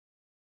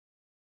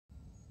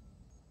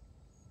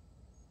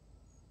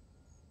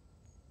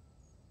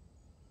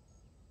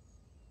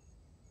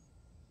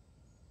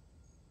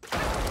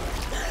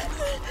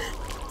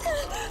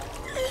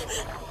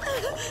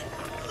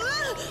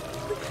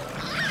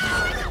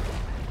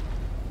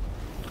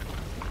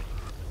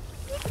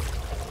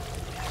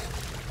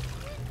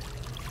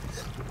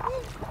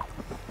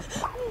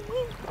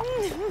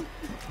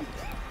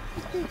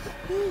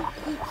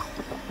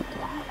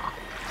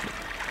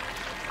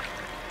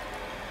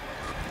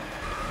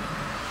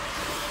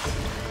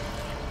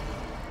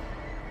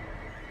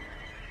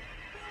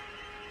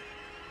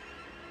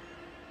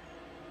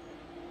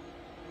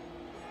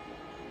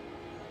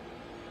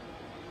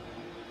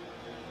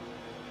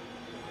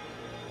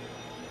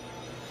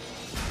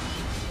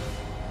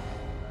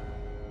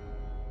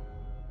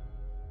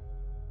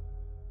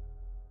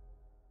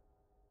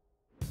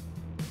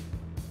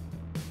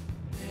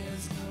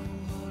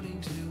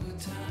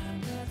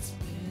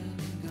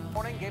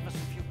gave us a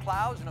few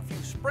clouds and a few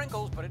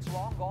sprinkles, but it's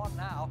long gone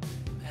now.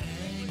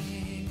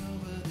 Hanging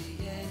over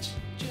the edge,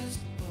 just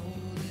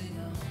holding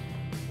on.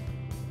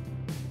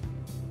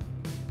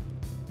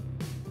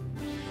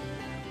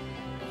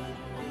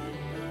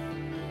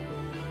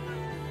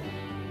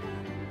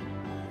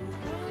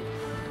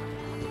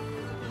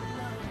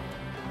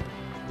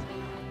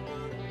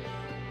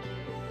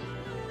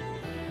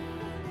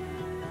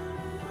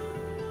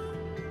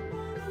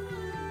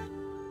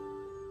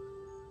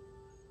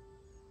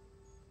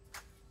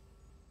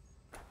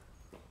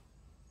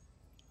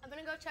 I'm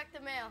gonna go check the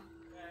mail.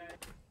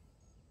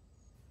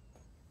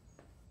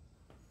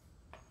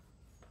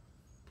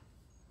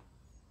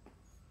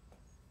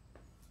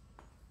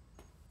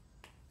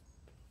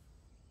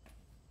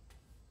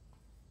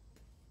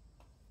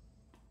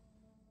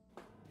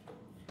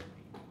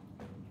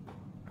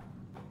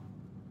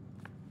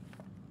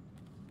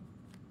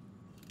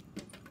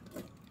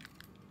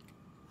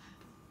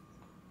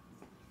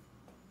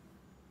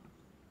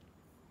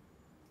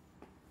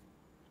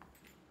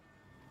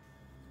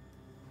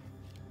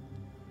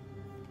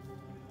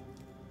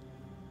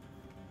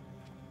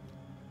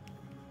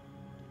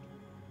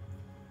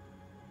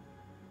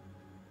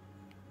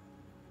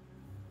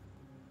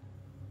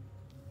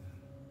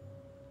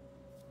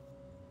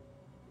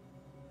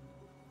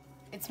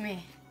 It's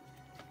me.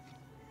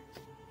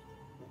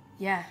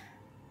 Yeah,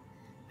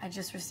 I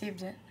just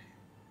received it.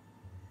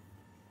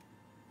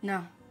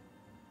 No,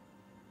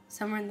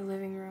 somewhere in the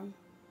living room.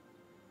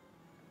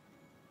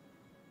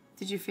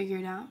 Did you figure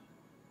it out?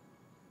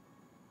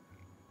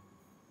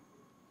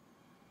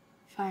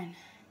 Fine.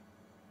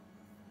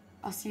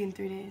 I'll see you in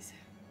 3 days.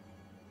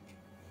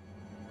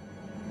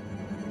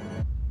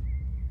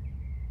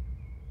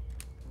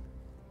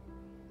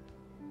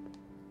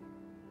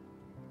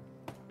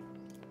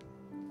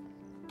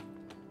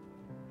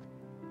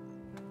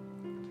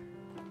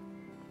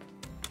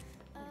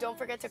 Don't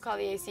forget to call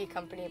the AC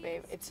company,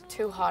 babe. It's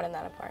too hot in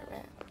that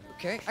apartment.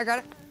 Okay, I got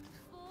it.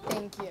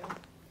 Thank you.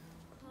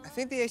 I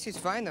think the AC's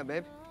fine though,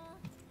 babe.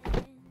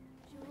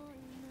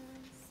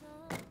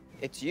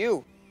 It's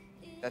you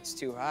that's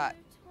too hot.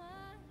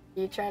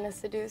 You trying to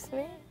seduce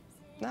me?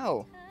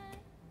 No.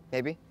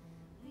 Maybe.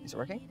 Is it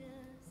working?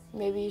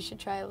 Maybe you should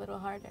try a little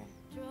harder.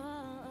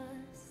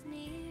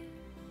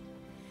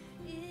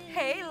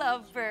 Hey,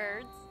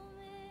 lovebirds.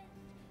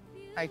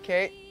 Hi,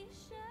 Kate.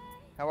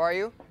 How are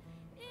you?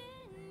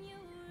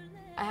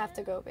 I have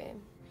to go, babe.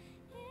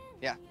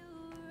 Yeah.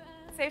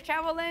 Safe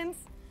travel, Linz.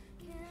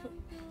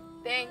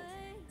 Thanks.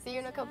 See you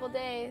in a couple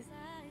days.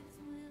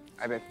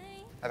 All right, babe.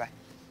 Bye-bye.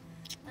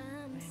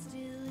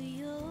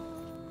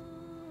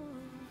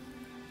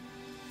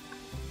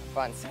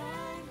 Have fun.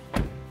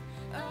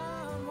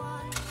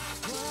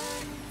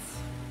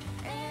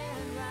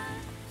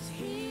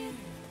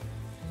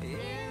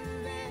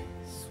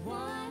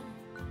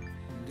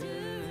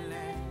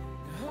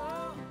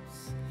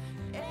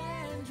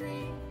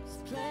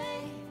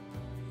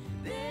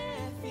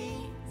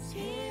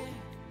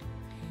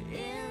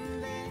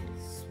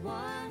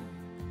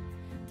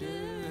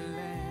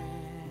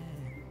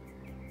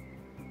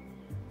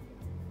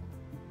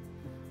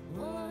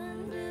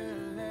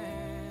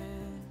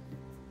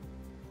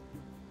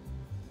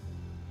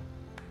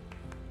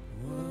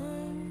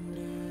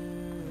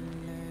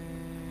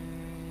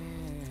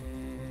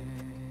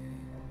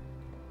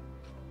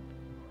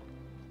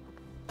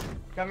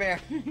 Come here.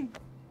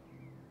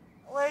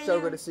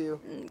 So good to see you.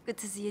 Good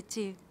to see you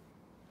too.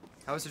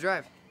 How was the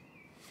drive?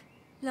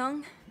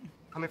 Long?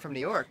 Coming from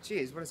New York.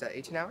 Jeez, what is that,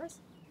 18 hours?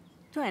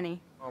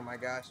 20. Oh my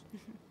gosh.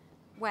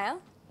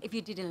 Well, if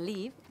you didn't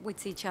leave, we'd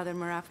see each other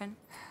more often.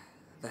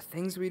 The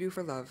things we do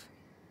for love.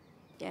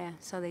 Yeah,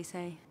 so they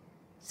say.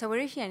 So where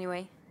is she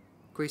anyway?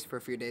 Greece for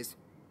a few days.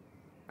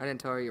 I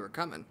didn't tell her you were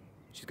coming.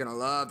 She's gonna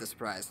love the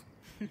surprise.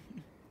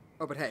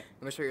 Oh, but hey,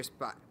 let me show you a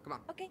spot. Come on.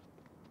 Okay.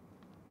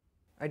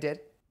 I did.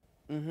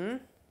 Mm-hmm.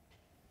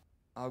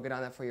 I'll get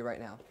on that for you right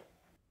now.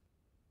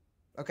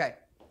 Okay.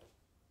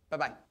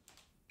 Bye-bye.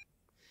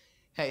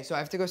 Hey, so I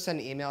have to go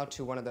send an email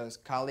to one of those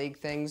colleague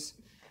things.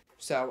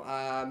 So,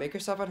 make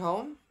yourself at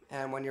home,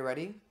 and when you're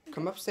ready,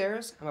 come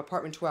upstairs. I'm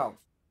apartment 12,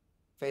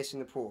 facing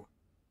the pool.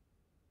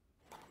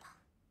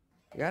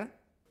 You got it?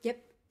 Yep,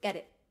 got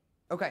it.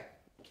 Okay.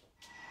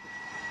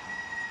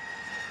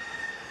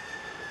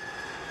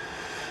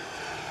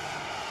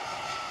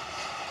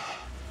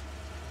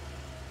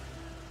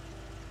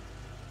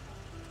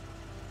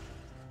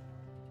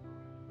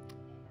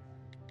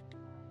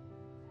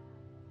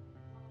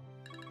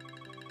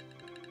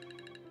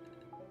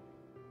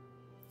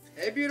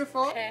 Hey,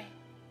 beautiful. Hey,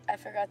 I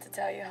forgot to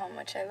tell you how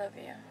much I love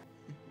you.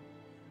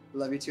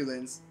 Love you too,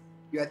 Linz.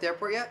 You at the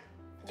airport yet?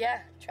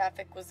 Yeah,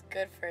 traffic was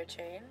good for a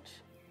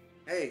change.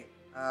 Hey,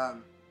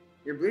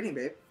 you're bleeding,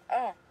 babe.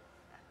 Oh,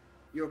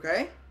 You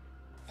okay?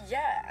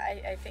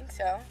 yeah, I think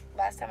so.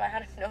 Last time I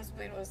had a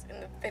nosebleed was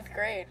in the 5th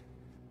grade.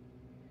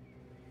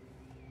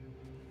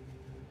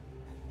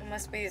 It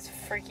must be this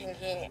freaking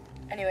heat.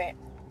 Anyway,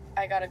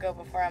 I gotta go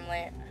before I'm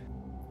late.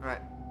 All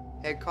right.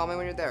 Hey, call me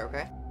when you're there,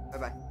 okay?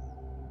 Bye-bye.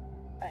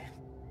 Bye.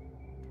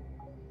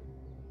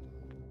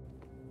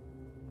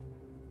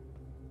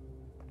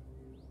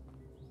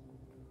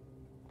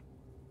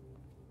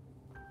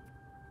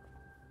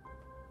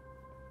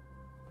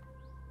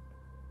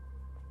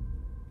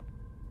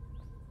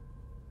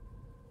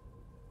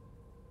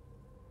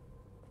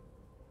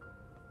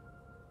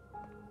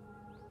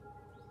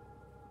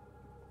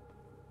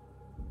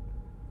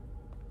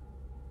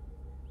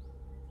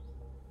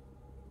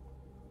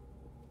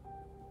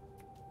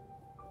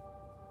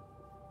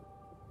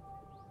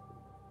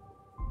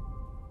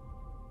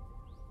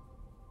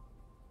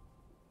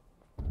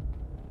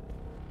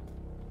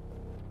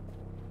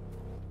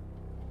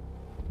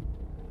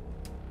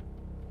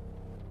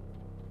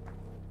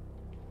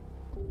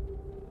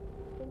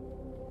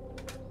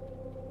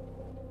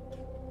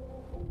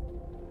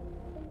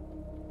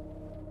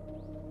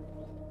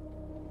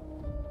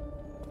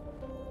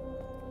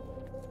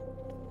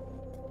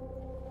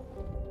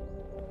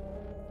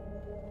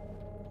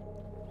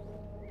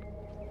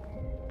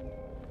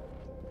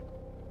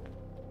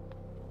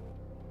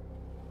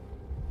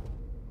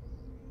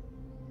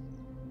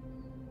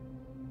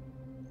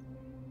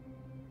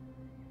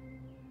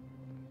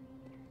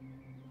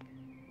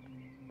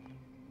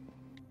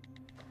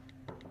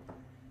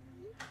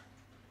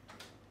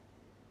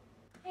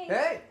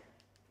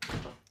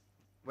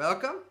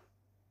 Welcome.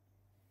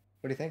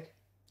 What do you think?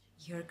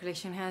 Your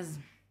collection has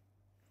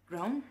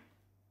grown?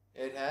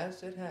 It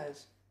has.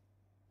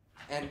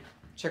 And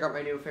check out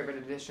my new favorite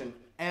edition,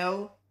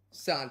 El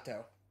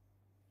Santo.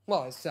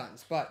 Well, his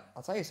son's, but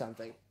I'll tell you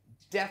something.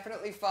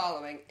 Definitely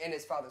following in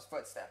his father's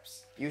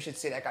footsteps. You should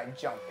see that guy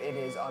jump. It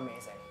is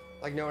amazing.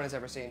 Like no one has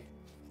ever seen.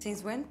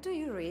 Since when do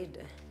you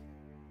read?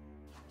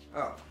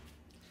 Oh,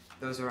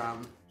 those are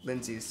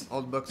Lindsay's.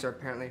 Old books are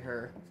apparently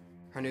her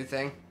new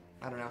thing.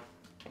 I don't know.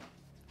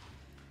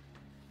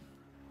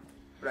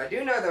 But I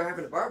do know they're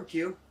having a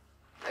barbecue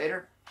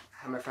later.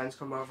 Have my friends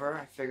come over.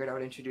 I figured I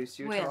would introduce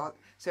you to all.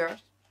 Sarah,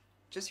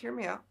 just hear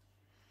me out.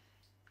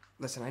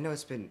 Listen, I know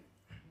it's been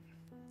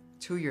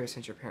 2 years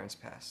since your parents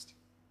passed.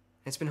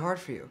 It's been hard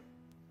for you,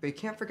 but you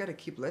can't forget to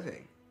keep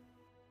living.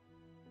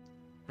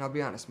 And I'll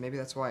be honest, maybe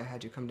that's why I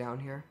had you come down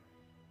here.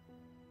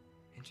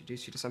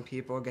 Introduce you to some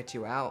people, get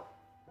you out.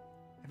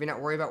 Have you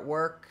not worry about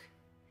work,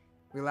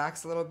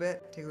 relax a little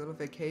bit, take a little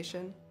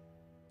vacation.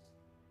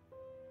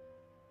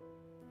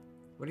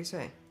 What do you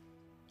say?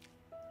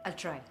 I'll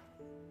try.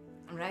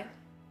 All right?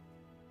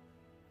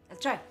 I'll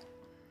try.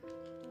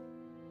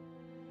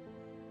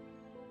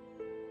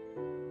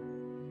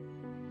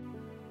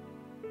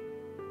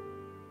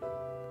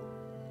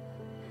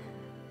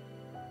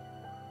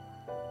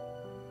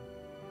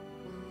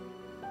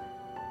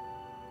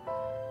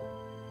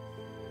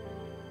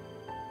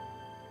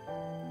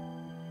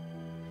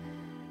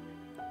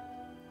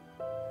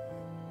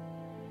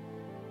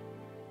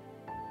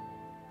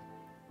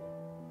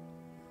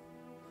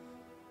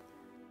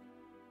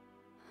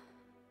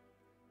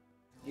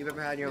 You've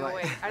ever had in your No,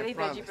 life? wait. Are I they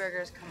promise. veggie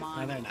burgers? Come No,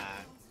 on. they're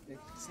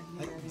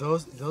not.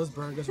 Those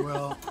burgers,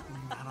 well,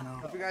 I don't know.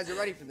 Hope you guys are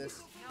ready for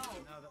this. No,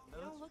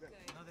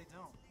 they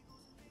don't.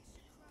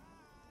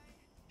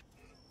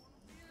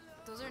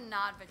 Those are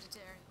not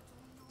vegetarian.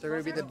 They're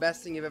gonna be the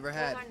best thing you've ever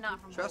had. Those are not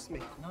from Trust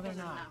me. No, they're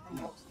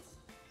not.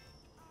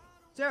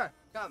 Sarah,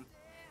 come.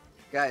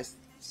 Guys,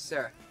 this is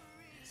Sarah.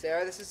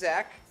 Sarah, this is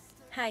Zach.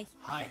 Hi.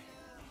 Hi.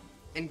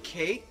 And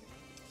Kate,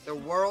 the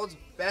world's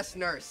best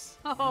nurse.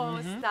 Oh,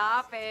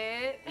 stop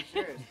it.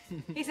 Cheers.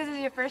 He says it's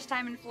your first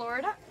time in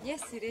Florida?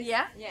 Yes, it is.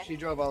 Yeah? Yeah. She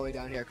drove all the way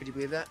down here. Could you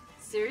believe that?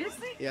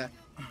 Seriously? Yeah.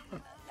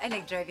 I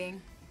like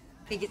driving.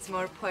 Think it's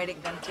more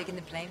poetic than taking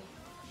the plane.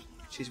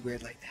 She's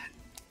weird like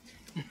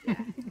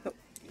that.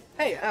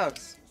 Hey,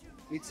 Alex.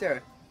 Meet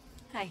Sarah.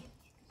 Hi.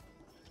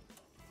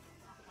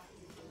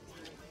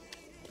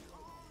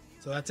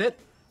 So that's it?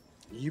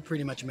 You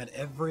pretty much met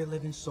every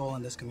living soul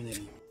in this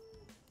community.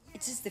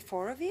 It's just the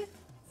four of you?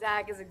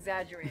 Zach is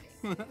exaggerating.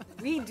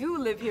 We do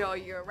live here all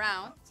year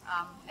round.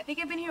 I think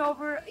I've been here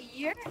over a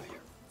year.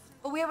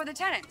 But we have other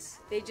tenants.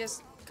 They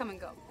just come and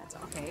go. That's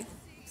all. Okay.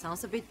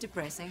 Sounds a bit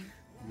depressing.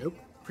 Nope.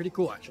 Pretty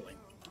cool, actually.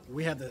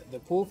 We have the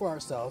pool for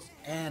ourselves,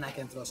 and I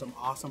can throw some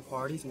awesome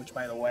parties, which,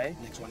 by the way,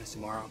 next one is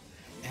tomorrow.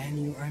 And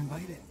you are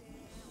invited.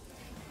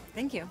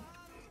 Thank you.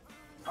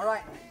 All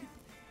right.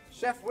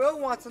 Chef Will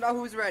wants to know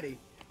who's ready.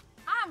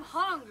 I'm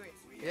hungry.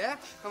 Yeah?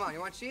 Come on,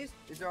 you want cheese?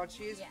 Is there all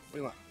cheese? Yeah. What do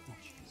you want?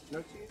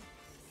 No cheese?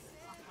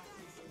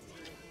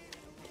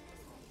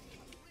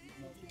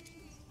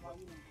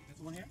 This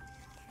one here?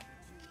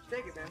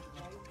 Take it, man.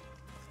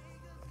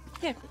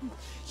 Here.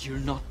 You're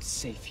not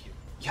safe here.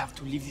 You have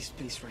to leave this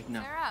place right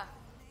now. Sarah.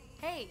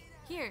 Hey,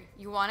 here.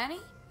 You want any?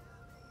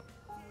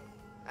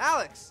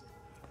 Alex,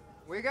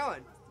 where you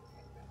going?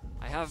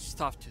 I have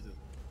stuff to do.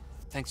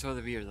 Thanks for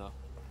the beer, though.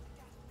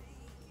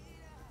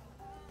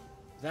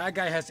 That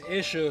guy has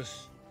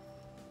issues.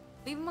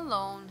 Leave him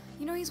alone.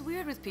 You know he's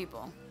weird with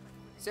people.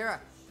 Sarah,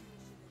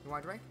 you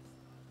want a drink?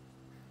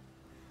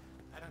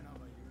 I don't know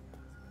about you.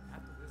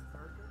 After this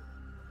burger,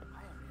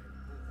 I am ready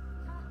to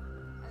go.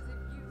 As if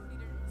you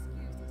needed an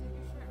excuse to take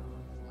your shirt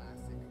off.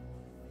 Classic.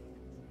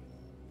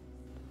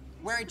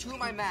 Wearing two of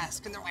my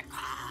masks, and they're like,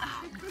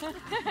 ah!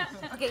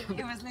 Okay,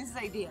 it was Lizz's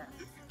idea.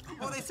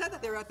 Well, they said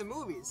that they were at the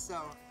movies,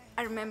 so.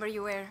 I remember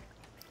you were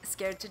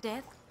scared to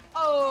death.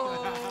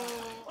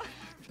 Oh.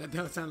 That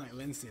does sound like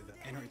Lindsay,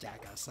 the inner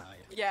jackass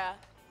side. Yeah.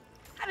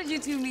 How did you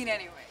two meet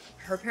anyway?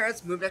 Her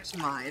parents moved next to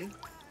mine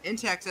in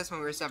Texas when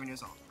we were 7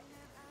 years old.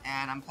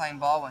 And I'm playing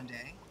ball one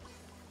day,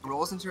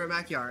 rolls into her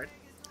backyard,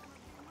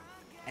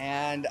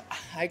 and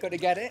I go to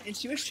get it, and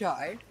she was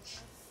shy,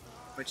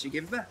 but she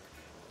gave it back.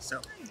 So,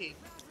 I did.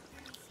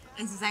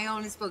 And since I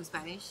only spoke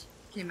Spanish,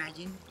 can you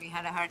imagine? We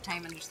had a hard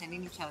time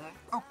understanding each other.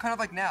 oh, kind of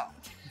like now.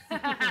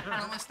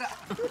 Almost that.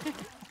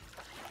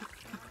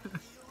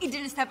 It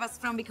didn't stop us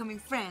from becoming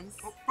friends.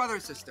 Well, brother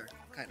and sister,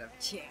 kind of.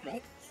 Yeah.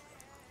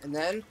 And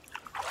then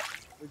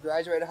we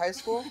graduated high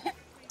school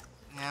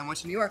and went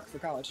to New York for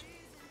college.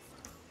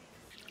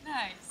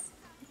 Nice.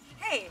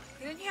 Hey,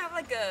 didn't you have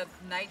like a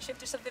night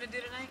shift or something to do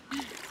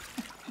tonight?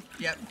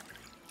 Yep.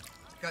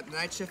 Got the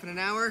night shift in an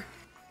hour.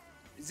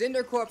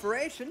 Zinder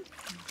Corporation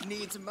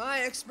needs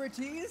my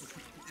expertise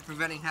in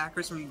preventing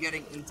hackers from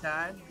getting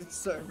inside the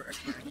server.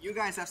 You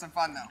guys have some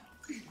fun though.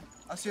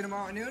 I'll see you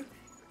tomorrow at noon.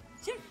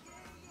 Sure.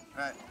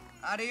 All right.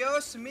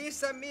 Adios,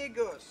 mis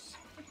amigos.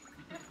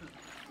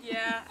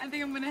 Yeah, I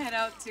think I'm gonna head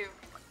out too.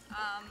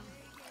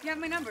 You have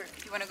my number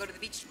if you want to go to the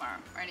beach tomorrow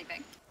or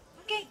anything.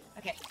 Okay.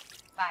 Okay.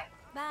 Bye.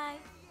 Bye.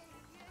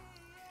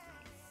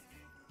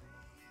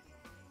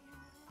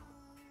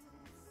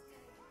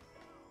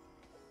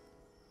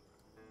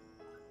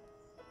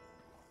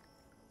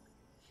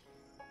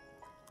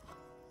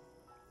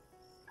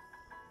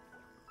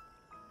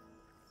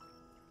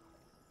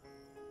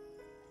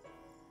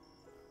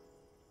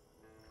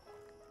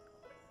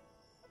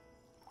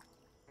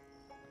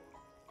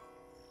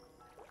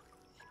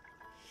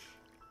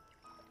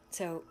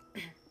 So,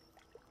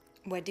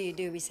 what do you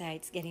do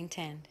besides getting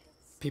tanned?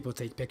 People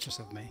take pictures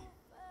of me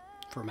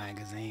for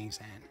magazines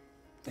and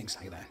things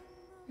like that.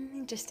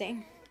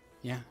 Interesting.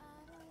 Yeah,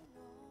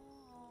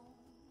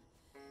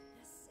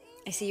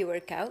 I see you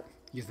work out.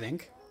 you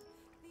think?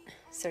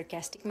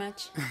 Sarcastic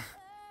much?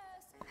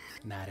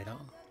 Not at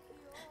all.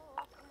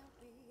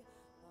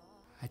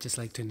 I just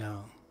like to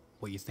know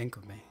what you think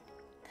of me.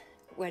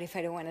 What if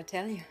I don't want to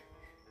tell you?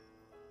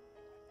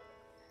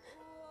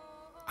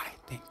 I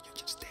think you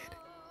just did.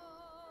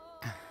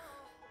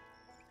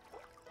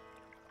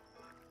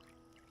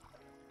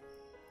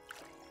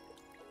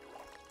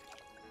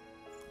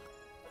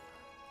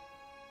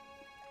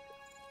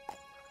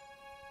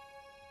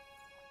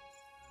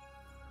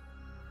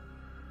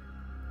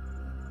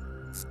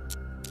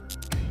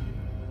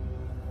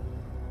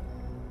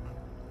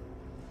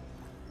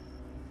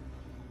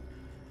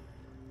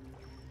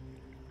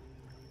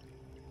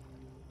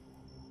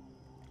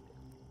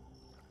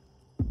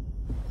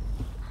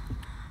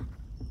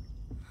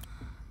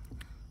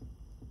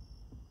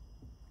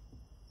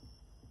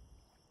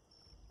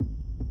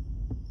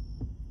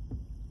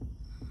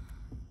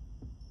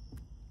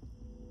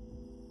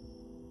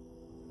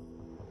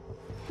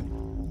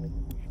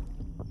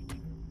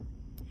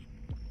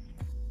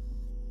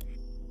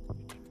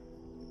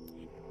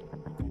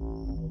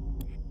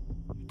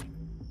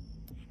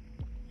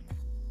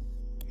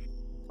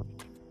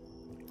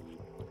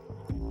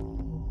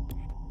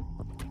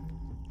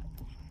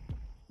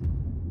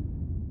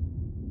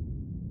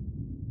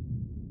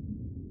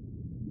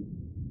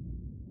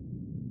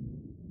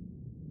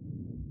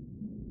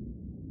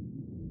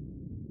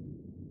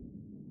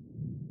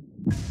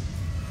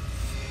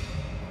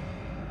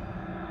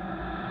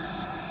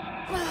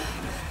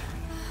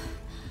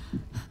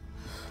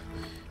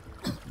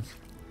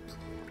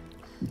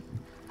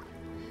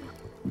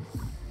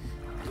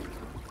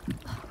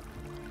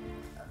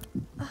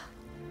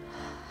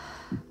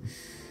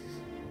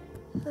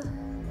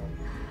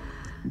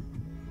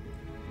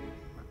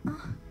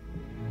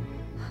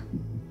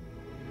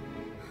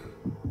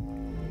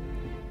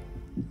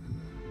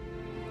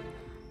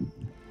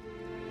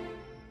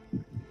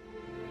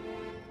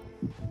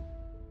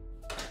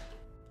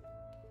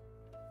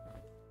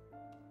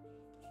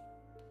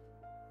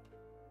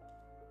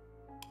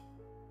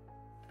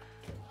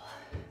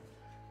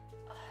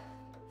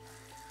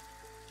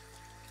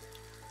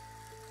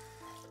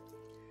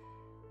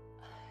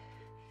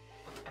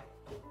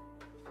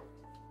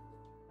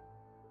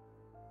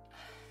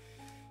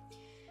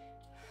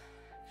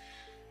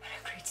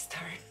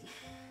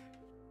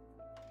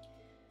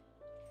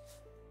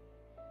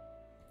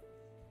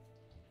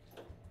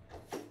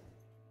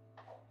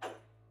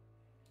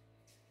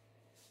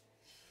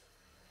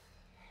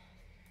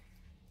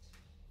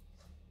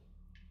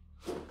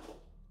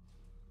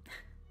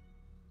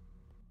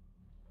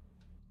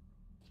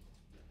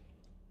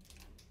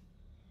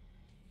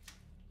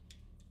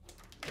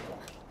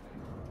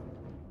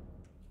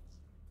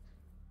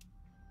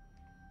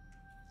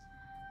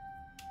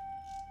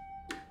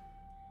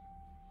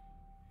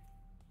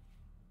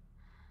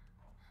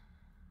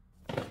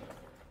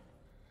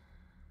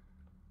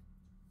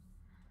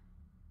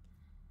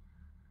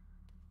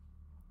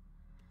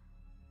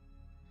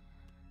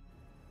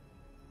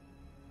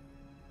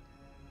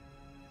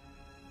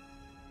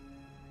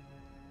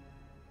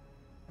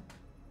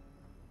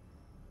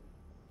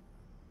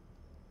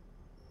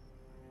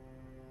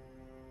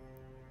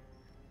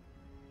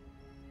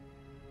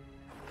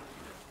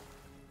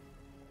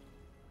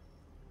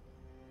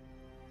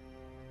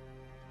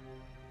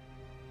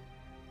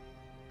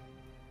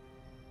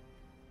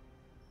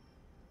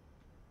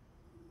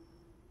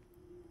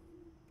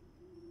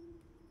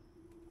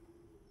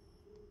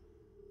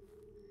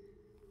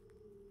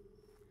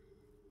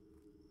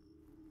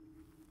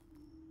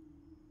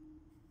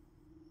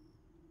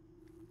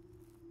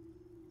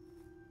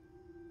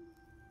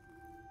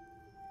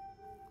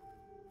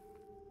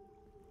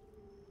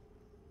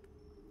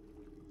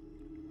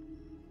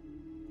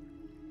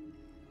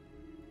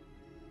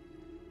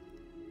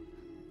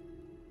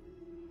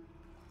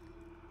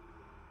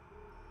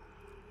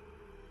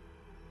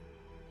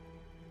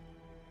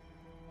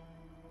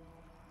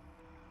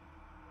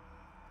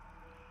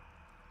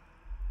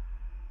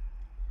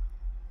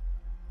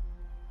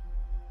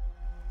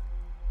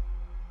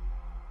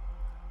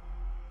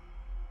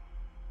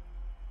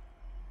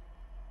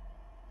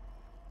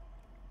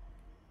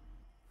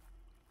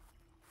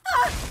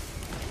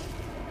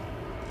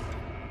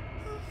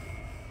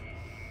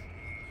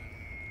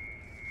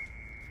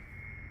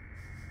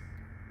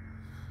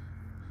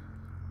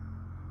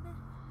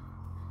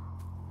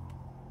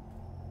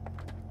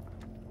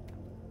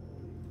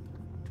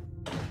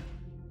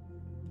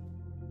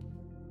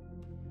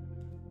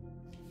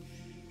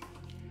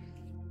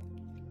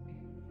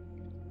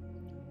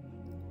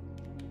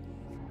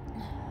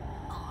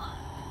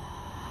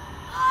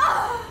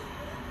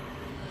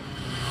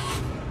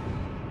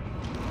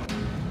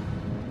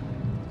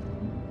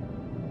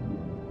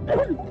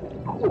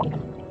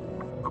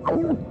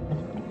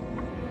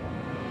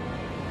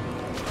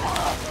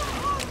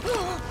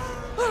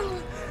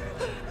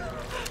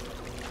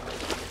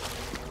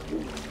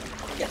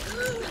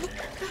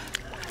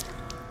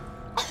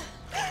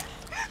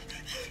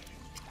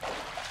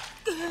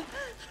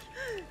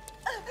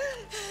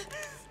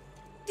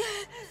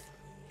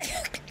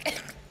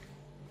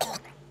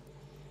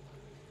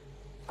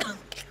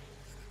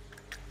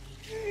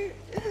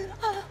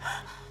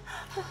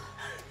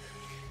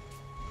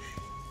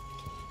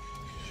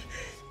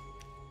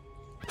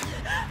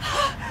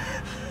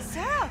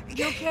 Sarah,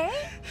 you okay?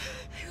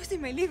 I was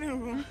in my living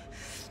room,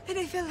 and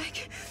I felt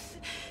like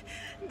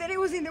that I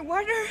was in the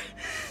water.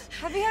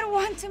 Have you had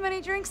one too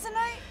many drinks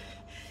tonight?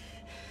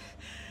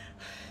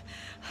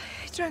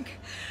 I drank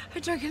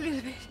a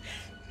little bit.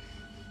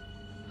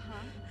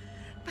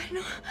 But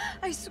no,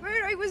 I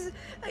swear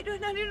I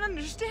didn't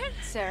understand.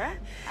 Sarah,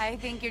 I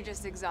think you're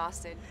just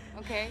exhausted,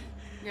 okay?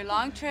 Your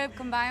long trip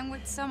combined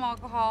with some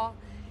alcohol.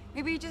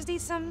 Maybe you just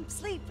need some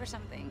sleep or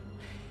something.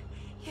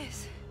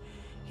 Yes,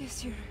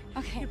 you're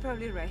Okay. You're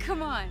probably right.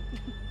 Come on.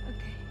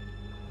 Okay.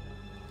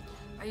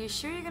 Are you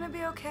sure you're gonna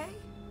be okay?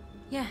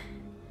 Yeah.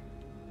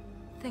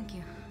 Thank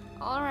you.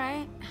 All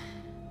right.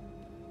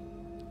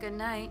 Good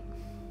night.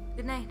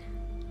 Good night.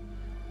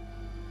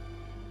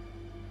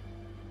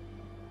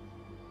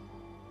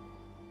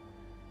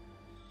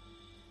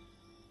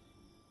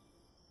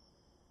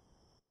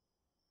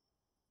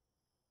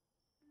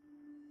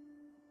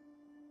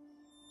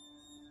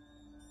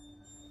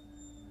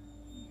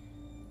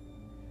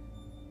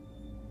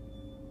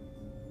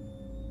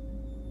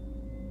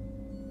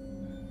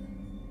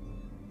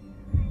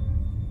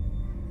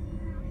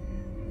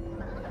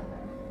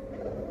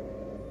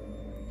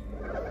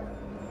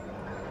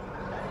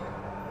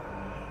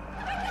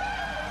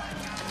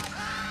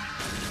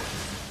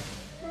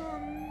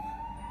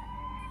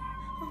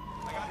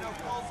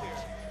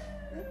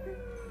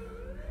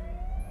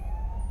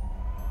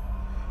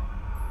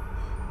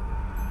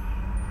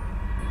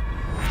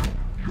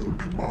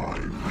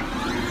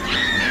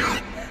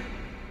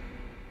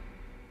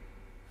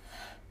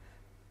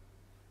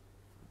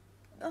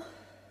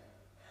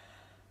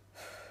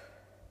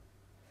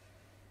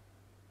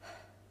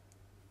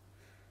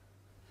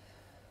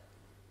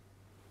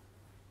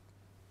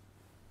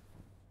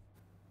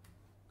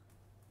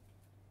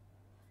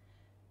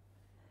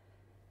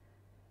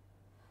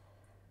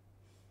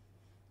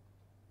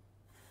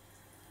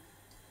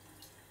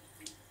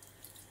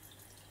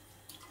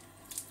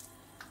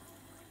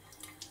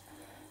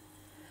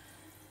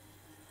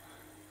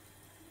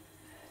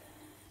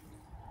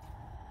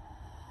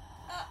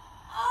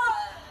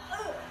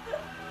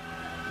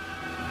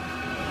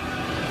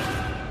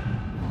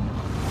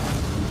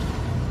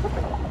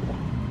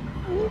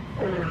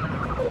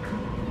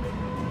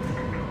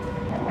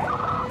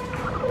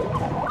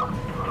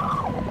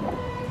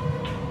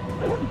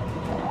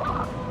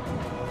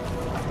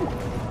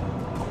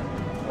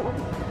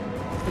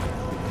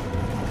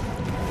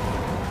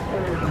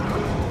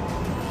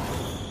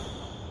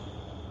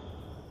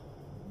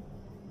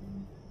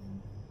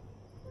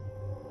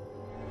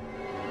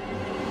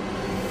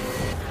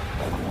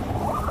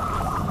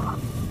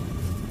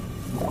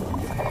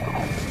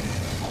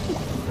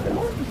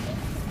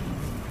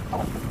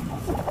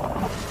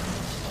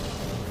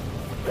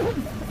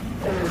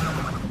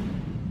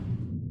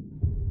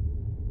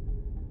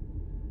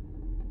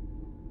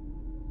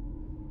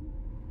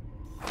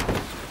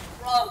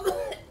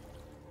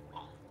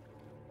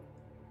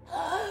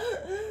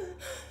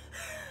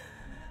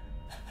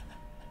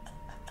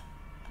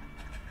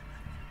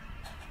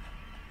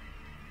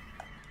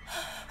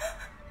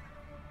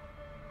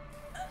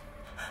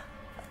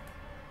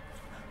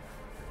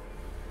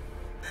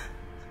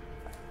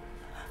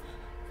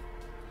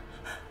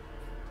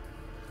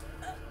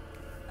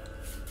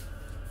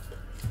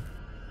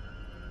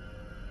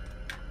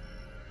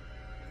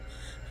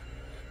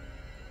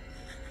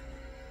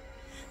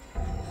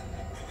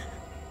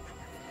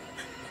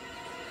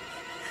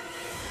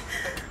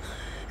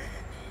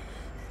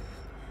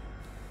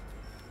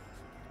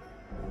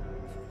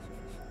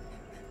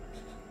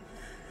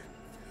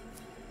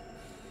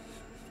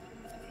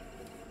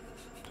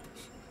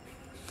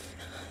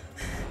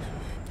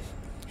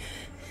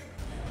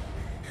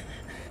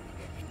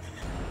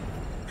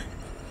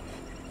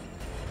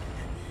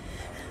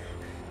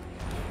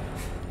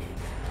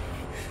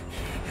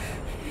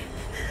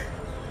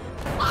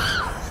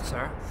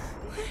 Sarah?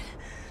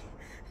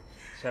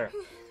 Sarah.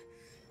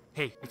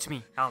 Hey, it's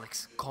me,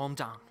 Alex. Calm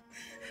down.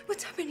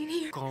 What's happening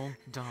here? Calm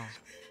down.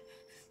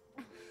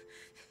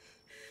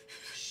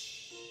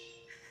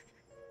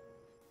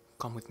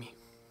 Come with me.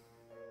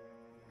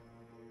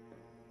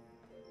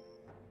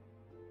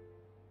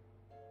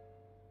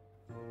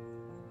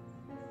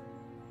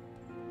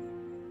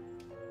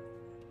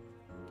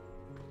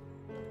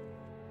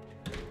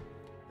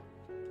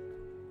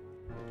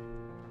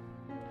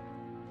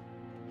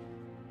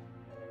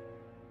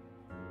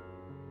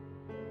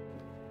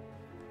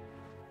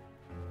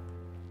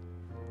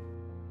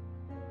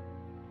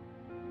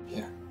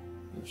 Here,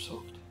 you're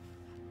soaked.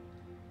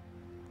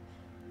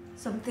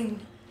 Something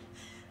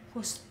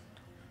was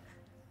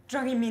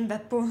dragging me in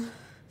that pool.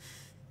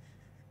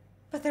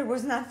 But there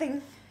was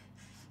nothing.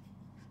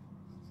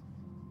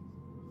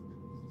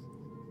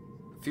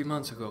 A few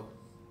months ago,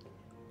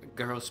 a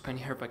girl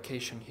spending her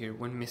vacation here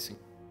went missing.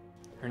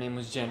 Her name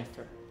was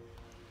Jennifer.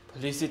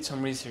 Police did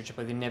some research,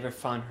 but they never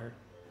found her.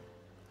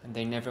 And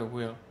they never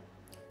will.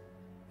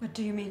 What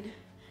do you mean?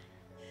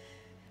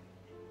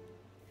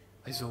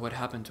 I saw what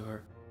happened to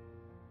her.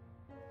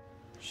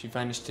 She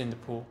vanished in the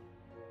pool.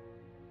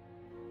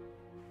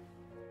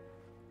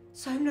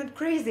 So I'm not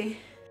crazy.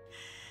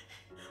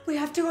 We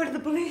have to go to the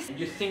police.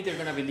 You think they're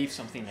gonna believe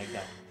something like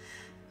that?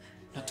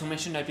 Not to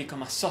mention I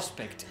become a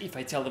suspect if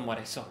I tell them what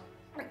I saw.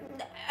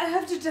 I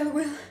have to tell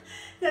Will.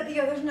 Let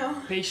the others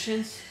know.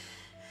 Patience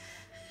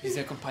is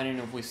the companion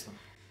of wisdom.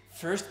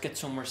 First, get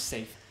somewhere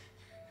safe.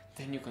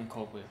 Then you can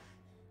call Will.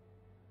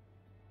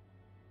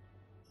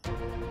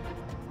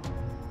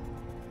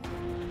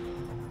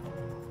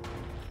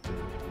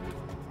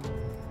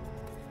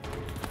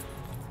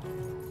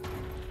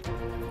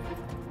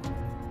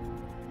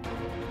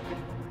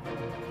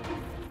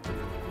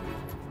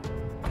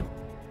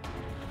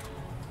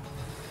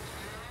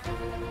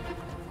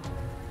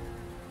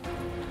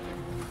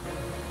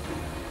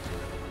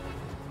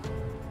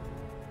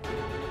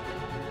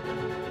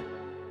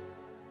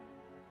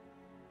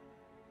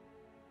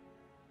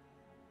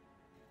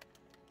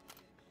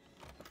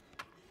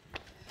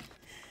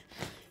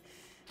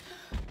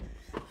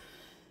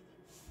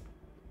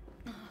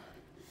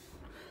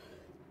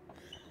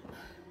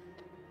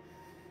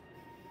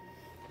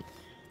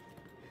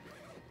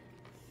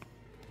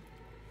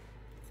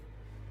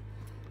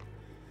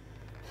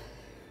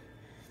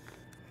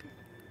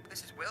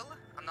 This is Will.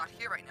 I'm not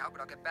here right now,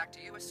 but I'll get back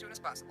to you as soon as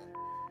possible.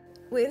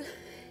 Will,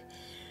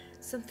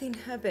 something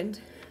happened.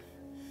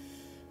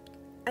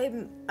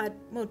 I'm at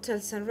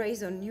Motel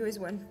Sunrise on US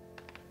 1.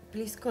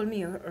 Please call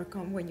me or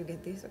come when you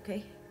get this,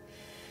 okay?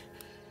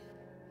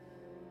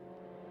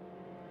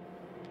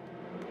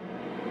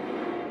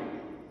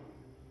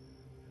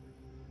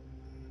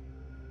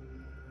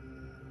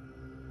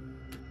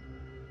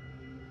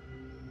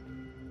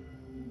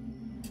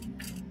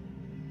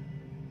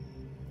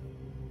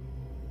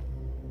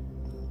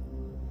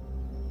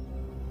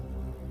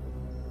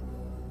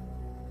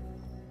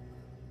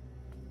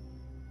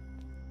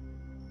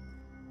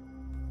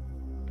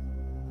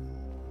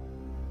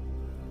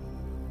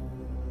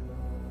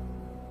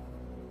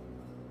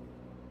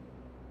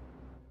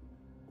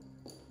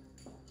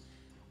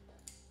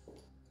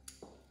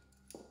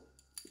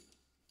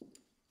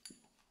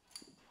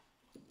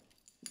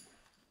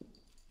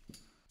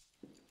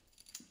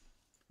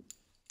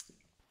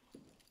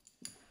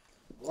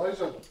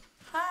 Eliza,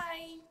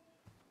 Hi.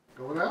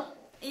 going out?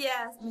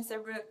 Yes,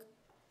 Mr. Brooke.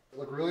 You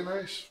look really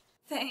nice.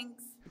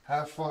 Thanks.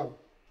 Have fun.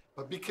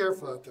 But be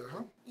careful out there,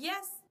 huh?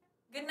 Yes.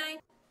 Good night.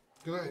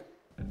 Good night.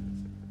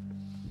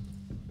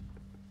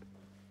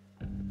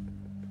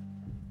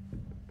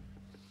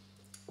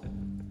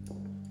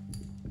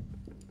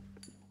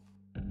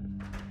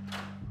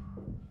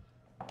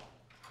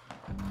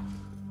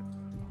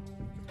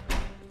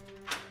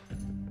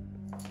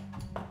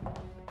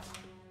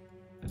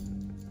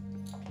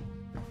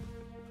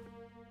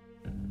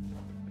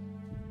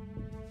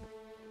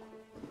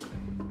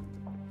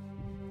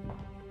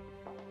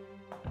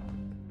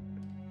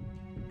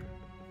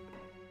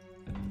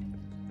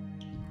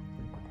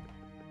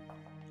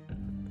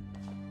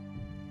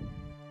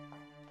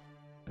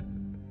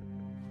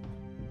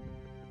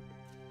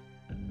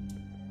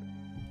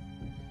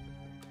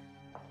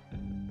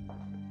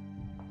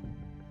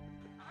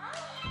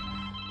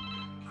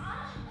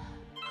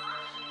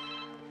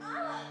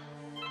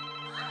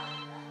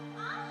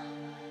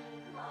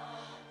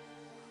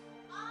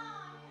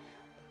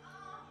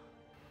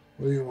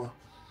 What do you want?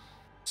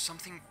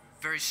 Something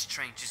very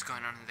strange is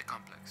going on in the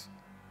complex.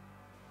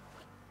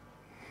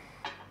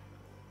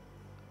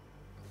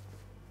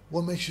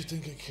 What makes you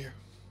think I care?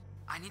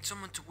 I need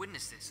someone to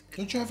witness this.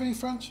 Don't you have any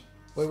friends?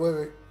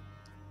 Wait.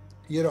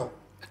 You don't?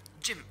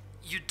 Jim,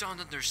 you don't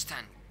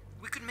understand.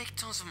 We could make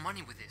tons of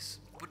money with this,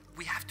 but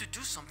we have to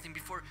do something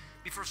before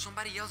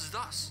somebody else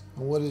does.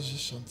 And what is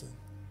this something?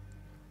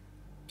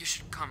 You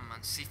should come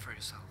and see for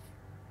yourself.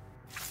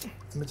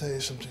 Let me tell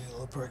you something, you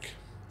little prick.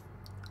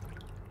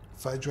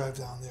 If I drive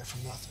down there for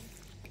nothing,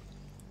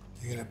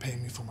 you're gonna pay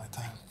me for my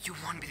time. You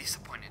won't be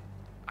disappointed.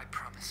 I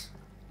promise.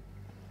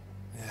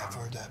 Yeah, I've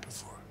heard that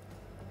before.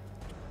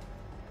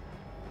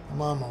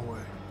 I'm on my way.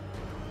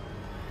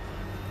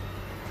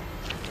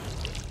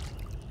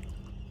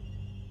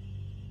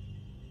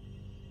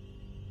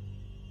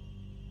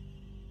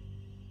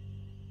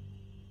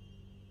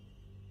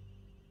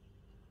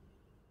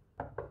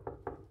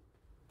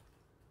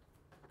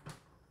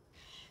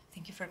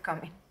 Thank you for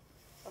coming.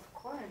 Of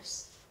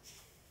course.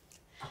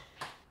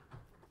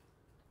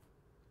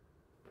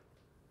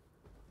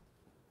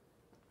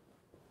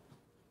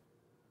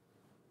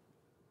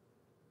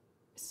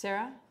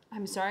 Sarah,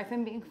 I'm sorry if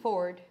I'm being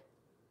forward,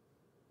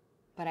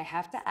 but I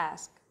have to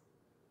ask,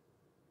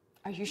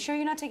 are you sure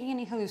you're not taking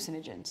any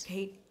hallucinogens?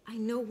 Kate, I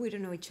know we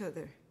don't know each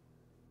other,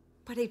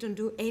 But I don't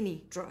do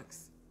any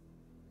drugs.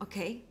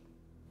 Okay?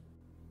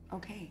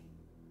 Okay.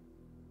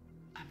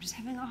 I'm just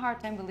having a hard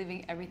time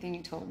believing everything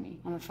you told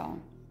me on the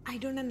phone. I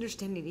don't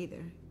understand it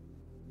either.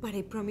 But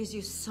I promise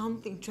you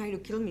something tried to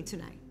kill me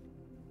tonight.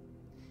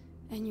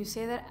 And you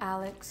say that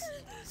Alex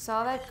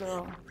saw that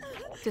girl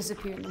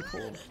disappear in the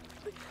pool.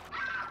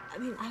 I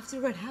mean,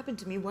 after what happened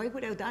to me, why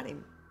would I have done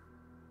him?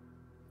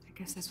 I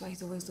guess that's why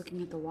he's always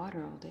looking at the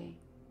water all day.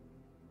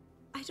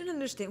 I don't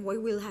understand why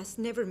Will has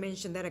never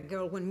mentioned that a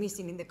girl went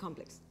missing in the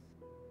complex.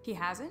 He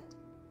hasn't?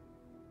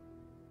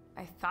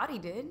 I thought he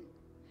did.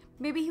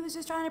 Maybe he was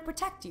just trying to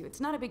protect you. It's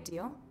not a big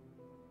deal.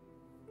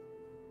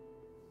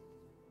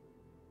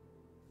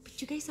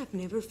 But you guys have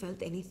never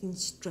felt anything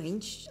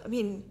strange? I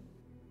mean...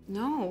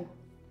 No.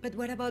 But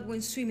what about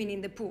when swimming in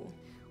the pool?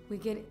 We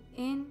get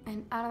in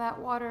and out of that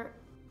water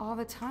all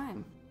the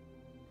time.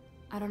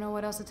 I don't know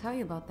what else to tell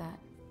you about that.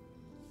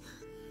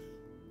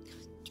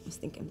 You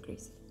must think I'm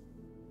crazy.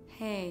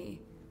 Hey,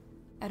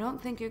 I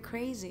don't think you're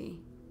crazy.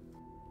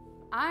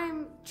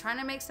 I'm trying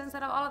to make sense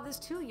out of all of this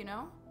too, you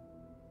know?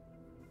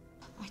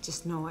 I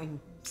just know I'm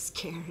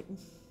scared.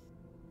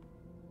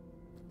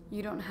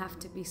 You don't have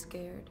to be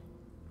scared.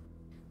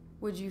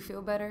 Would you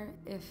feel better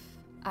if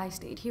I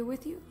stayed here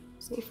with you?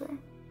 Safer?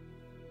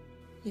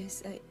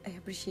 Yes, I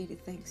appreciate it,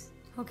 thanks.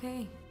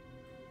 Okay.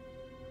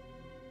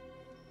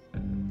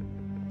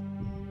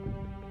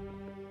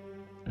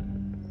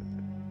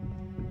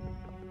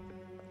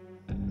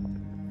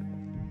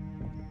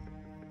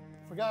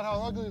 Forgot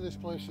how ugly this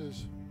place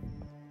is.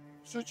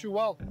 Suits you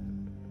well.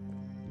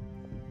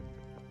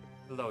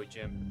 Hello,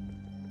 Jim.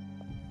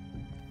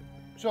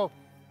 So,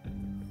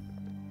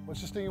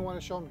 what's this thing you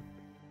want to show me?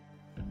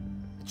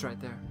 It's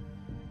right there.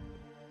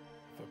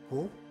 The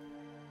pool?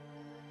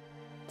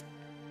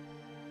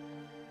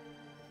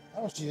 I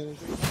don't see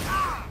anything.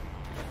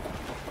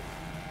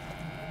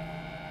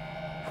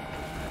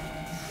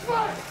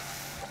 Fuck!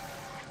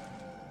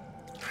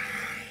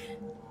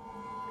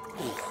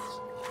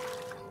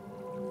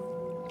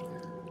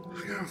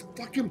 I'm gonna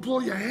fucking blow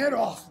your head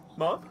off.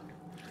 Mom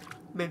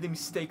made the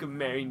mistake of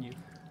marrying you.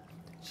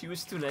 She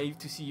was too naive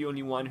to see you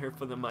only want her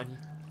for the money.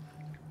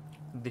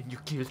 And then you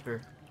killed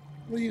her.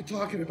 What are you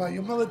talking about?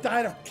 Your mother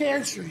died of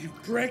cancer, you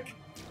prick.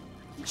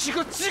 She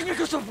got sick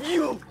because of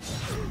you!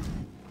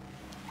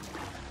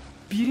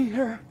 Beating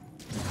her?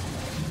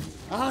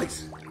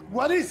 Alex,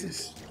 what is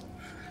this?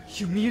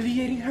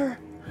 Humiliating her?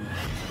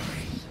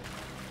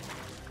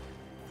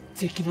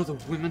 Taking other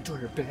women to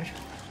her bed?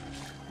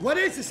 What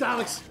is this,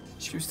 Alex?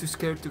 She was too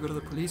scared to go to the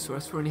police or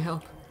ask for any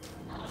help.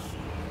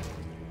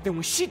 Then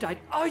when she died,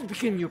 I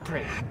became your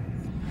prey.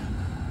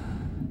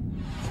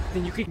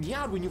 Then you kicked me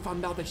out when you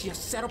found out that she has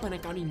set up an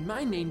account in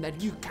my name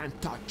that you can't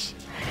touch.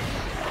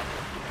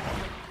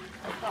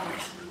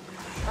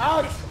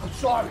 Alex, I'm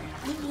sorry.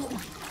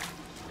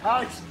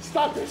 Alex,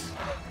 stop this.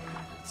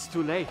 It's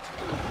too late.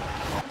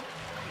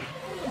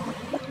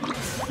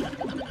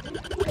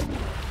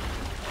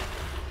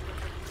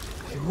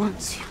 He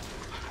wants you.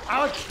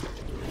 Alex,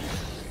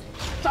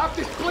 stop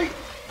this, please.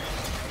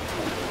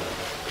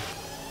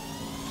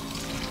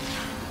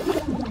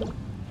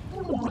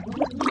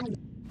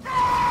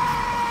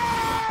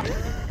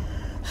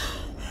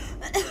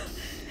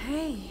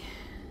 Hey,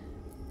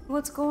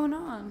 what's going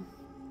on?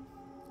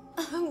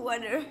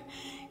 Water.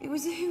 It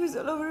was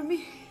all over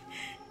me.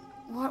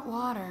 What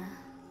water?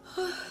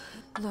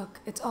 Look,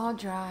 it's all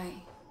dry.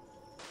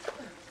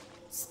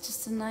 It's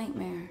just a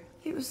nightmare.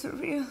 It was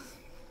surreal.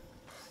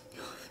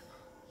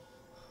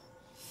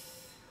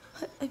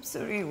 I'm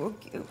sorry I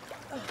woke you.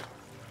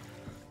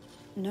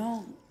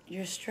 No,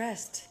 you're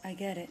stressed. I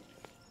get it.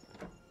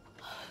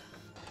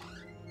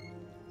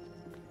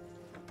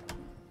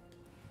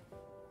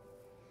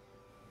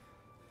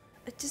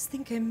 I just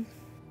think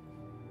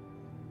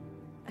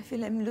I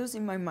feel I'm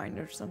losing my mind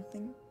or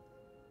something.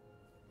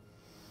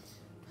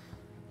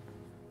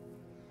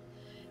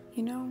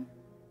 You know,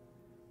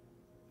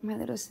 my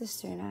little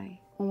sister and I,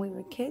 when we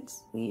were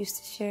kids, we used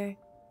to share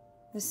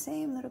the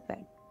same little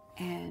bed.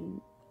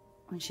 And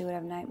when she would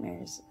have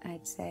nightmares,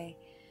 I'd say,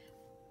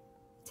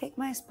 take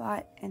my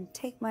spot and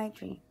take my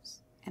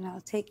dreams. And I'll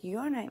take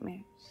your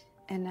nightmares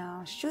and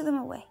I'll shoo them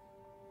away.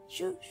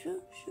 Shoo,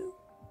 shoo, shoo.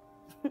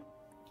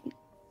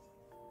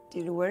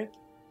 Did it work?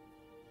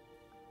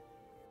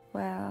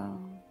 Well...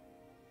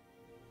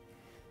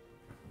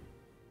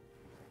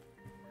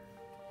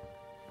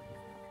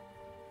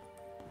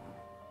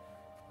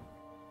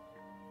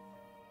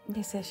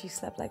 They said she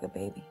slept like a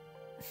baby.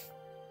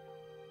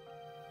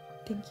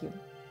 Thank you.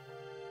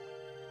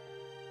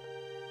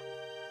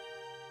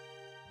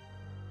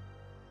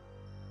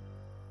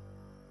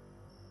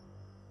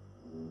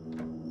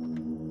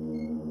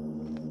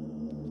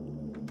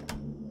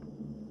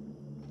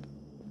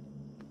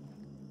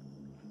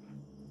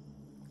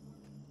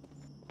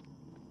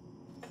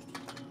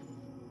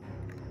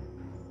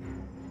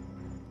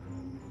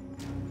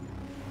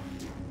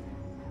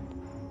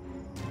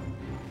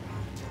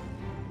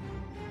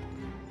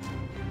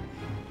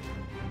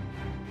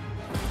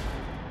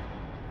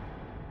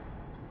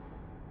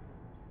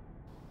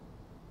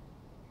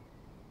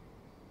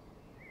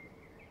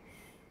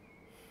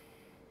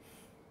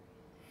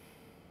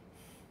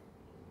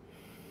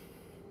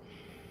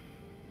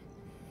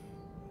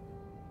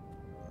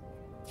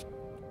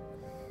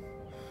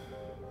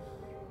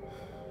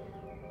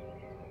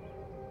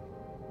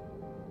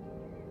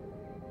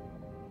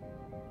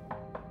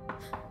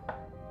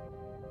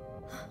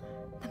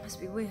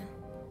 we will.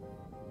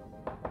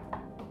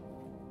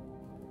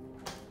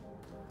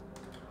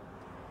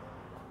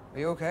 Are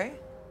you okay?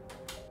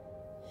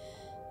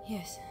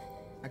 Yes.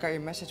 I got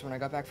your message when I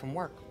got back from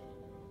work.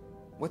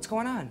 What's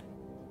going on?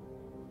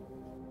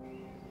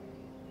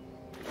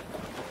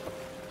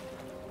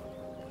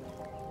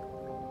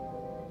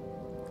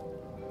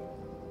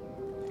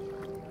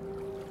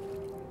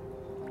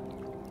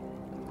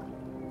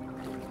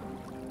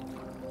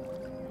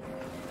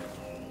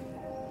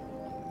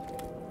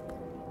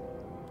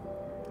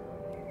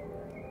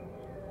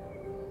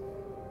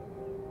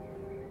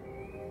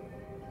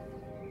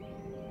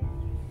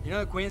 You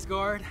know the Queen's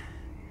Guard?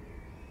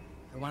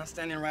 The one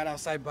standing right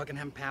outside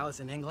Buckingham Palace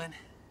in England?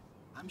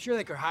 I'm sure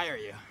they could hire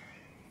you.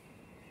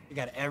 You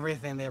got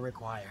everything they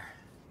require.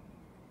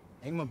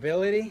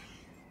 Mobility,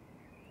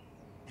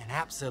 and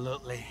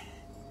absolutely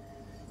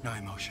no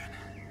emotion.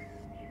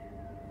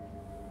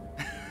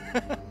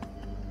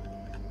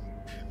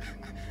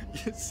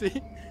 You see?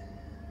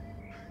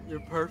 You're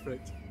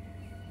perfect.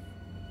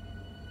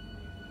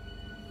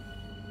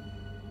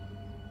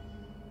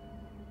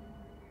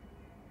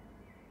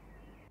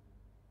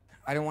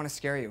 I didn't want to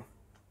scare you.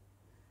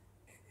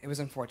 It was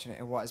unfortunate,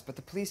 it was, but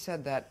the police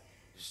said that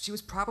she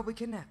was probably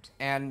kidnapped.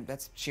 And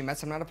she met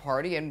someone at a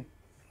party and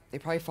they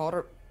probably followed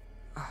her.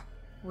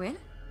 Will?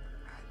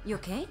 You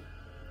okay?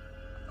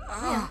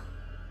 Yeah.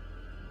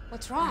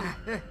 What's wrong?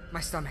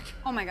 My stomach.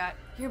 Oh my God,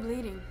 you're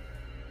bleeding.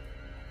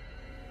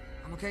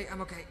 I'm okay,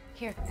 I'm okay.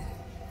 Here,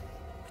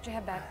 put your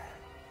head back.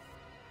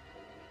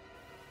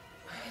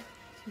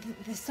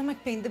 The stomach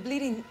pain, the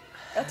bleeding,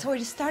 that's how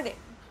it started.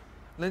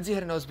 Lindsay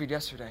had a nosebleed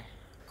yesterday.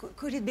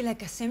 Could it be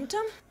like a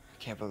symptom? I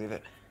can't believe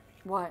it.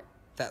 What?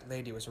 That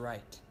lady was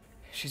right.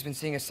 She's been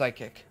seeing a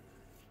psychic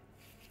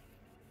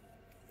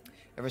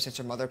ever since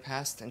her mother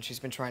passed, and she's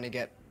been trying to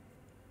get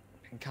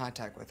in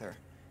contact with her.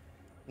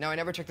 Now, I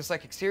never took the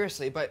psychic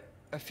seriously, but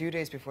a few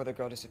days before the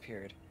girl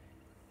disappeared,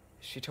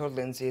 she told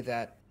Lindsay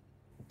that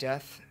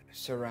death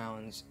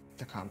surrounds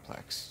the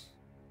complex.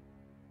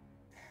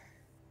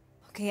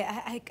 Okay,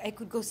 I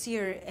could go see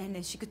her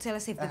and she could tell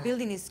us if the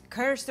building is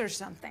cursed or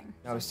something.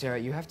 No, Sarah,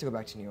 you have to go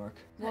back to New York.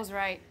 Will's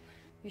right.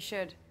 You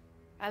should.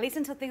 At least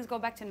until things go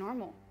back to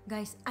normal.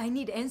 Guys, I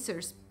need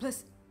answers.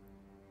 Plus,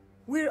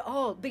 we're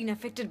all being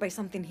affected by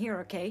something here,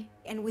 okay?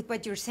 And with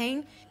what you're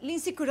saying,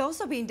 Lindsay could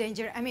also be in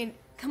danger. I mean,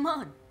 come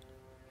on.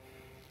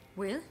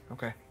 Will?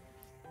 Okay.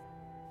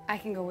 I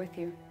can go with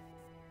you.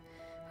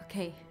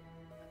 Okay.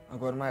 I'll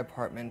go to my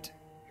apartment,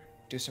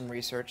 do some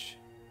research,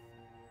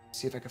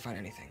 see if I can find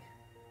anything.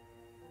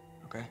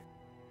 Okay?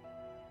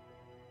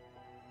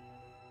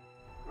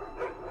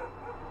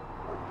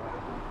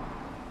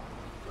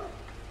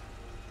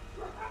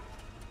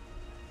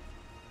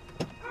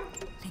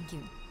 Thank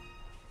you.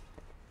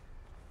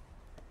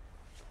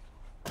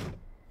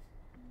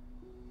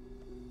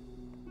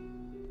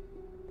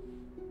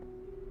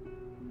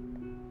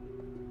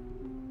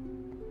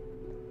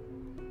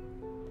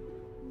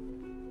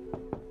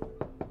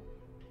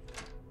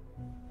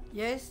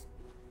 Yes?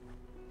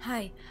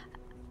 Hi.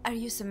 Are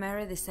you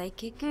Samara the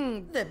psychic?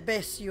 The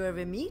best you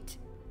ever meet.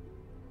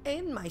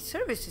 And my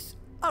services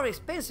are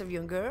expensive,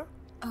 young girl.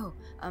 Oh,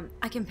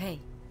 I can pay.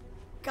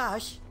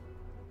 Cash.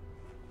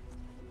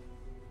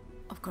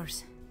 Of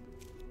course.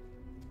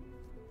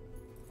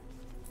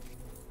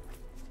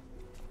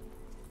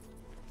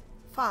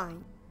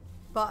 Fine.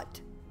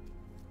 But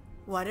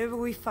whatever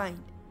we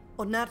find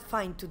or not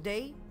find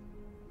today,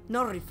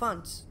 no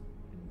refunds.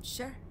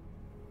 Sure.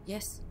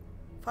 Yes.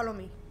 Follow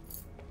me.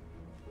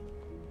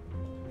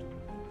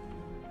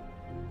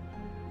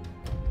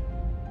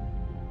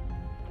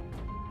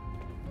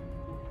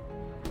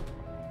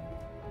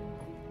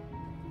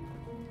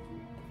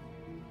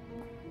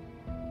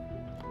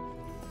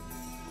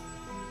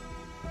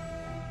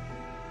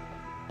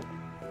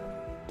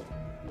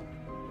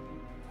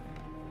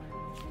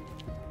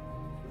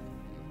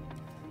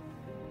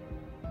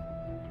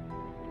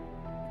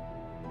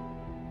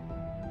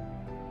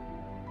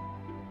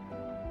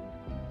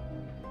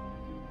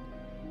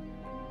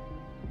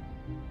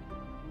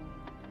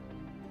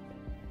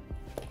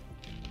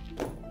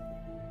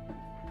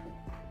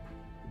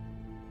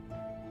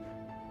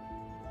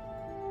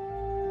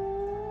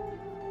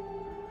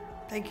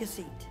 Take a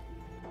seat.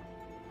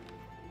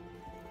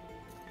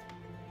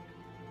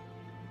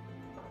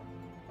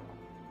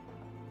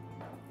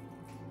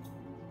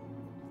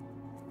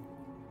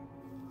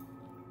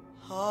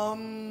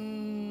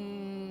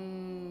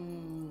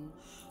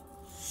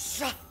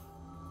 Za.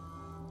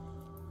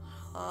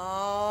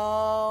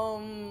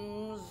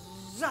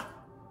 Za.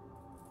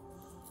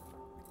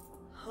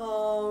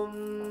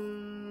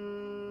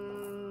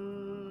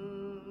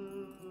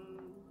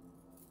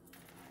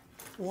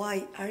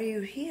 Why are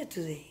you here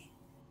today?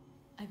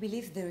 I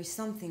believe there is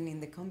something in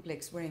the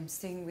complex where I'm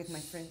staying with my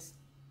friends.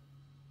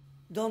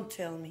 Don't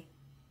tell me.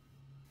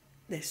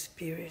 The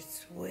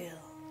spirits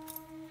will.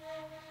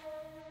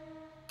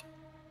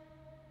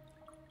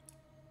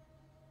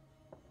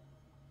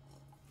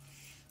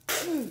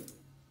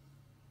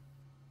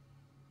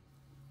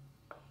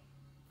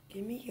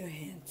 Give me your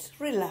hands.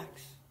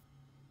 Relax.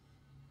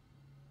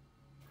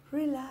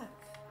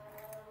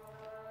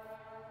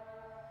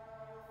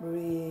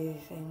 Breathe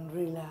and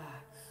relax.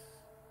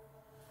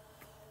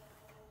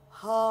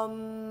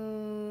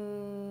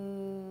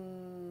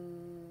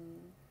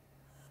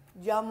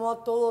 Llamo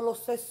a todos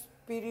los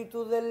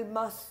espíritus del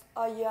más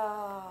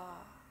allá.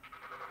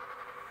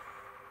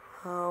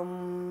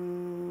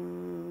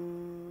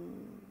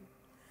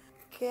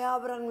 Que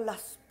abran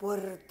las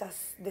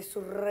puertas de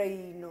su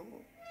reino.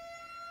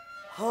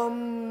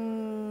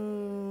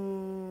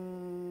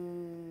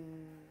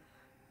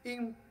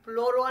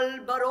 Imploro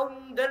al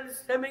varón del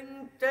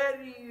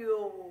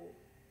cementerio.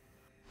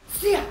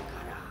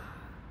 ¡Siácara!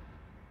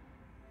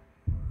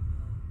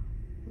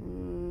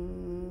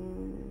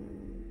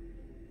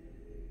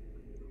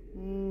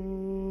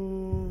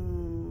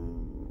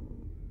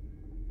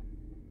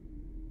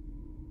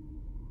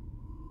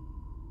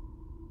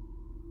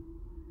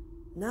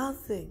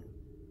 Nothing.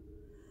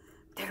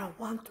 They don't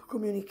want to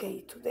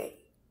communicate today.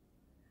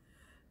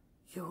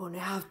 You're gonna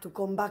have to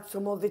come back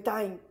some of the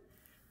time.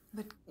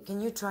 But can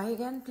you try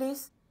again,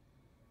 please?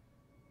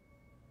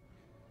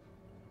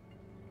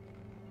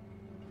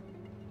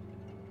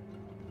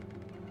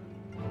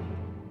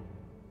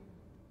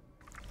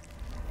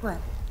 What?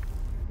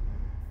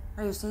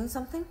 Are you seeing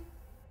something?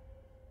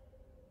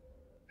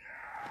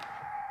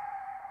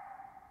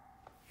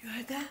 You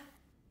heard that?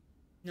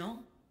 No.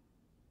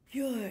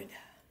 You heard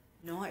that?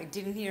 No, I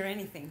didn't hear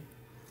anything.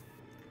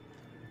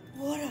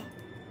 Water.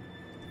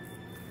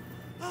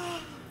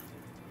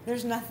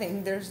 There's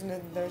nothing. There's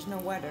no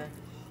water.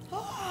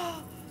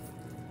 Oh,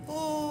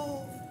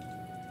 oh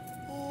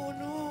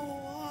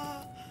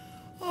no.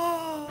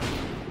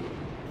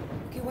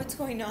 Okay, what's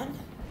going on?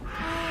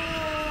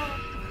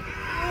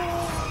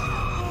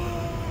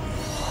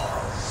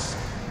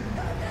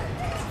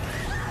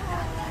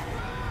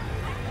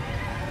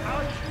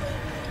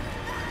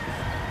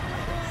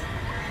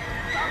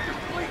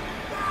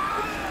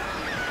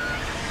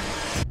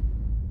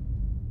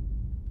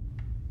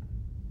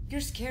 You're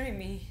scaring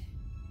me.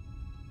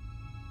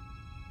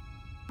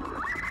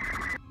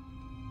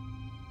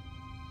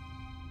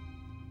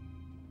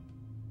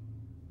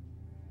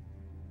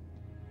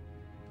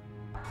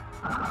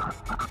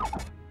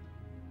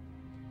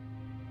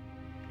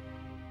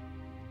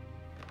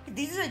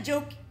 This is a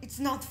joke. It's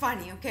not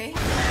funny, okay? You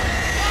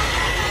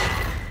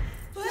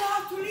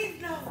have to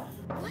leave now.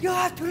 You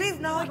have to leave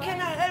now. I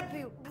cannot help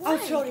you. Why? I'm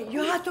sorry.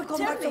 You have to come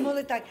Tell back some me.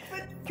 other time.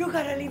 You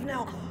gotta leave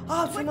now.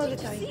 I'll have some What other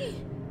did you time. see?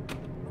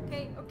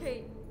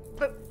 Okay.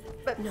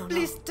 But No,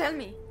 please no. tell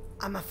me.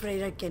 I'm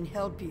afraid I can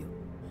help you.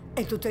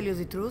 And to tell you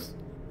the truth,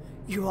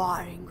 you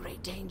are in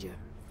great danger.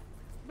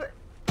 But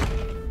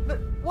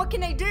what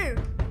can I do?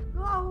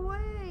 Go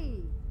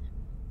away.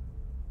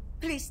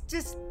 Please,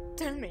 just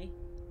tell me.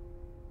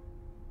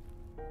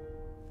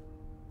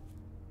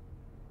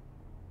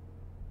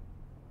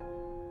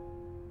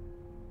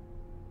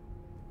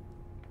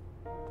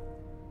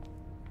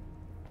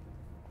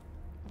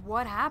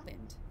 What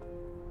happened?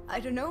 I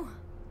don't know.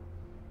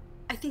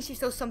 I think she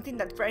saw something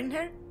that frightened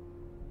her.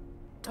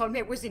 Told me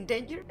I was in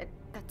danger, and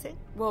that's it.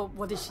 Well,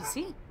 what did she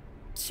see?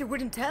 She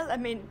wouldn't tell. I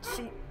mean,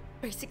 she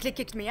basically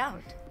kicked me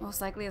out.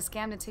 Most likely a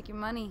scam to take your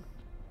money.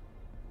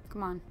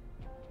 Come on.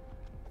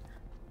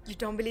 You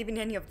don't believe in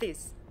any of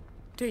this,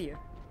 do you?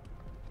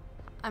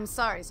 I'm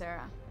sorry,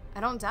 Sarah. I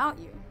don't doubt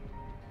you.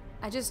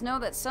 I just know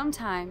that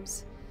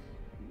sometimes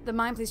the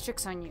mind plays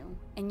tricks on you,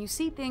 and you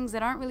see things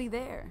that aren't really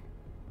there.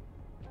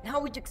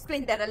 How would you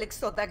explain that Alex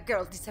saw that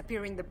girl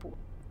disappear in the pool?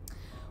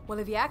 Well,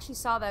 if he actually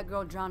saw that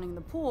girl drowning in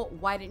the pool,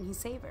 why didn't he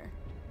save her?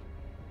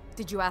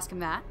 Did you ask him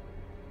that?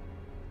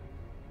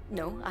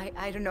 No,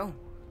 I don't know.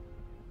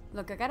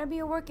 Look, I gotta be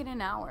at work in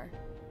an hour.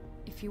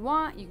 If you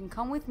want, you can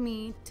come with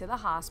me to the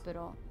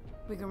hospital.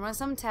 We can run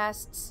some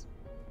tests.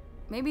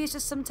 Maybe it's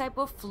just some type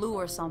of flu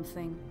or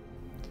something.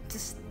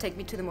 Just take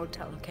me to the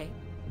motel, okay?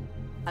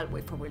 I'll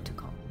wait for Will to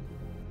call.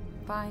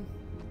 Fine.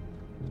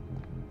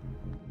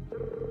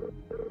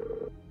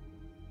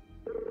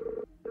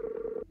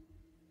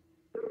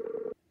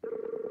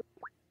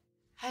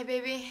 Hi,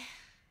 baby.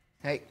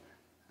 Hey,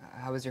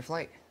 how was your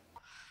flight?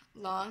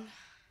 Long.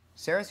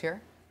 Sarah's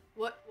here.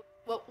 What?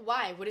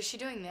 Why? What is she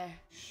doing there?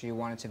 She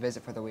wanted to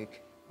visit for the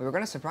week. We were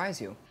gonna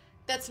surprise you.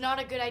 That's not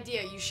a good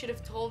idea. You should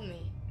have told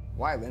me.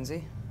 Why,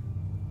 Lindsay?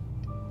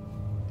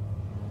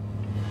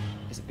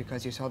 Is it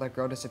because you saw that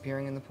girl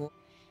disappearing in the pool?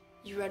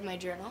 You read my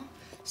journal?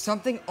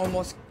 Something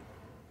almost...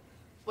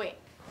 Wait.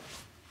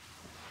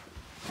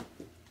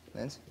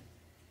 Linz?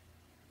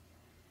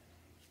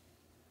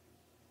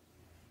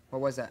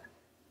 What was that?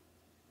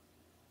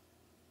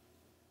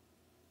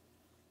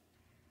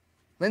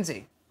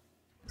 Lindsay!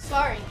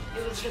 Sorry,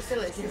 it was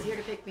Vasilis. He's here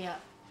to pick me up.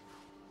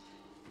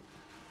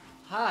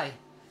 Hi.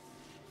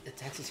 The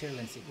taxi's here,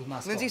 Lindsay. We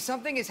must Lindsay, go.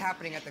 something is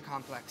happening at the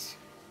complex.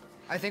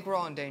 I think we're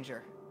all in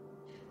danger.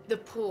 The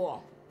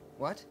pool.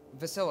 What?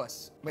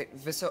 Vasilis. Wait,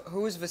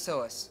 who is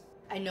Vasilis?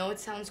 I know it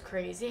sounds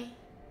crazy,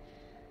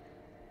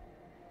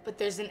 but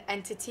there's an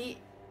entity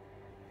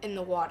in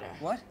the water.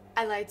 What?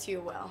 I lied to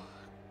you, Will.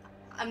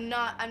 I'm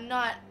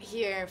not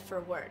here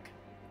for work.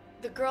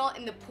 The girl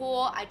in the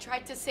pool, I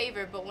tried to save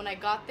her, but when I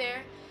got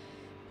there,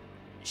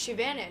 she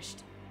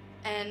vanished.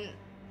 And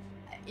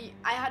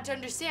I had to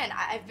understand.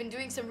 I've been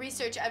doing some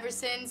research ever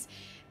since,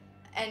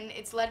 and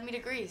it's led me to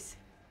Greece.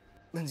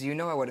 Lindsay, you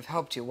know I would have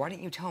helped you. Why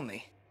didn't you tell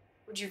me?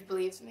 Would you have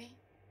believed me?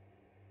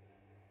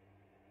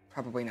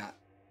 Probably not.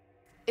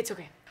 It's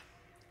okay.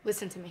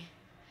 Listen to me.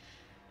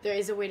 There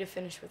is a way to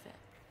finish with it.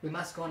 We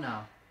must go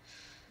now.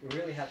 We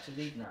really have to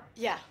leave now.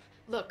 Yeah.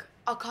 Look,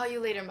 I'll call you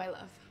later, my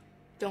love.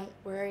 Don't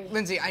worry.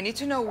 Lindsay, I need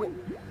to know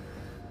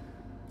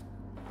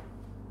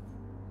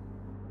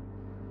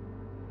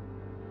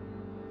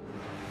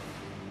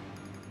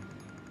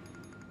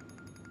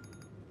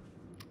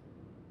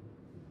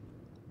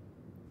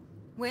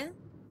Well,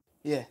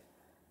 Yeah.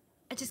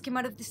 I just came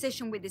out of the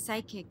session with the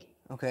psychic.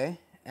 Okay,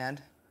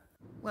 and?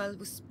 Well, it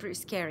was pretty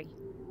scary.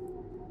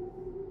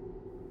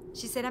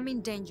 She said I'm in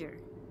danger.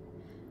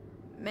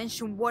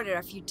 Mentioned water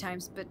a few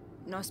times, but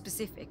no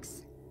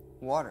specifics.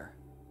 Water.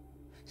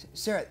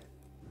 Sarah,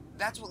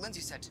 that's what Lindsay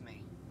said to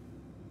me.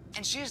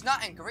 And she's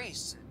not in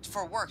Greece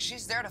for work.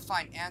 She's there to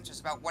find answers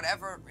about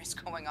whatever is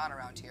going on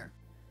around here.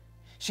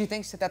 She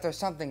thinks that there's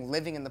something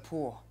living in the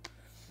pool.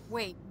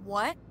 Wait,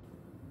 what?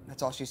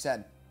 That's all she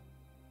said.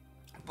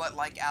 But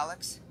like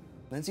Alex,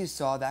 Lindsay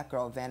saw that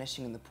girl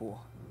vanishing in the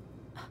pool.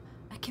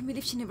 I can't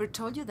believe she never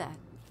told you that.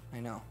 I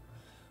know,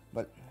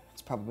 but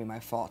it's probably my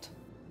fault.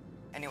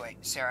 Anyway,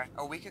 Sarah,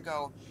 a week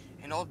ago,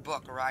 an old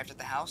book arrived at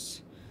the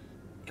house.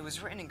 It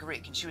was written in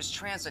Greek, and she was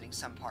translating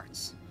some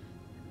parts.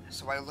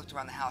 So I looked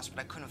around the house, but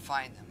I couldn't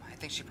find them. I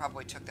think she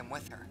probably took them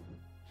with her.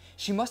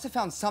 She must have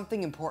found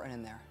something important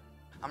in there.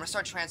 I'm gonna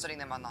start translating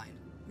them online.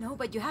 No,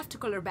 but you have to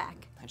call her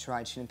back. I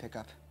tried, she didn't pick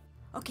up.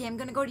 Okay, I'm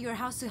gonna go to your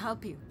house to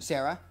help you.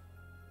 Sarah,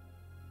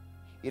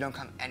 you don't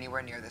come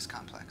anywhere near this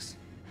complex.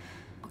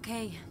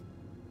 Okay.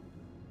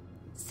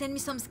 Send me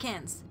some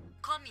scans.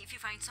 Call me if you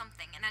find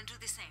something, and I'll do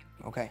the same.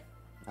 Okay,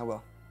 I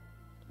will.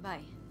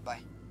 Bye.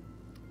 Bye.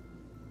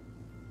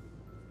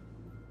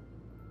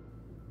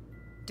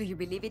 Do you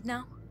believe it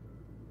now?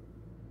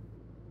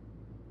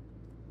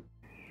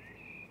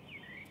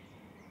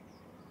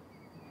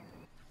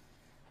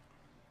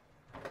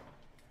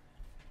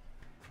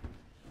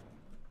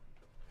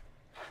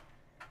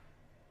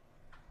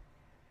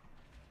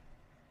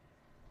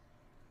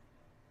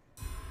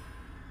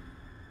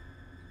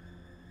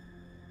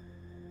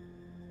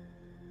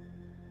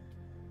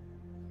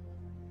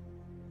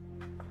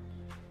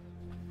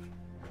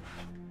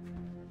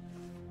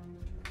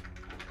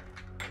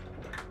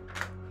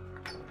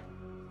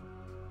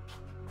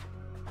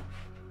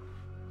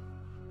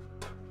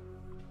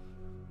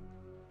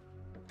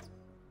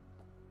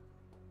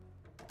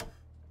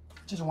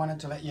 Just wanted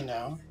to let you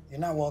know, you're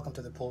not welcome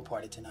to the pool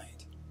party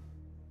tonight.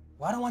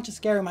 Why don't you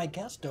scare my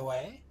guest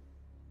away?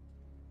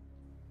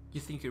 You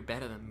think you're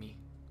better than me,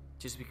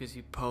 just because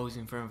you pose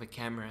in front of a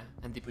camera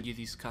and they put your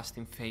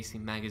disgusting face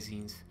in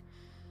magazines.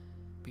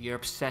 But you're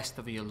obsessed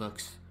over your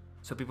looks,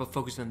 so people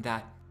focus on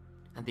that,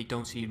 and they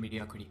don't see your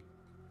mediocrity.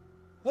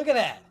 Look at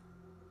that.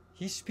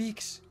 He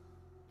speaks.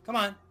 Come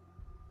on.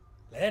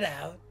 Let it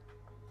out.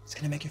 It's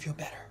gonna make you feel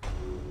better.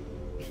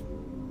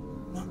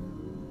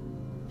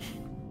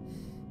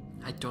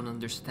 I don't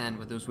understand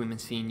what those women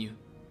see in you.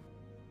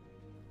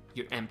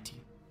 You're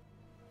empty.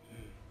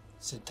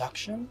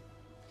 Seduction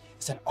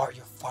is an art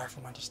you're far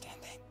from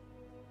understanding.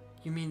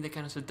 You mean the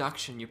kind of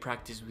seduction you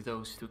practice with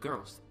those two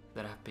girls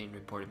that have been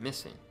reported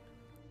missing?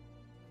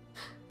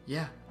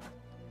 Yeah.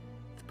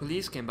 The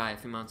police came by a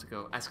few months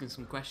ago asking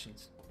some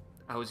questions.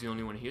 I was the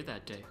only one here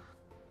that day.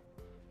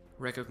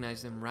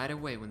 Recognized them right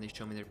away when they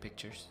showed me their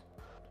pictures.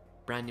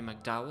 Brandy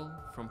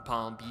McDowell from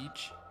Palm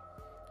Beach.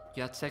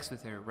 You had sex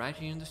with her right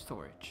here in the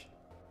storage.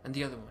 And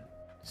the other one,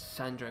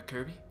 Sandra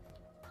Kirby.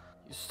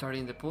 You started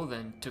in the pool,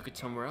 then took it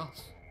somewhere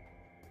else.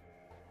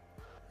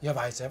 You have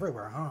eyes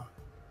everywhere, huh?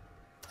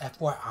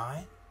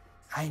 FYI,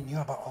 I knew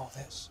about all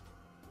this.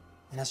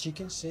 And as you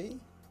can see,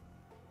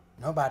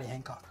 nobody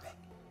handcuffed me.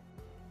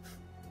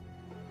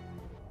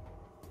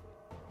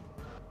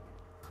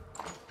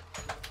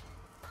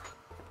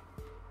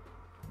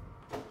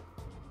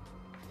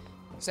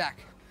 Zach.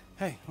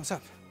 Hey, what's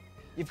up?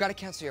 You've got to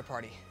cancel your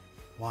party.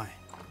 Why?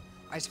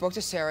 I spoke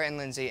to Sarah and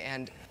Lindsay,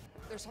 and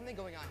there's something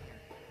going on here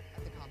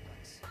at the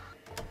complex.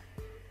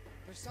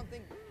 There's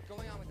something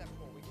going on with that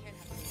pool. We can't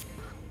have it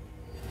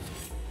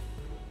here.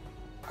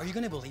 Are you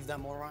gonna believe that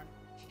moron?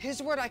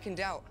 His word I can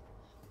doubt.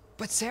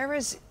 But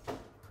Sarah's...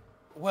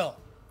 Well,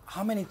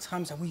 how many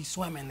times have we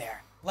swam in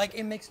there? Like,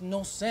 it makes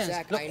no sense.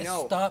 Zach, Look, I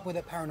know. Stop with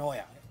the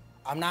paranoia.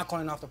 I'm not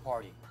calling off the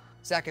party.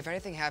 Zach, if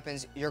anything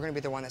happens, you're gonna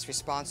be the one that's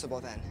responsible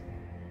then.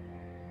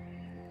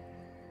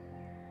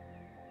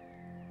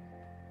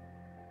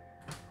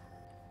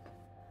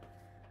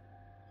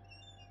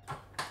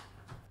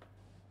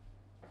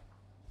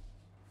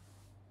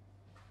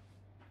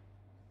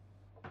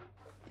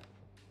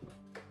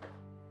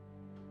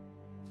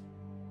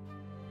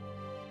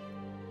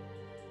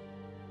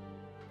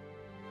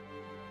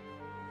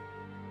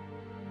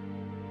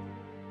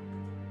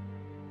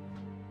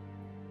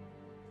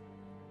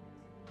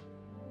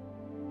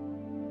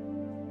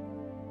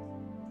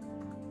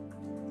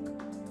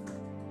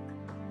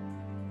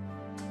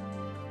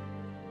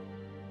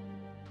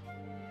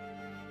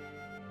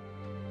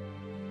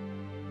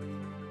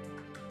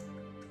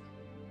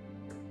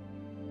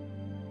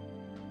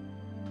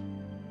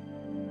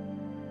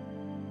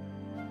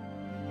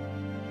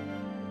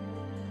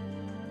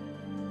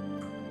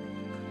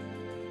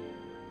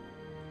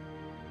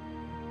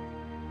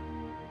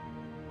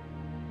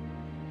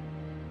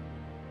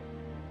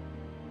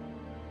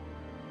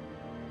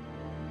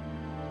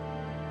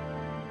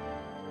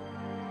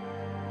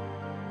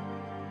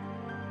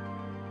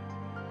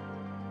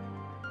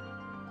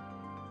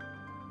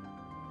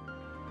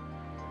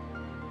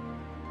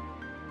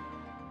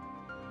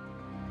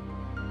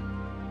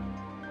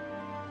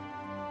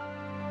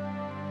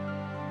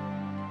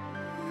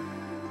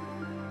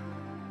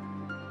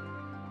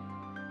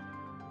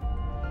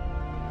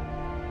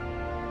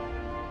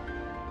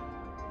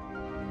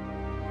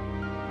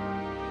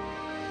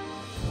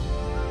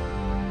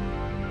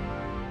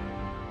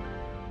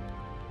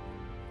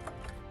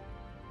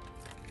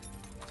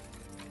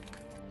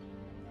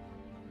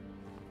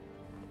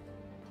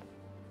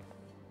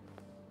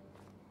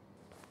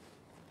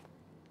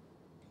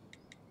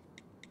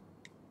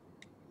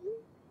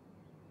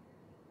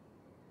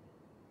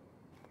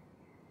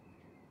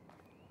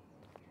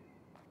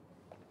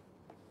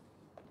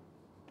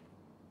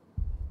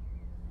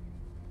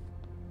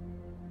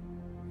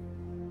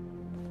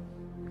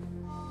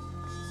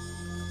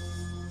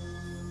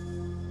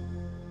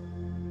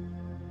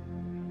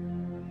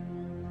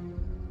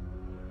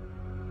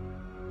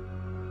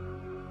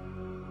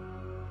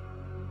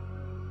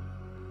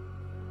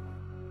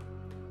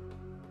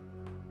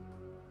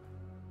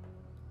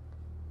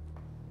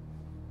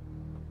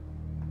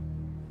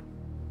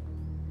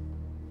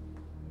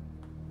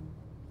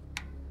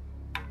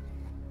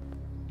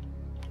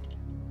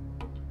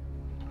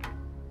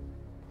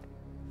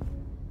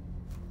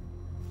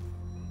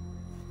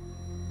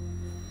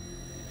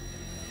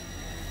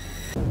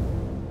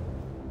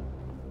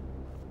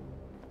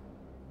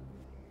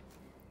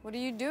 What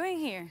are you doing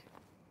here?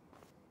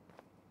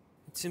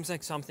 It seems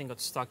like something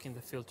got stuck in the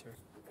filter.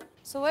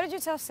 So what did you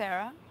tell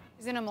Sarah?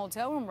 He's in a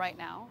motel room right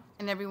now,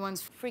 and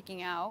everyone's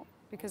freaking out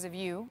because of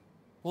you.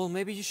 Well,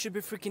 maybe you should be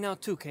freaking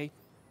out too, Kate.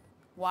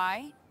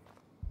 Why?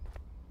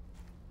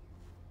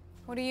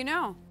 What do you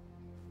know?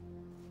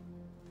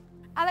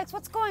 Alex,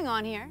 what's going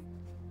on here?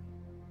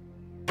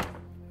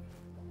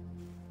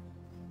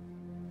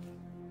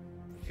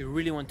 If you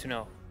really want to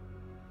know,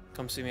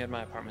 come see me at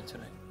my apartment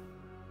tonight.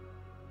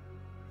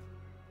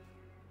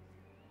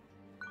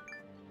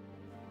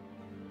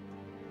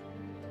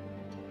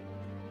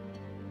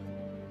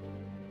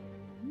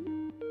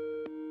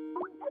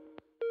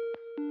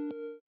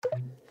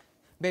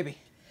 Baby.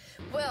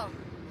 Will,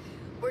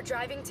 we're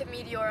driving to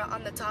Meteora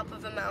on the top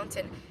of a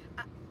mountain.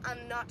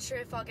 I'm not sure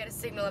if I'll get a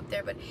signal up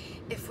there, but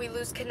if we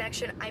lose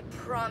connection, I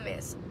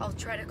promise I'll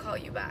try to call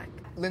you back.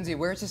 Lindsay,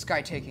 where's this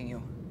guy taking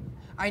you?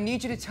 I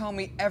need you to tell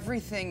me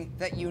everything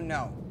that you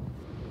know.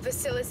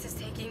 Vasilis is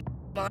taking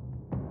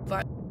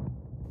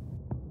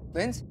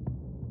Linz?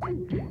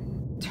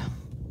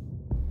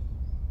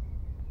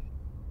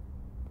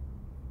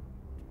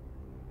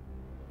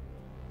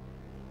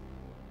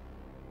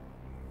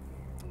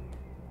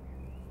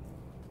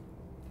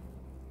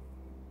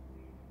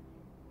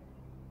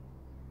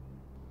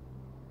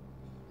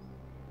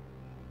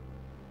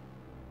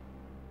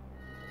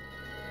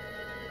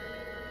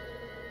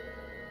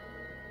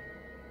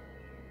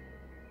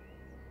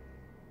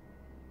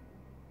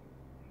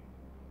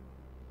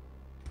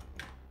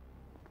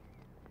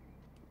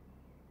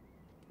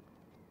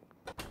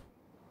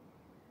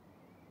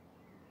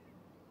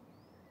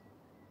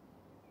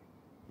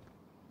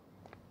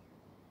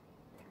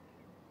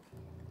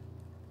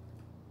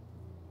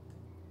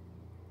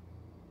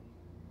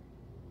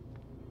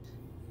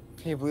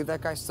 Can you believe that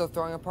guy's still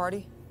throwing a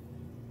party?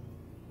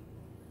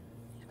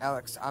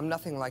 Alex, I'm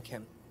nothing like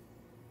him.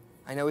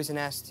 I know he's an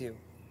ass to you.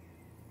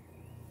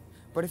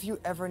 But if you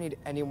ever need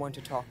anyone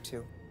to talk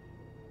to...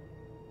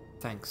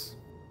 Thanks.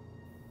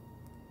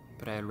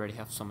 But I already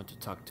have someone to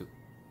talk to.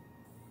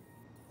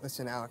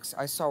 Listen, Alex,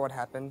 I saw what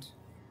happened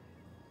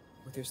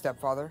with your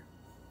stepfather.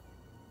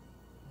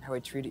 How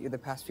he treated you the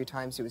past few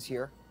times he was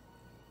here.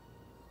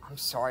 I'm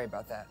sorry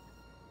about that.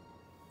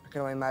 I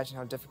can only imagine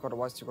how difficult it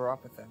was to grow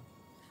up with him.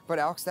 But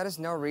Alex, that is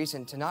no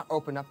reason to not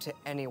open up to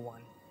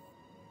anyone.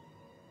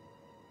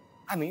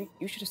 I mean,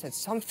 you should have said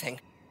something.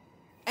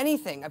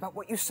 Anything about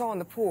what you saw in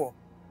the pool.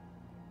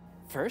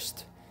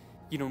 First,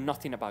 you know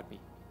nothing about me.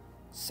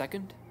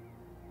 Second,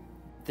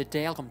 the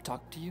day I'll come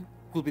talk to you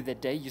will be the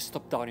day you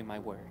stop doubting my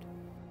word.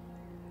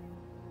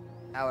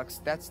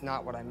 Alex, that's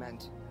not what I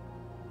meant.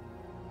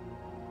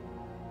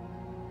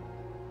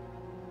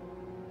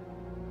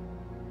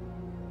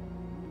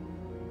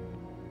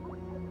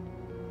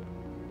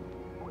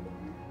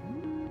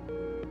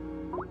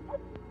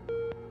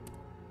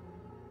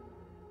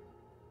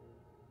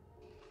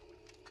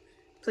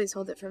 Please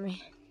hold it for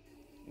me.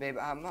 Babe,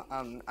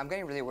 I'm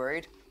getting really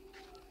worried.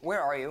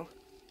 Where are you?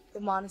 The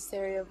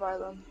monastery of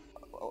Varlam.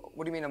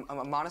 What do you mean,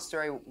 a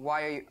monastery?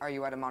 Why are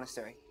you at a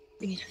monastery?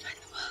 We need to find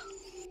the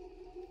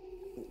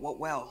well. What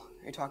well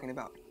are you talking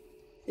about?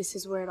 This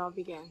is where it all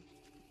began.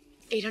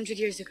 800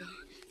 years ago,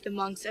 the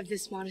monks of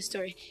this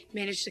monastery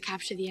managed to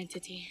capture the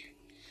entity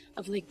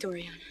of Lake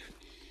Dorian.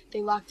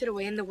 They locked it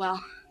away in the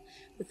well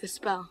with a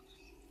spell.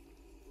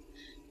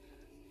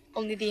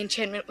 Only the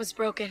enchantment was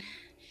broken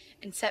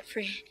and set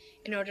free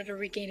in order to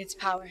regain its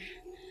power.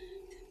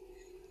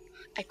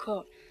 I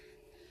quote,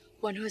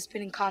 "One who has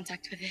been in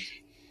contact with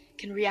it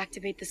can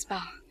reactivate the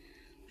spell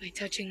by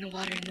touching the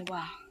water in the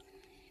well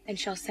and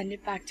shall send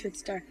it back to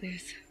its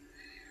darkness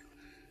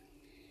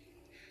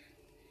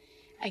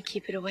and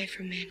keep it away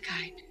from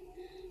mankind."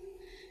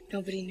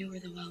 Nobody knew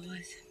where the well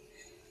was.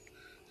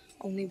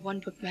 Only one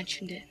book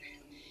mentioned it,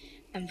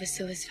 and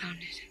Vasilis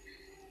found it.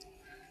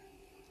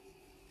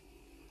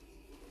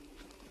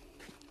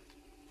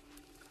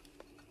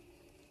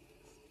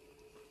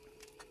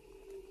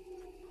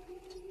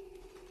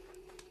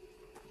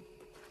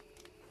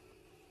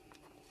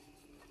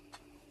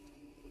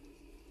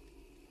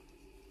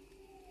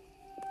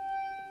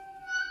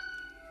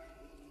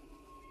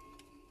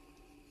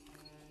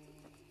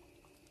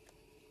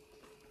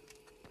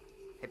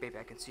 Hey, baby,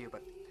 I can see you,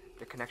 but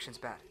the connection's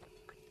bad.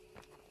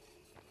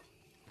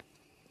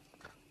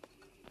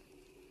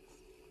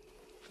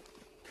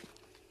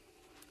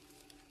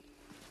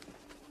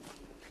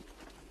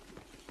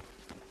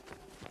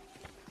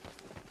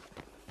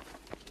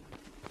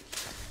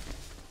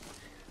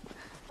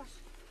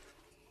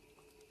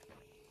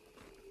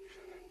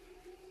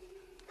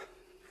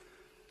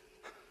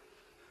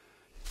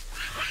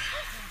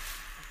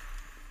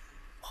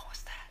 What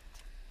was that?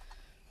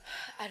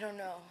 I don't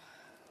know.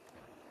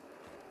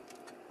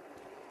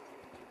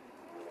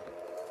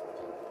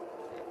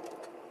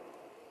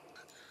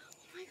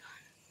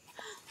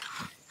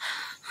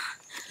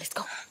 Let's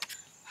go.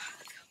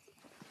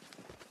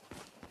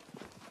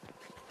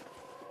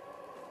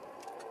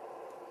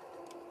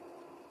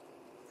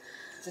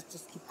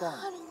 Just keep going.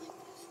 I don't like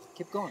this.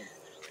 Keep going.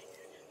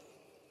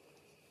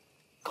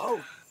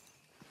 Go.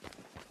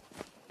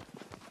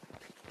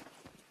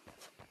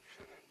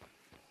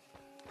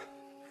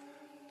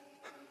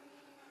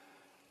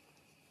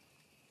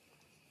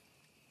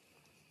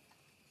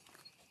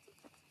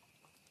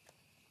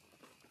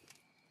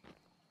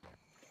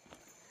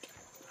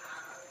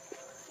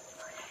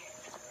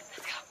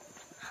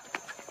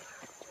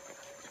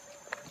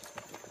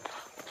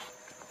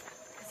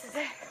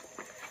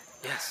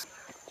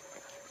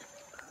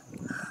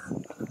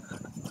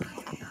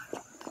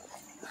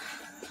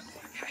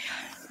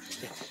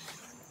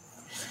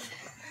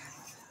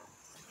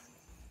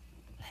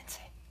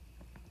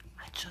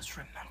 Just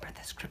remember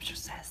the scripture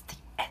says the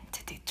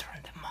entity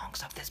turned the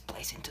monks of this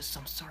place into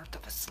some sort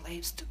of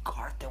slaves to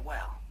guard the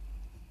well.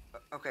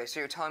 Okay, so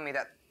you're telling me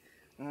that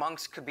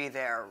monks could be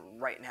there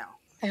right now?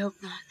 I hope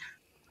not.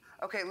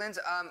 Okay, Linz,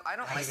 I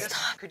don't like this.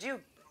 Could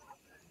you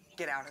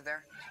get out of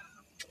there?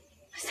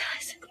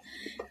 Silas.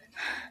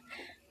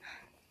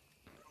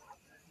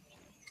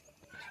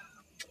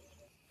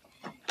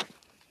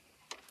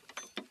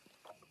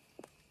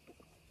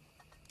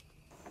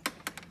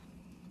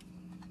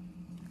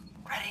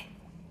 Ready?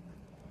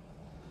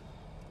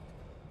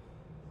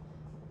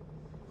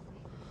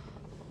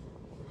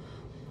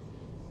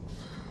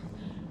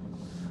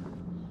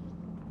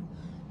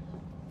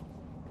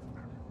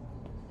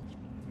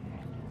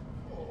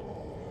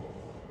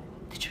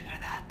 Did you hear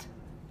that?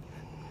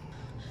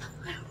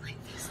 I don't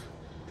like this.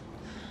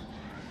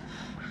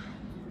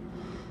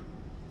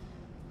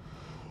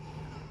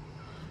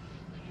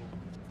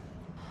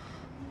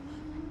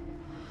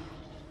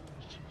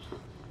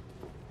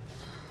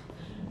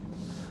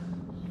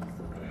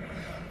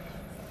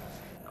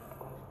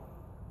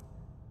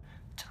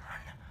 Turn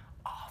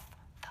off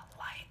the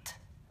light.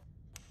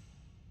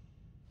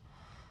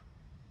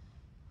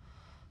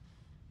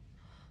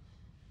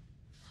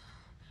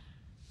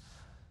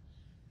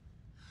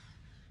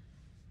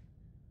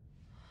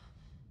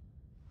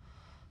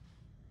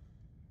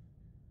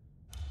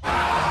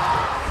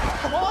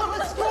 Come on,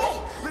 let's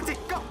go! Lindsay,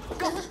 go!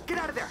 Go! Get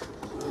out of there!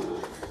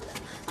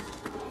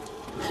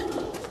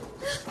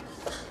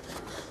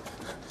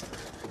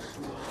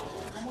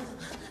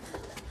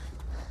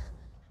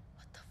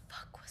 What the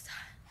fuck was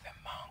that? The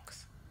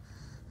monks.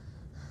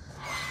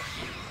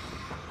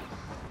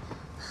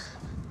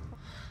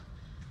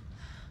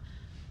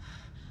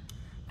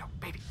 No,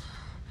 baby.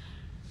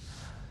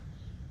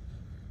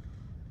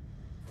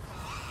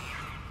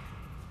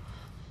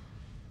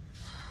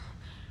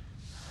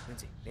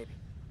 Lindsay, baby.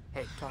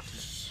 Hey, talk to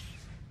me.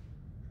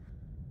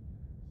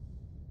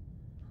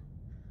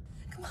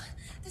 Come on,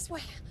 this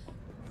way.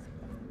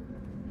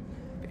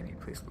 Baby,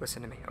 please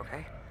listen to me,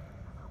 okay?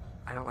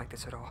 I don't like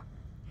this at all.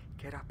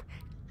 Get up.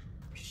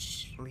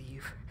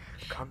 Leave.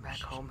 Come back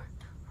home.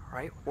 All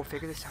right? We'll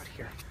figure this out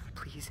here.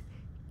 Please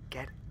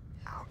get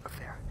out of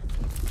there.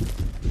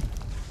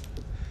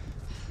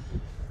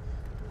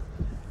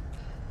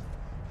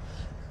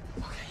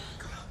 Okay,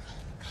 go.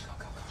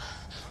 Go.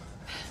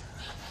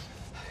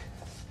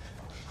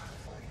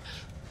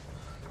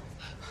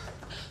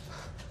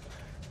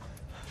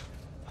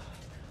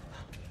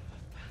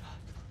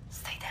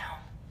 Stay down.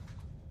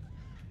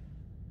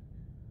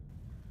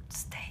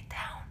 Stay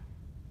down.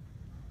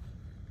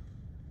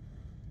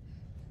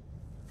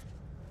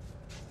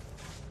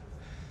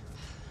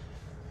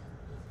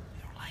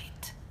 You're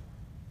late.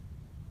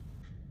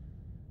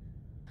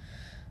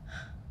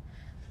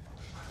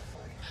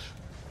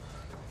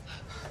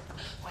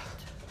 Wait.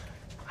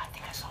 I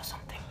think I saw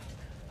something.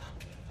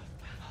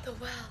 The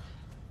well.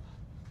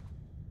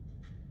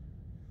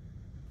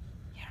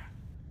 Here.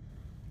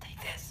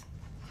 Take this.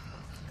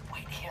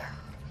 Wait here.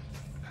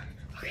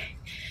 Okay,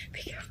 be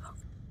careful.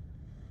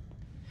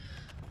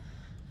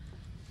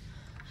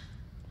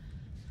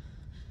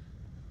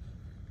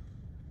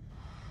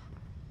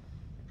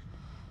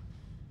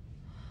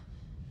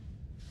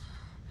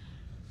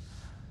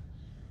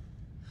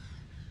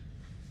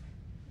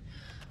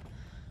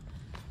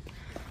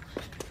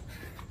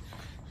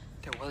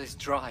 The well is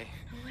dry.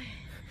 No way.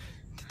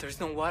 There's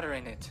no water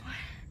in it.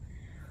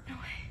 No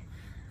way.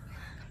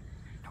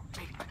 No,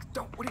 baby,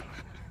 don't. What are you?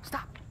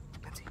 Stop.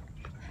 Lindsay.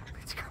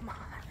 Lindsay, come on.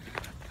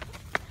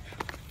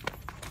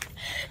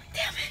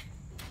 Damn it.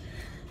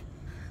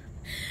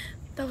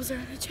 That was our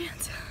only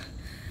chance.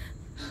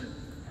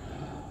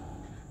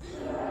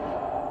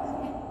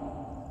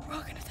 We're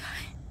all gonna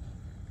die.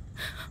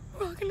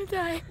 We're all gonna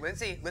die.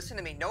 Lindsay, listen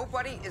to me.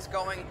 Nobody is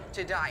going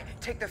to die.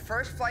 Take the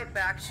first flight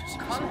back,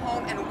 come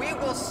home, and we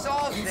will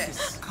solve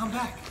this. Come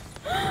back.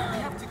 We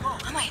have to go.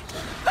 Wait.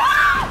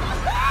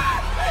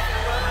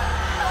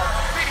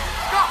 Baby,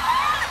 go!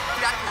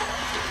 Get out of here.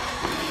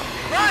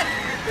 Run!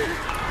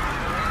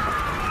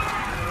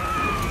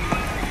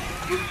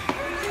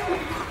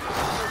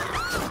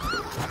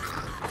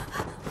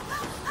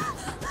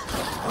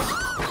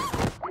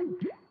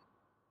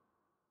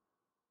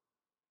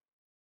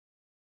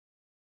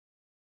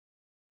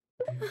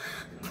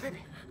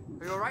 Baby,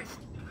 are you all right?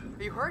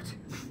 Are you hurt?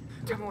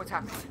 Tell me what's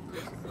happening,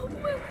 please.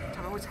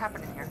 Tell me what's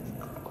happening here.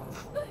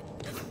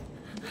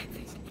 I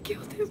think I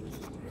killed him.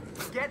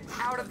 Get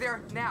out of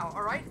there now,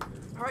 all right?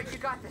 All right, you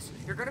got this.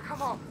 You're gonna come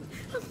home.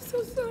 I'm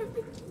so sorry.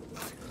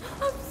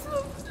 I'm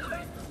so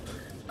sorry.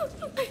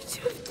 I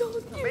should have told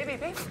you. Baby, I'm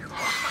not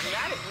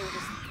mad at you.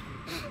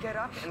 Just get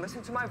up and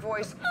listen to my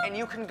voice, and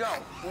you can go.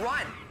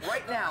 Run,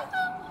 right now.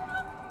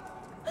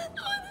 What's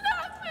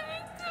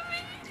happening to me?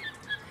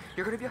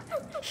 You're gonna be.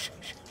 Shh.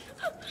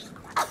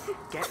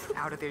 Get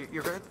out of there.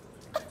 You're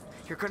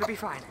gonna be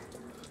fine.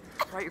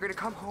 All right, you're gonna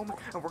come home,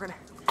 and we're gonna.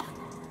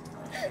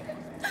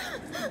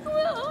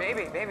 Well.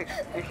 Baby,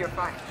 you're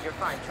fine. You're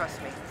fine.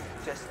 Trust me.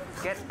 Just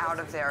get out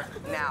of there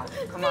now.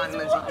 Come on,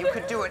 Lindsay. You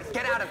could do it.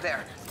 Get out of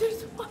there.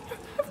 There's water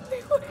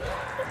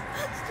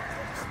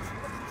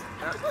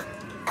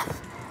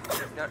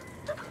No.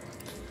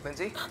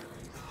 Lindsay?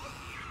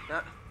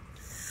 No.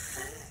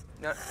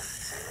 No.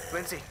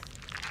 Lindsay!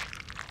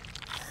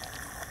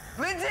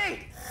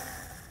 Lindsay!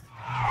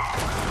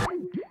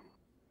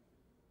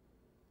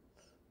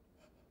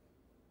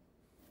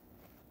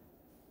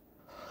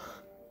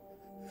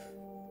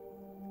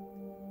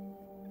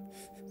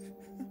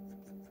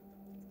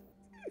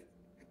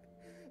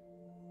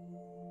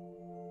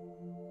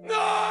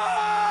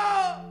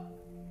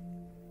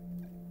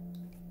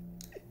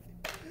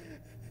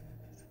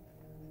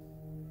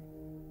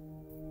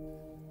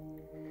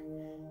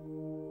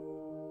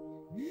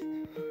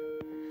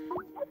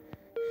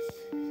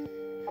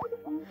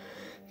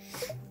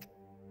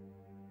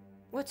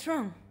 What's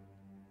wrong?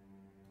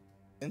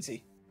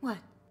 Lindsay. What?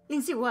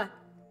 Lindsay, what?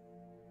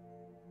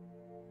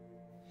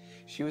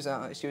 She was in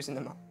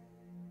the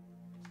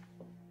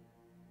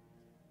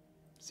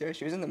Sarah,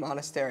 she was in the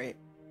monastery.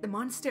 The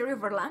monastery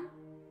of Orlan?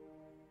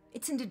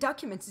 It's in the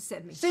documents you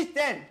sent me. She's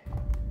dead!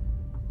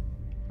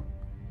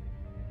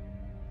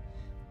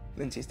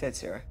 Lindsay's dead,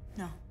 Sarah.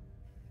 No.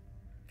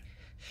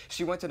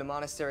 She went to the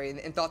monastery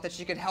and thought that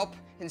she could help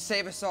and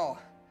save us all.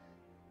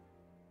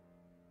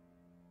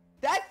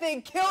 That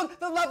thing killed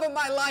the love of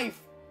my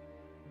life!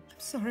 I'm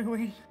sorry,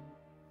 Will.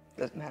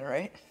 Doesn't matter,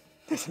 right?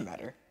 Doesn't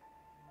matter.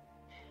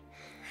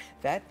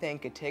 That thing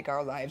could take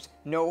our lives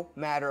no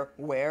matter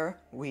where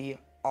we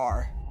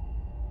are.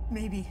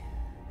 Maybe.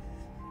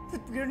 But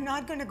we're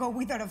not gonna go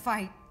without a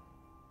fight.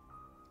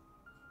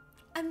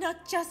 I'm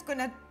not just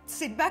gonna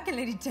sit back and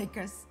let it take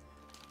us.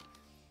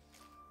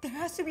 There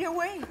has to be a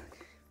way.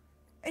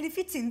 And if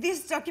it's in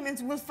these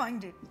documents, we'll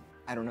find it.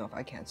 I don't know if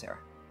I can, Sarah.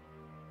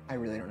 I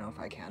really don't know if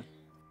I can.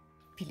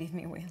 Believe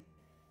me, Will.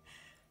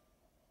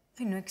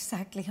 I know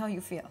exactly how you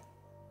feel.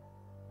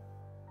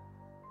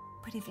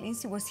 But if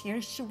Lindsay was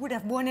here, she would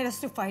have wanted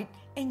us to fight,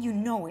 and you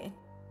know it.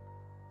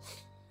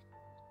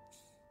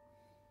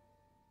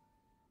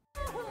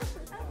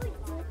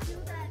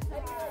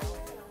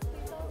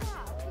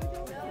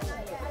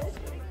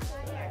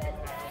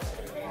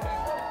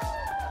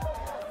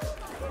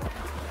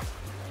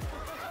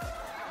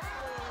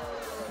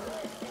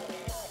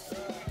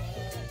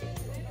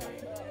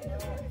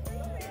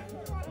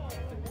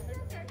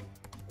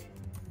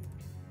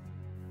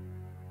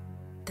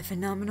 The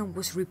phenomenon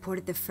was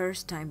reported the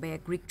first time by a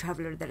Greek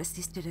traveler that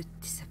assisted a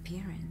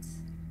disappearance.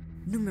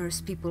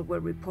 Numerous people were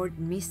reported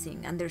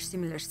missing under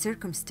similar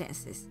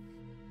circumstances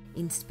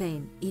in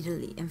Spain,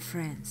 Italy, and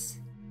France.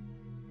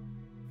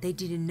 They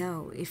didn't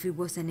know if it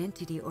was an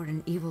entity or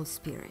an evil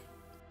spirit.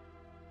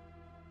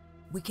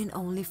 We can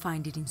only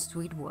find it in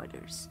sweet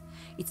waters.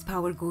 Its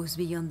power goes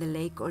beyond the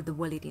lake or the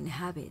well it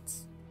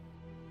inhabits.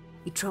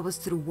 It travels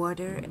through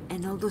water,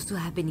 and all those who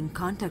have been in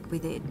contact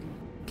with it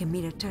can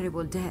meet a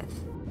terrible death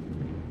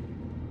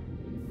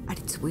at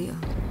its will.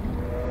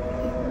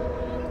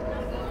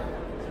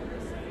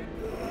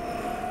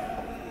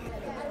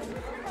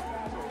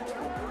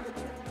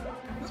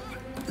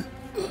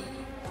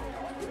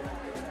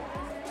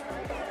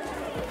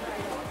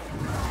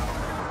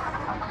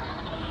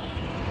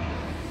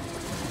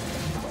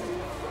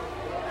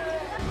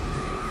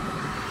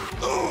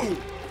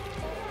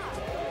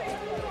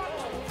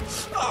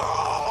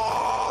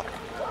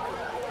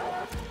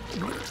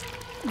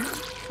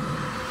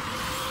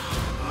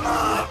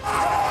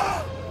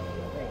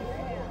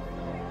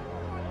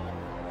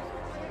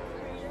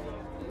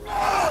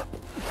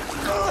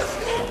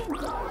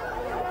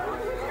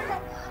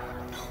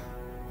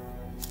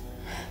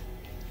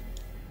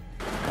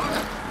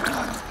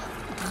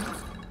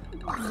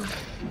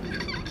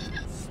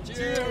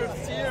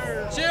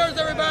 Cheers,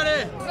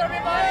 everybody!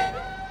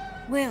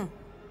 Will,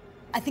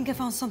 I think I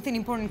found something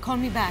important. Call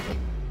me back.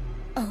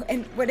 Oh,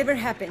 and whatever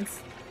happens,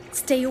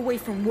 stay away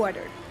from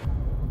water.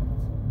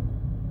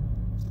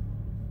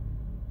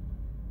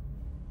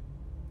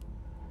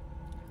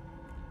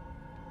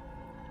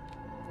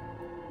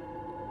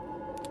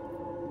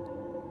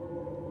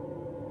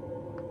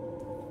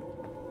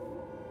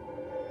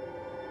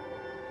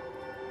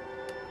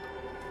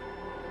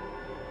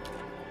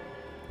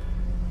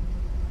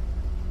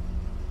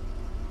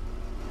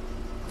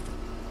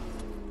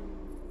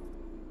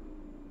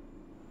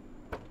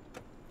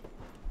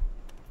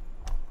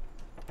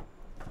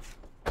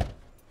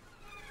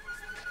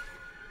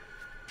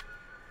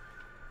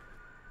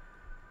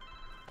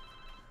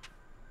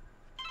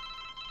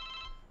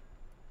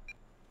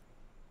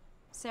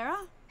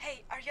 Sarah?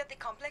 Hey, are you at the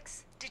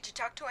complex? Did you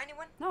talk to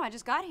anyone? No, I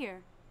just got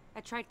here.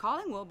 I tried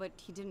calling Will, but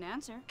he didn't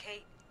answer.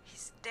 Kate,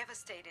 he's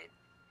devastated.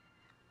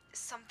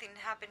 Something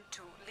happened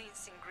to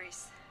Lindsay in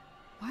Greece.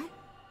 What?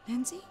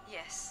 Lindsay?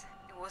 Yes,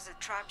 it was a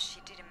trap.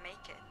 She didn't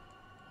make it.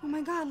 Oh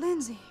my God,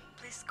 Lindsay.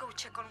 Please go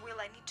check on Will.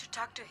 I need to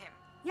talk to him.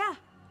 Yeah.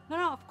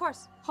 No, of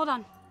course. Hold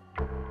on.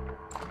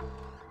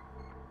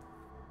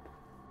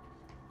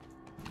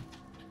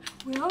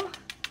 Will?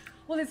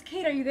 Will, it's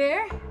Kate. Are you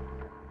there?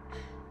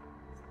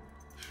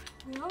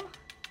 Will?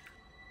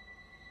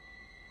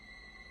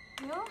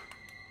 Will?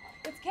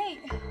 It's Kate.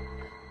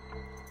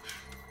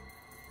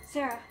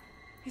 Sarah,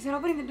 He's not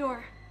opening the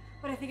door,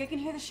 but I think I can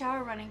hear the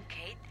shower running.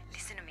 Kate,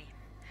 listen to me.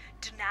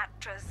 Do not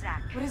trust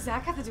Zach. What does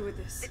Zach have to do with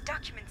this? The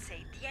documents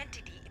say the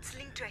entity, it's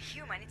linked to a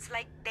human. It's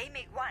like they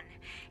make one.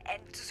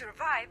 And to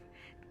survive,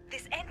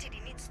 this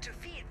entity needs to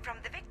feed from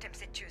the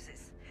victims it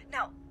chooses.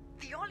 Now,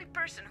 the only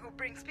person who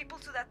brings people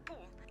to that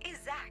pool is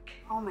Zach.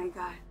 Oh my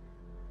god.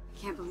 I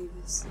can't believe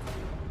this.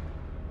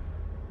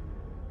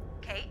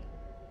 Kate,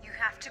 you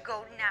have to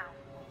go now.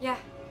 Yeah,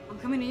 I'm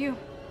coming to you.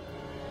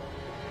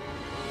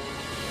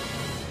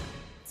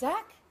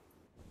 Zach?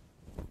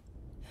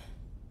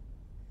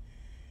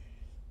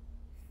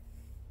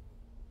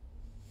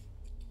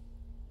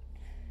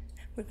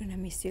 We're gonna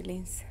miss you,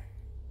 Linz.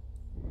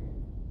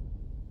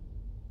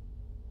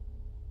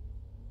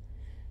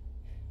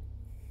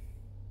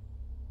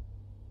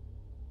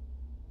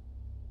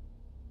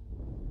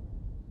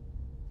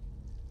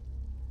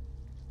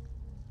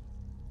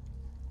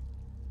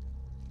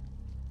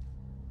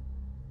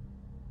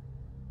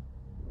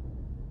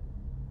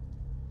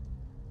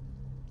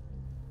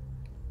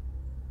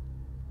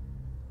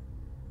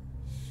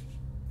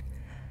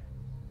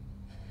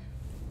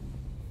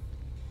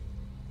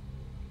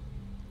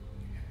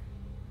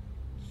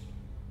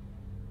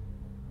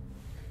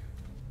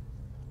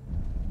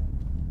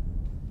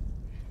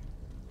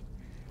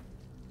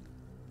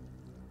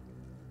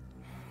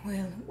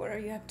 Well, what are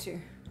you up to?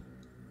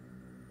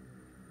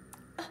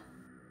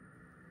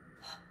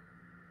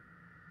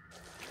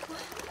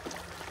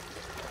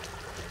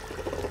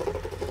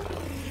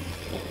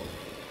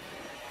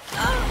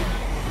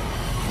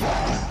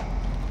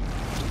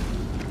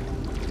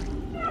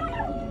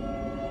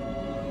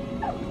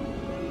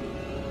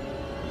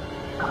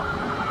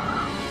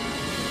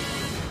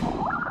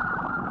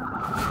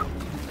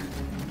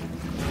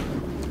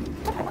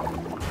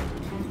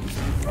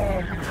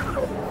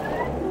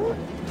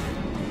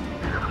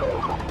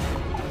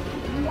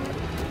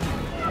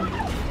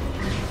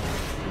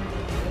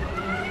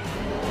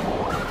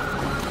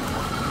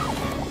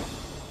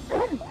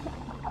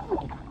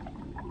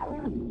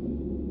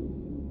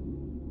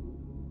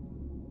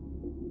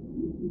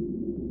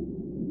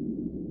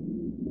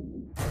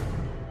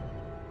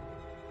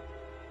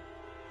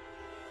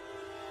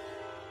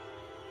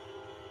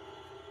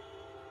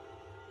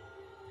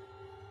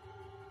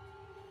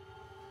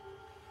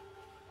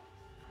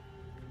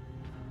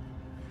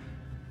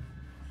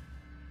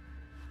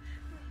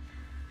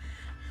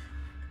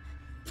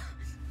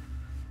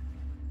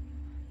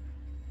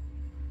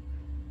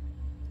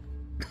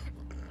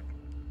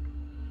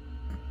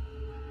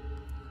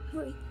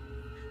 Wait.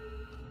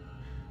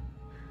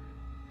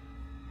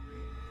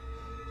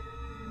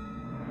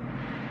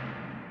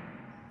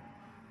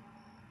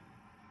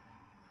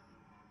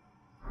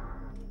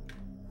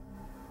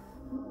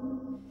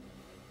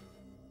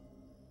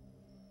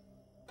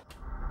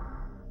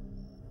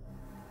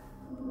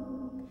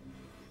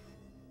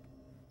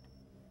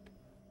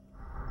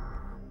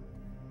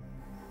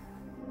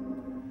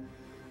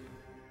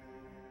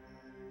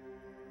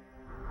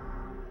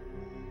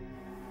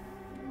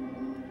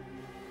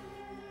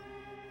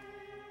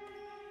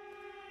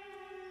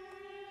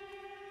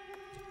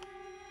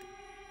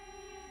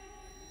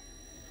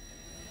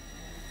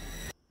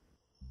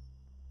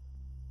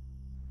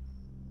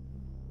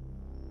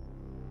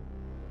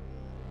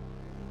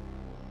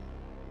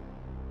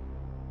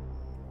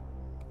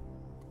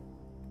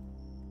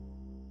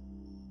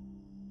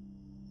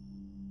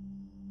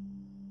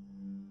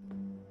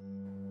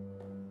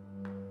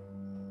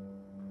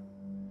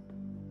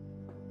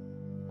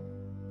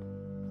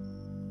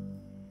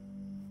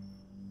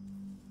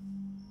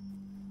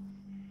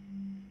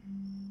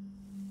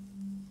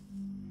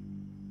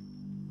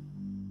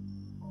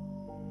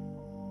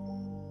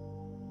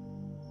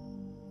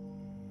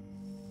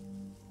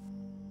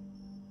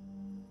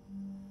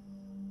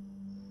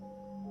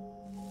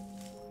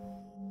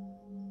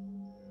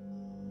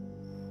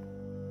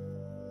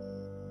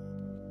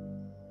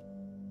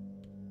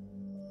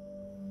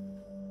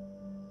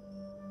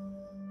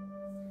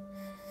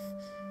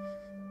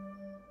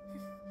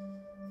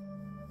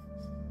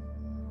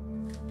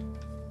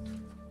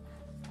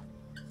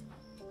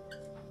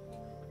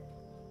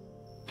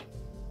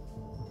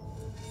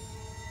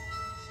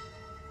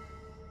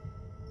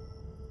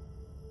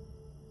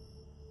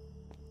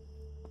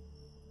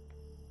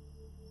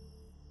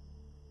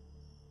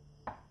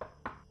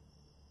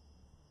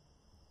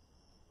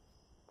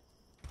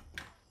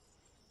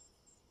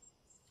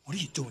 What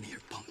are you doing here,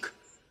 punk?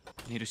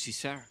 Need to see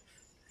Sarah.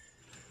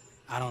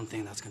 I don't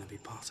think that's gonna be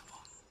possible.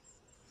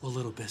 We're a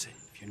little busy,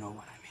 if you know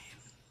what I mean.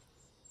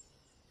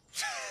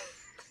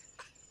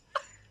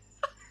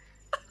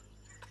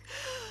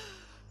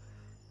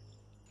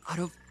 Out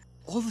of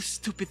all the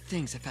stupid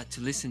things I've had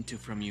to listen to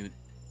from you,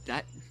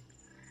 that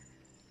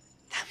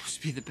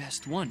must be the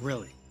best one.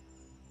 Really?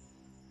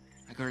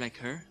 A girl like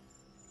her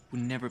would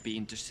never be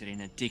interested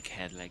in a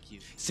dickhead like you.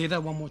 Say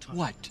that one more time.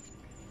 What?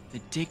 The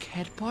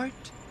dickhead part?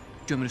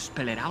 Do you want me to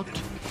spell it out?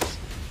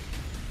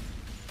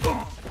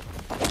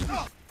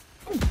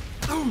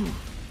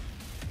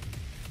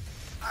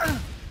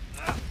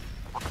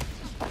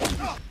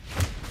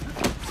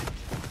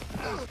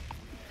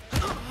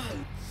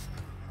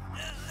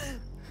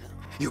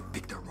 You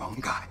picked the wrong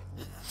guy.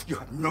 You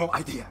have no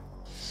idea.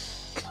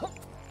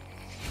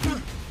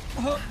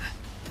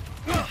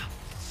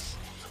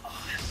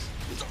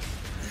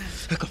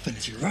 I can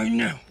finish you right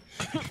now,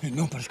 and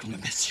nobody's gonna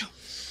miss you.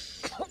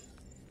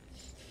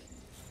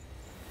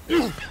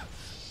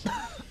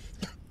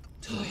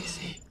 Too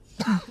easy.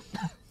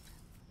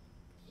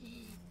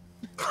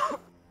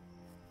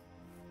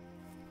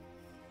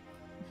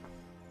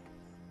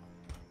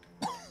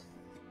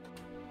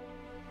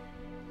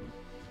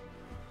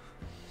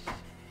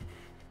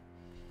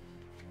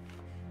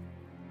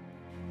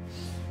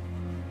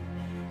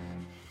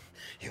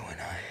 You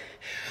and I,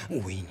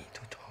 we need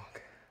to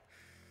talk.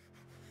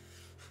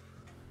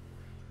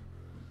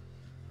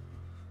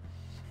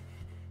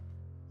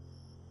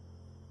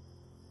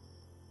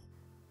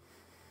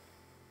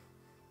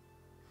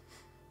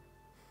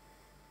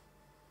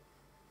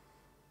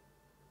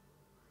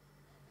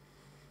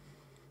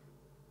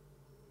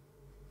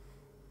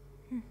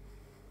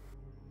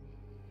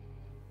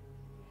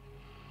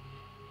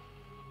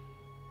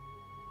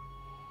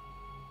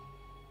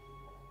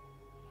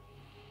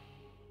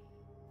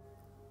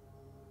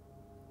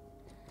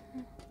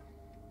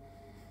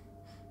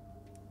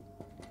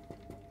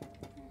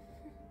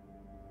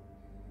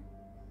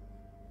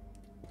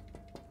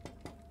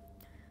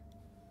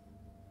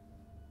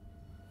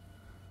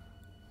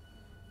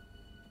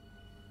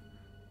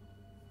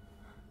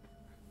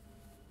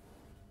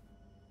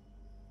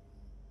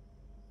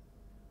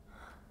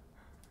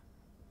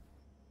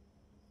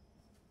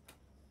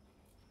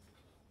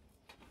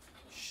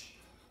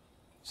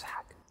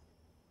 Zach.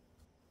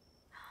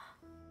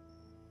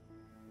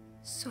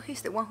 So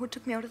he's the one who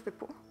took me out of the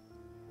pool?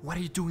 What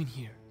are you doing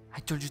here? I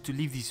told you to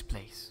leave this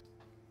place.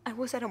 I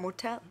was at a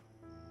motel.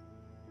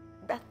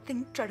 That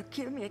thing tried to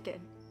kill me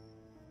again.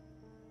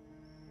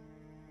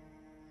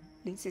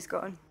 Lindsay's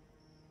gone.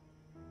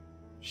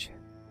 Shit.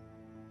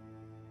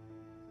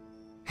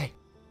 Hey,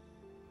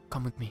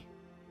 come with me.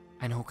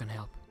 I know who can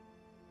help.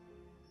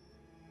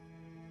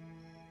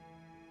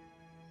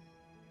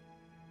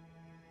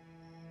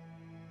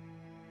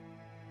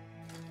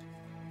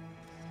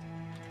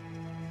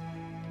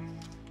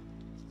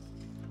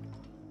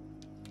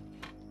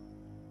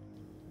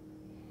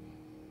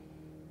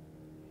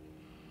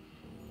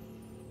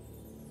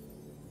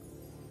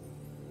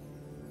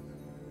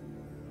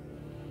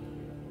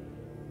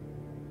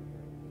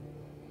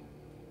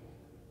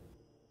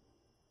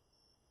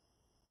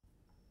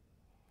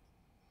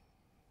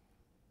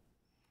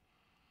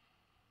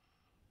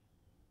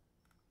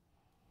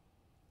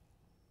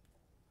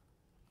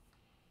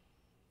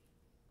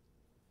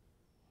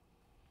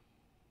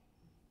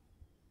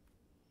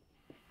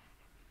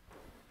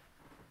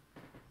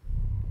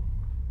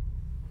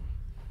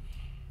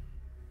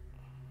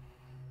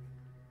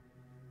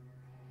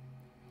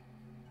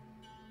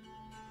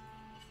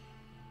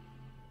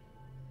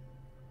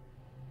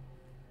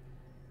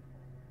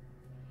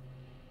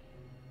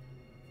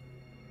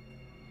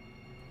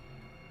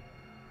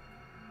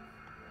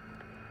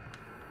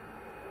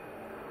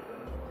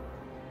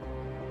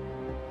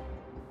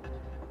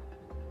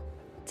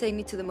 Take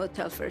me to the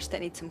motel first. I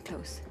need some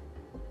clothes.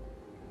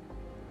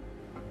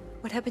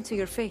 What happened to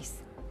your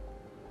face?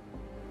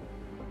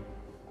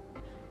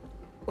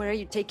 Where are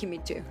you taking me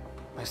to?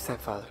 My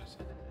stepfather's.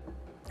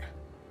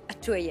 At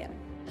 2 a.m.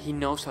 He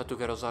knows how to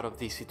get us out of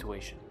this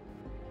situation.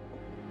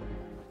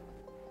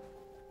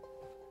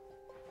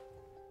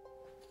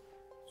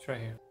 It's right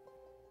here.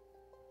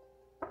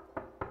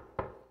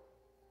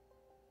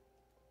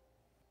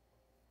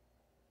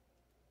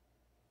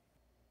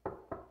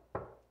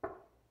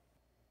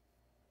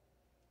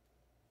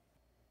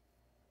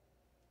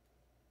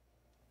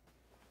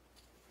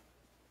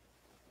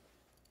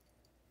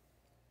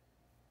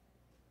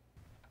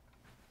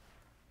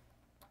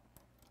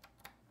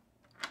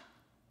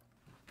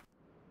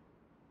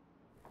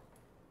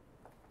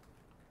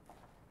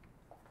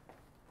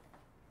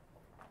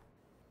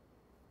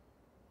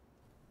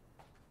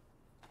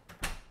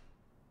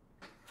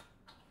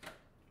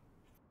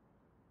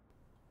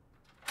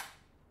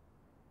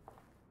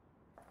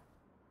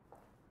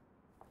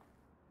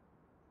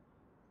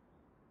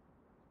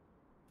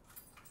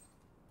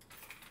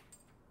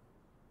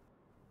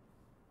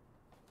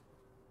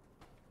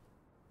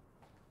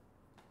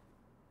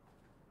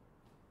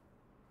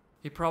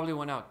 He probably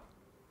went out.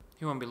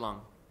 He won't be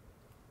long.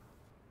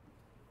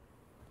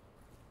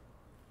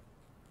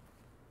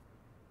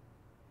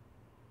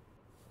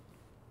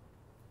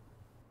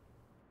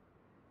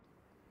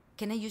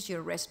 Can I use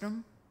your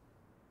restroom?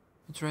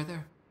 It's right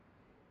there.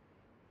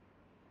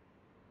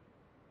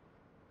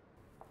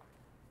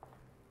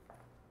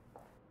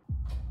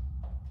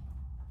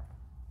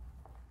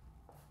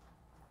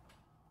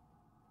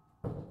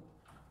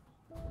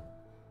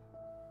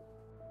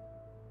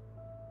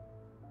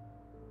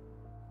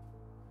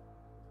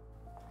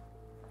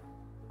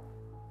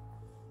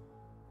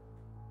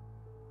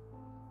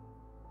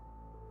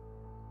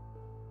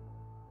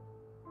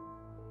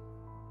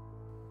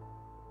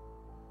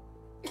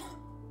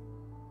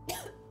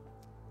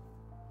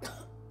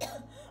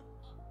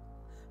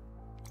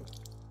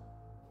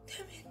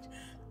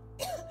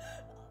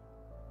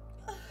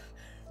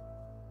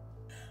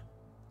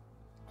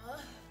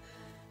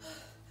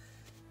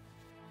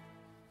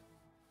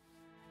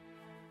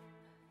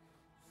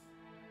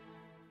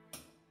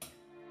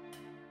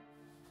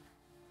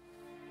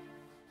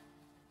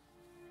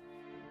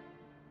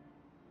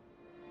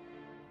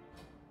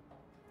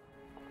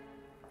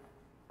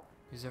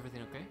 Is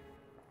everything okay?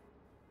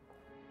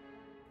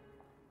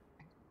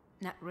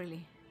 Not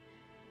really.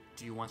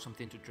 Do you want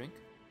something to drink?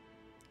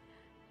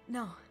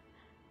 No.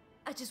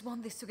 I just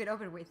want this to get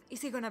over with.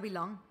 Is it gonna be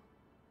long?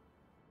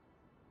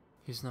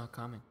 He's not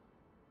coming.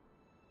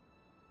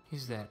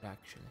 He's dead,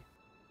 actually.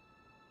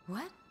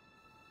 What?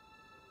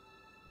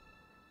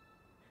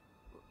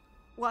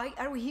 Why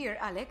are we here,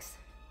 Alex?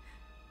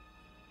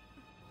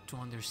 To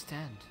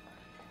understand.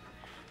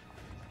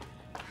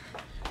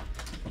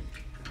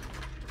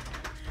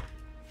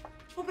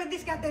 Open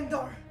this goddamn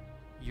door!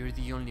 You're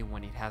the only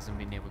one it hasn't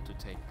been able to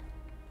take.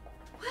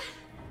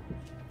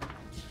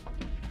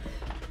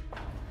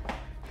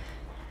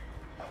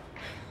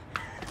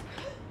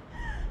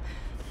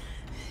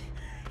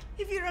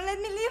 If you don't let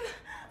me leave,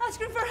 I'll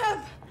scream for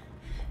help!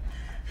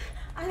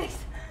 Alex!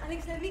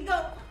 Alex, let me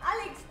go!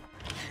 Alex!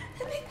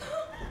 Let me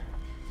go!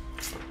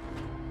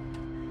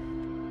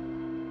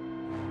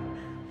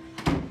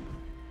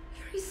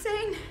 You're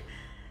insane!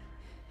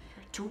 There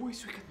are two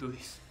ways we can do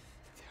this.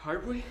 The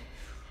hard way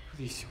or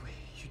the easy way.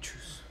 You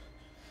choose.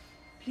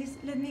 Please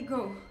let me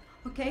go,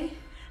 okay?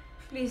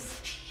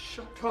 Please.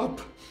 Shut up!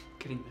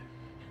 Get in there.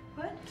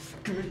 What?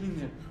 Get in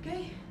there.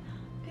 Okay,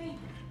 okay.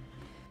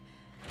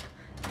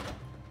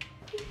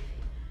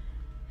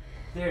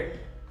 There.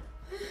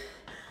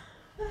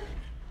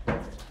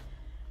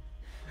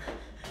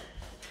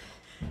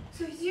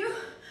 So it's you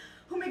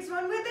who makes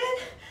one with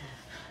it?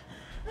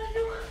 I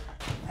know.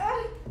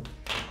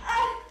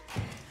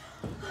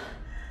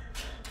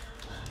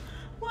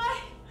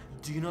 Why?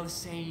 Do you know the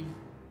saying,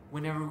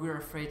 whenever we're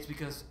afraid it's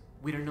because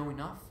we don't know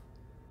enough?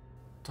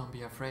 Don't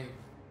be afraid.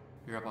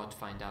 You're about to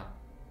find out.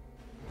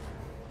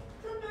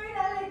 Don't do it,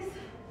 Alex.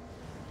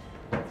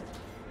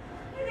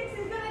 Alex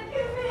is gonna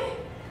kill me.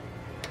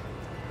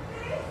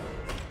 Please.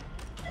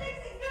 Alex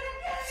is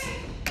gonna kill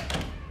me.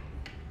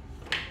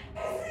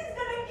 Alex is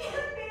gonna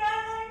kill me,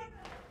 Alex.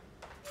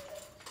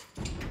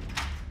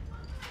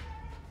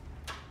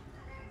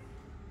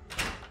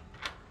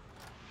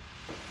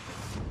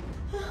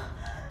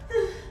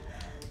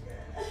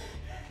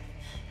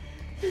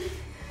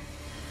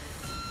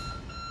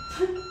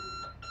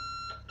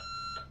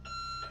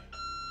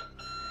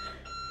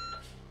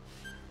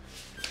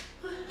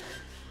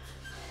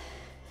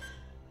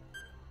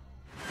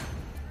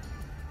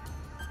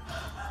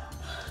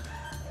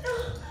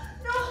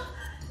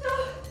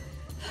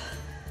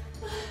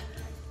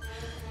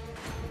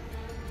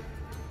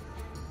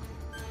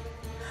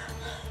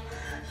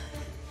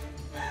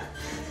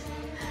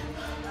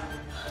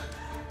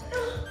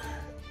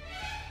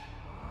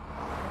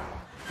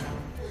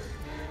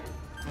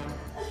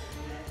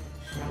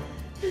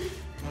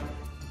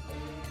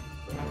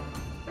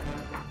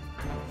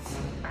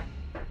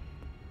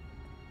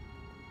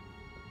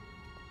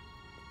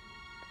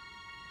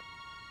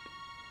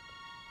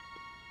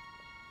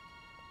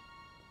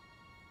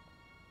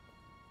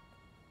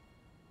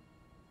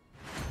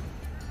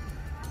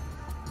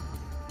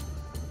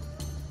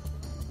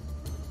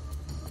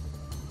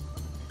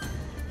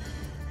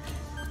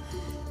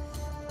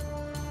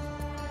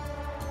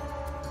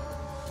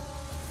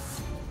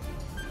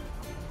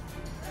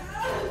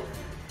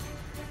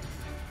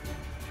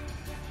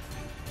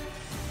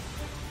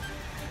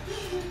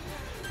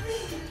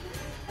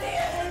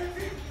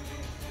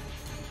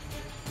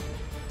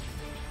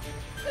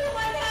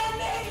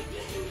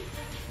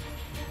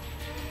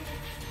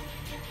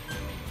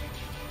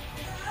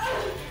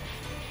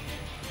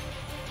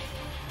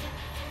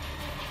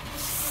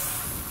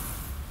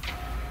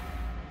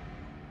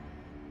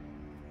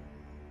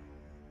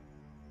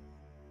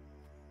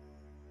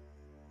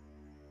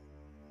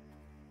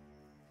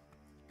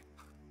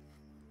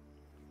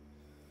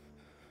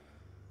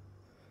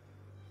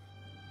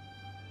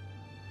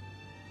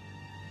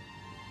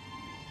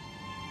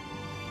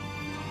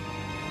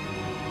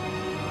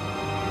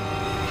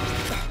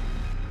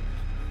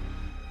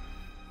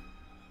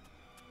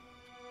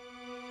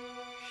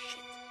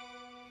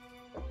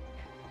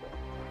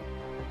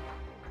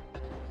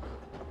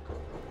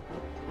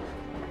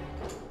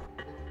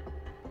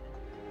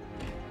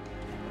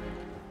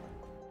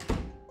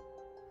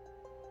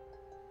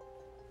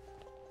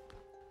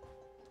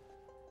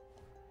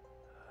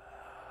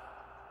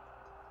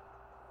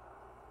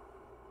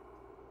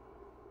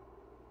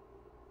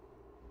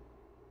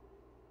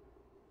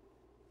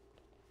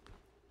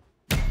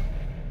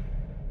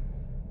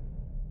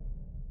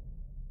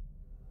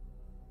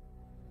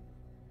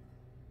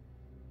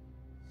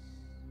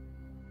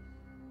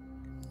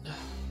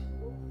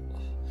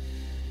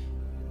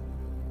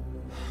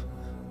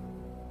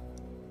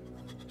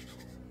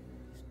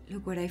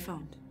 Look what I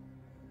found.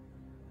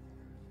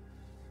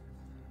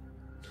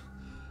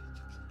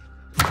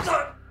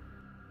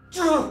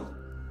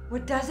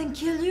 What doesn't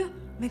kill you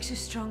makes you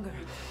stronger.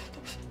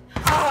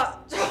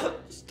 Stop!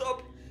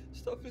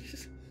 Stop,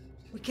 please.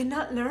 We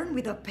cannot learn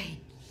without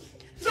pain.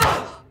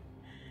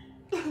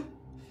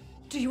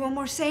 Do you want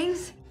more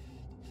sayings?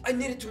 I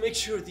needed to make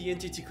sure the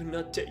entity could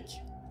not take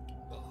you.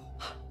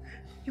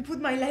 You put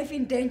my life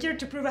in danger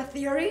to prove a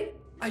theory?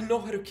 I know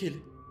how to kill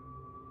it.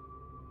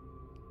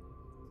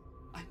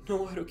 I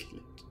know how to kill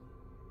it.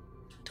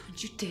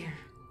 Don't you dare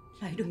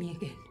lie to me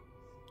again.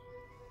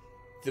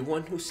 The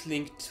one who's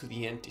linked to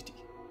the entity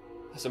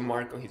has a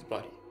mark on his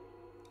body.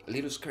 A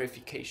little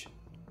scarification.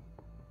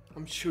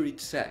 I'm sure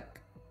it's Zach.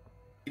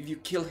 If you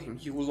kill him,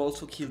 you will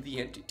also kill the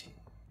entity.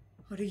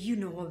 How do you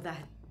know all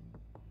that?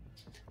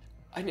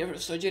 I never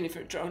saw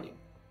Jennifer drowning,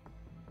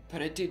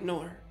 but I did know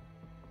her.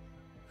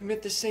 We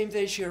met the same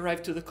day she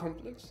arrived to the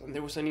complex, and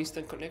there was an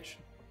instant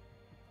connection.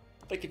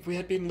 Like if we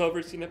had been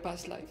lovers in a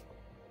past life.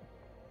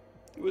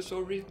 It was so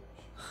real.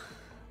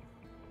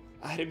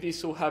 I hadn't been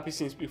so happy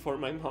since before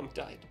my mom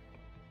died.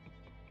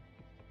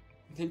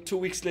 And then 2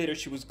 weeks later,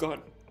 she was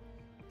gone.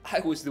 I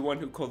was the one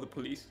who called the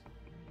police.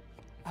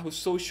 I was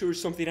so sure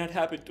something had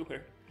happened to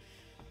her.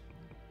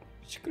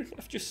 She couldn't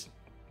have just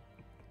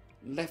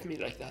left me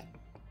like that.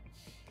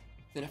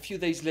 Then a few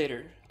days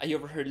later, I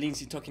overheard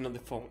Lindsay talking on the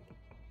phone,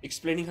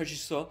 explaining how she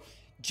saw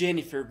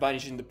Jennifer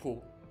vanish in the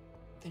pool.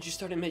 Then she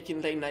started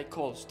making late night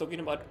calls, talking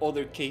about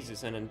other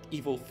cases and an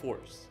evil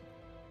force.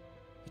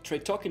 I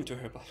tried talking to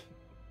her, but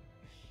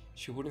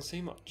she wouldn't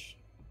say much.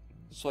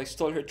 So I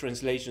stole her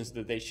translations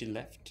the day she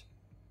left.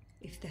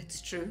 If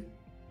that's true,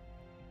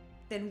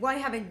 then why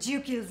haven't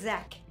you killed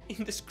Zach?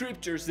 In the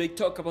scriptures, they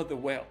talk about the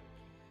well,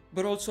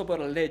 but also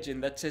about a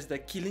legend that says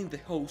that killing the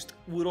host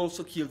would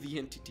also kill the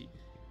entity,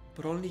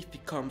 but only if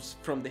it comes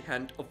from the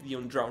hand of the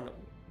undrownable.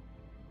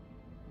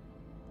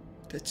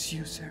 That's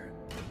you, Sarah.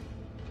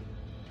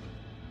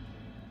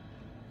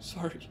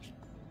 Sorry.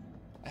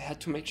 I had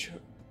to make sure.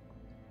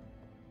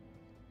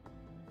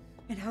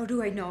 And how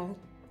do I know?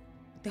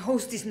 The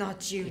host is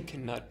not you. It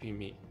cannot be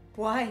me.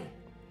 Why?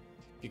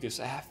 Because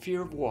I have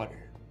fear of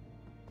water.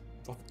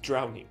 Of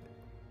drowning.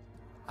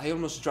 I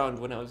almost drowned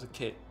when I was a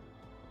kid.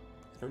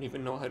 I don't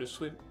even know how to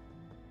swim.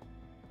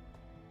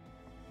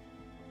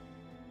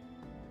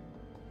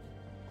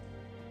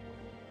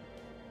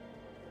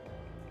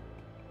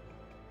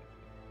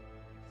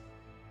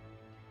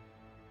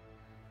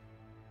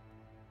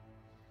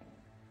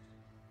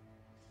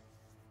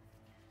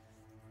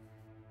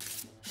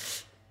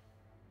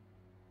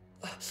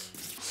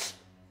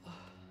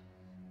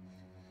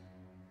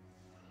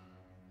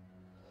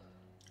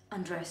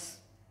 Undress.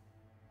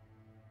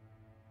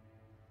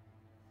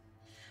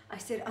 I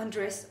said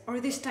undress,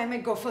 or this time I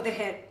go for the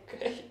head.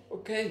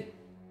 Okay.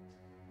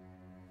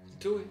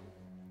 Do it.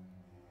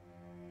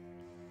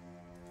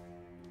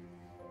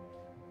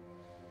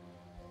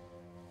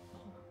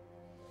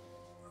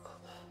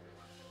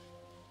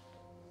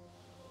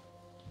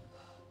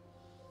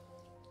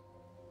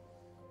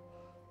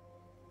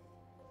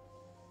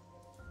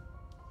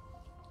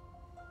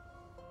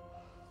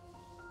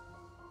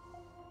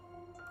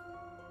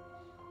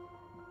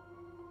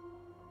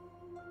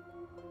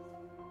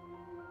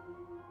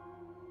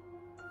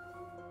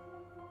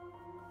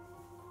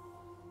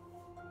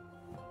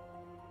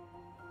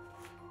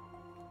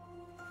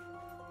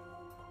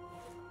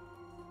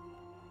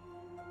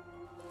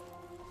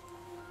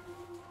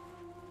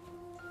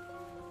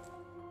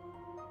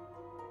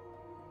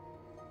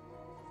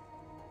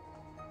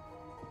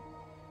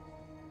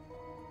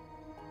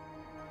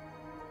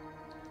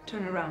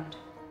 Turn around.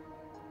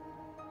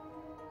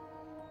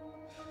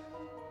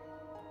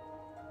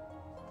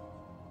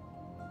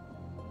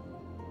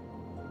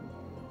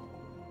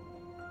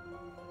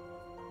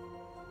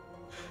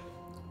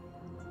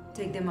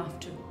 Take them off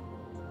too.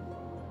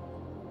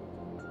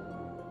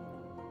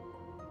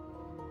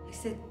 I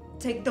said,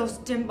 take those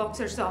gym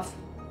boxers off.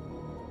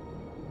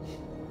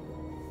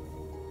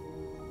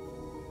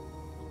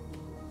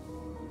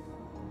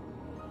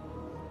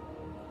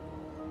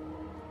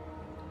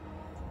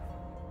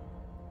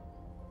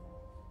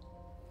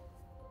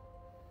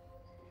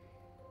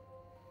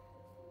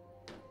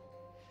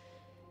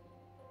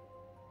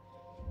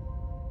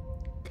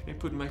 Can I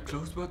put my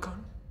clothes back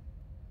on?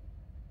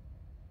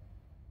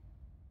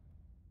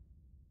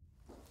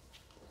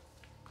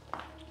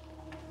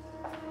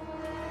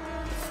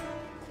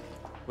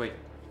 Wait.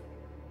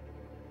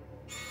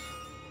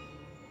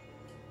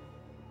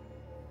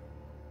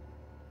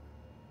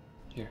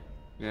 Here,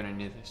 you're gonna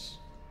need this.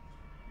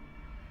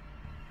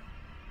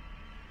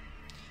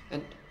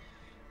 And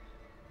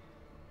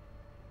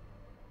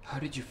how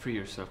did you free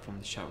yourself from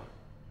the shower?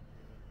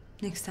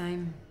 Next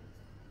time,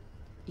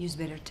 use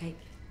better tape.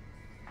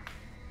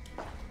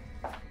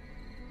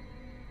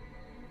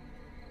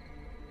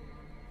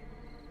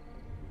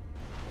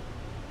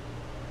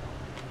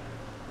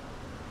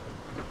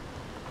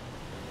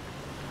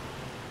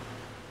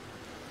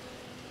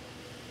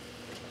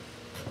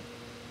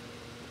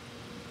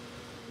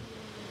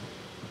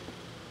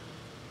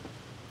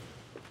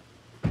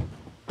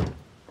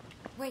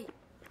 Wait.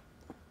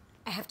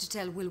 I have to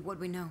tell Will what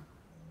we know.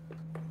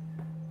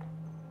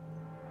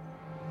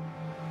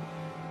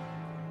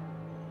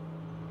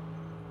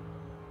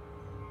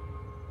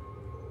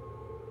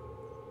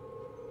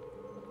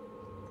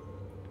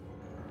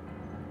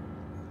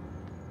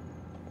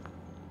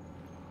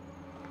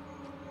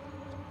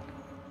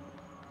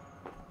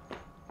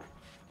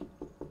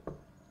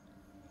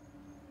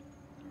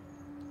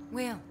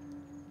 Will,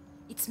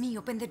 it's me.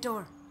 Open the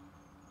door.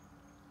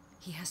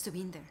 He has to be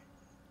in there.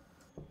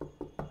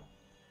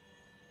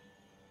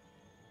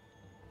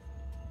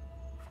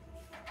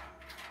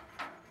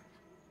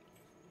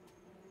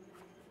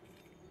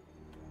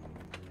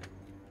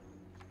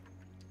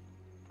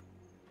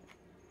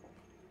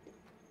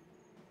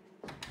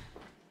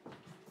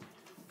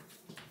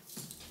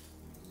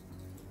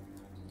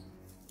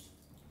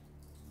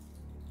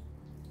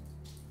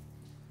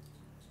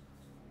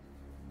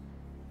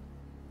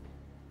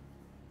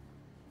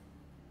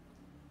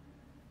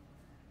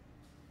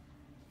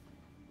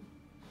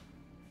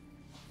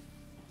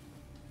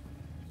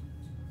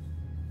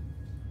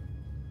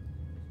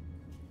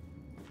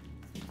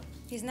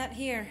 He's not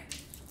here.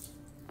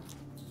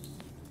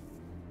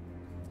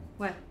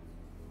 What?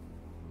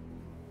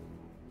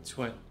 It's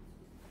what?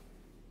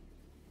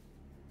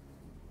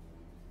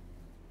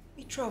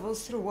 It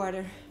travels through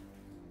water.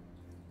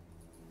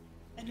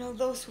 And all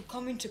those who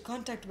come into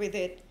contact with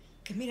it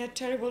commit a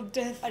terrible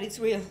death at its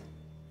will.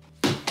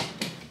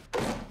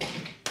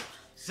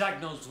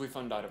 Zach knows we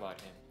found out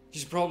about him.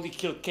 He's probably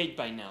killed Kate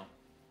by now.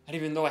 And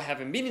even though I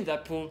haven't been in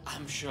that pool,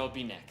 I'm sure I'll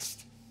be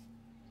next.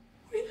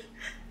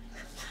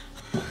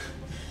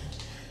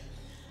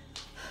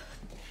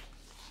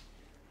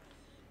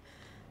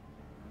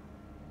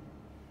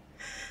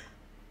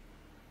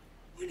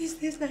 When is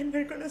this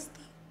nightmare gonna stop?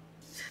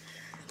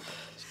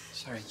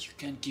 Sorry, you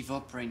can't give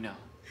up right now.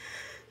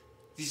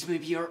 This may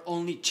be our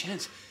only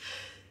chance.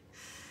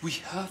 We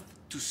have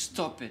to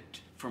stop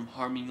it from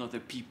harming other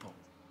people.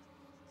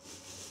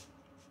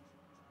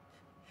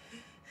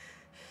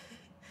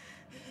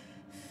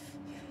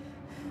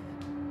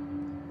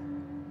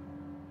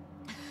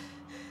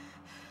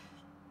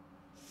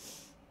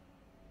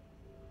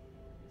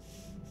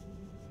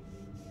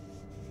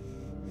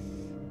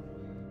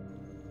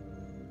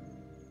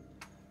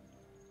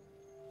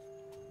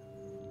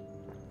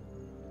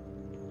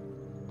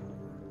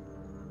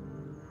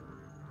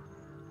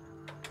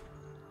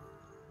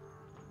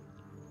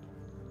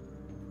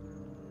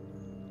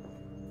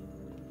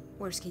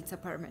 Where's Kate's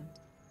apartment?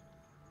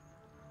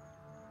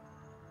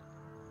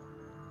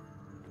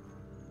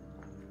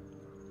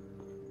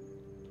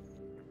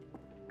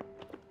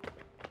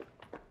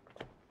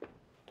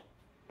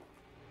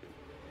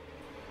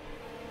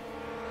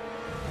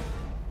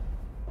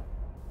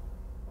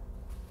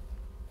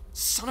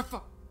 Son of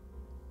a...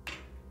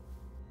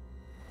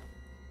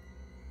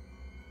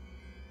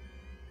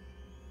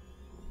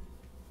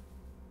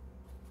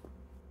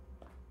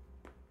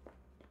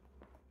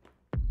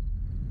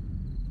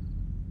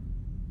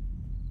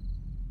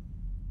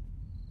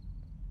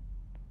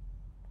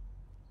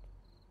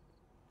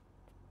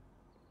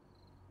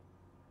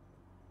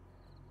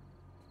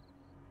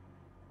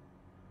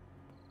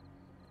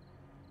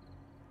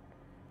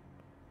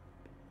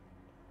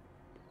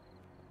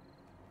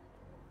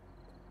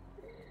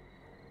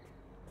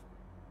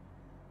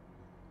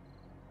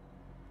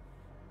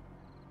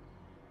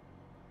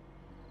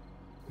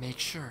 Make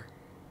sure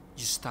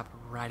you stop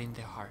right in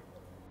the heart.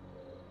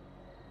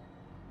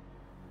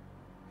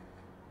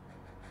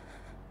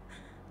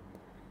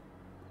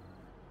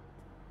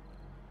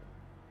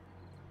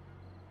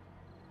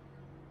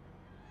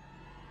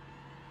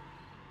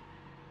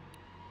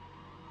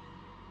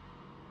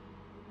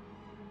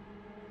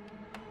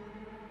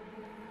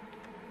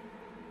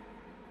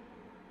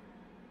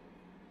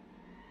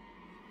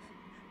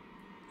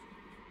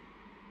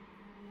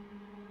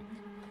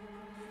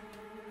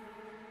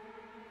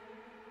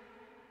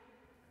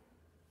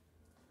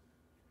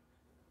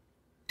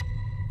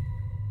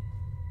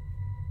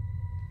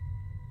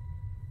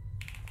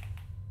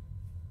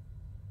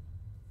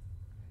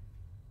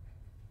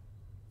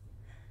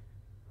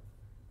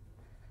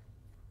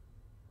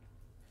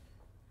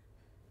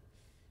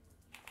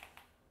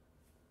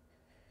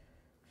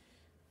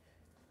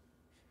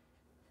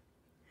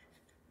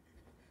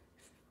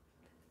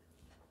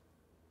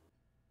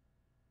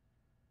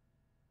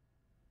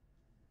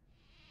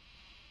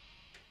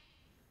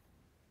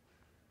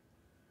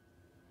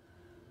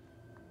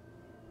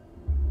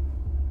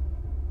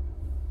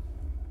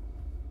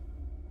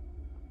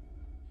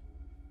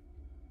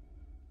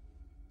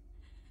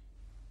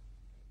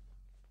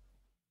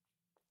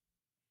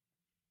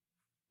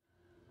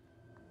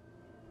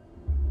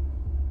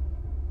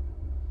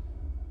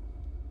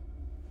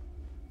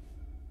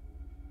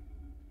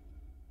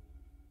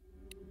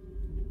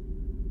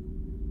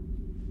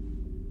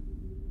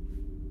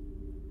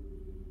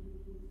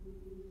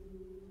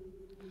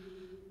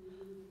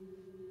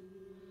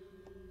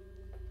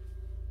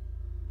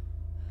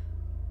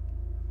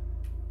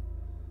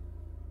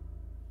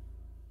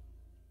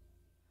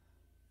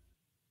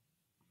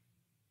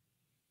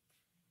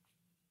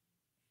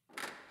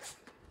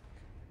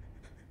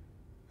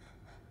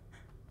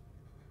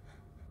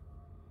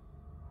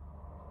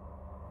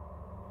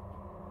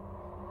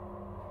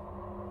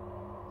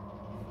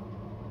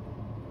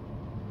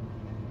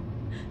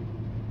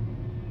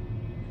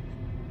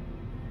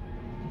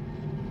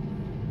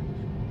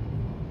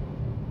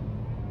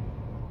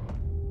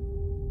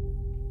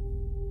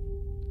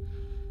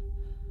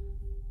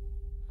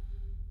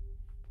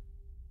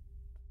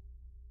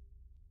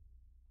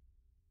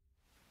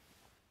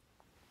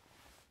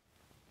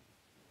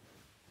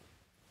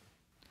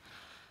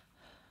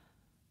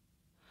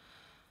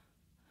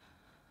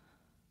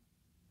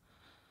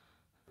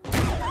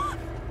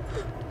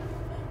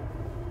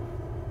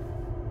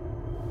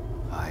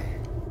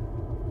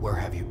 Where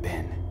have you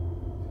been?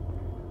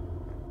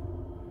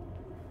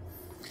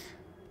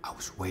 I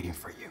was waiting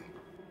for you.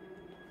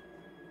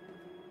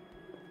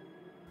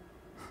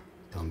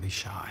 Don't be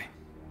shy.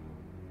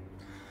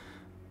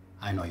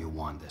 I know you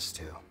want this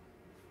too.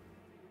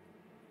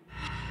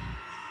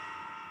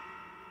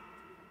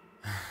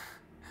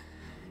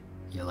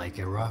 You like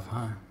it rough,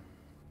 huh?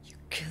 You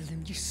killed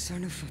him, you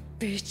son of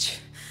a bitch.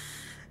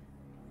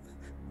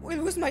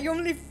 Will was my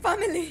only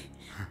family.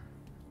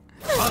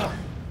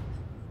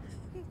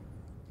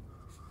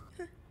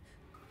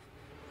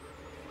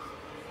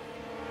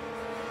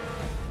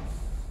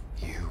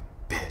 You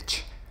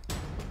bitch.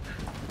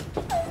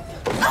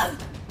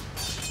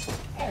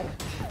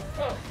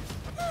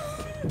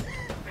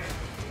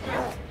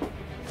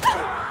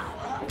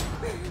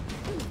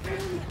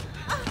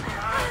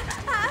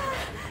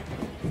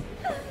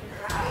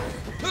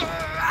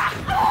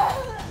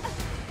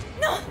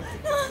 No!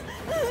 No!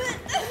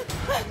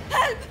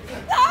 Help!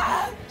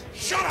 Ah!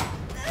 Shut up!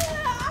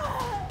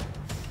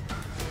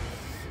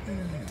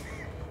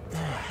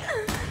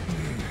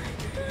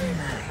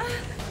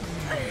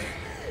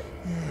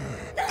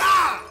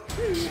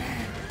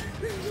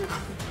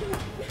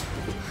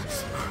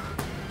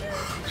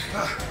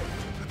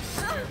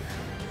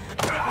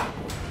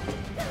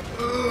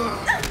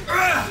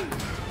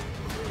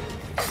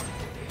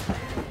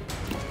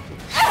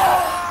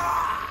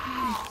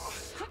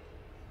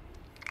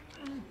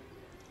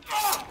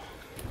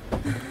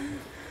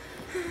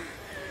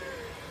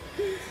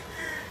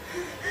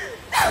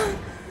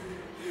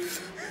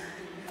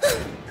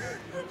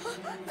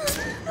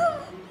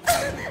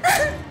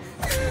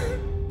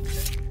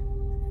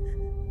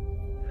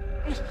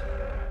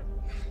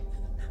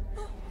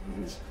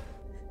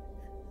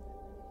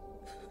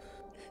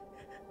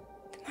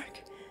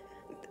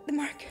 The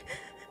mark.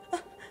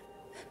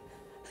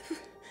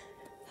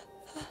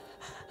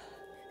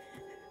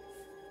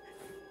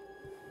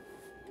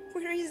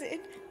 Where is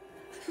it?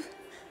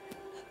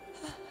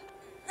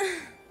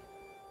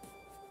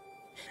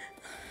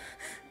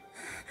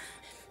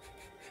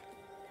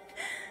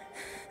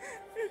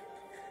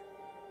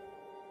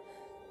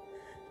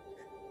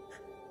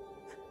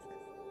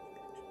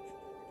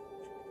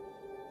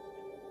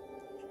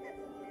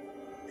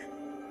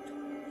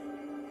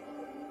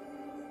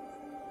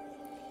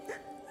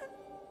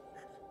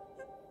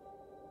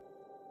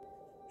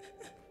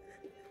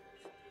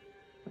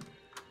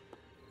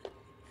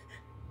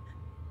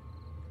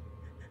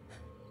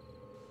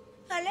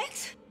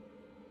 Alex?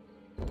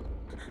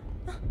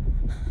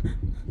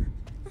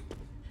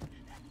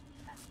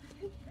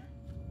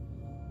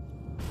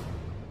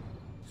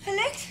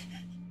 Alex?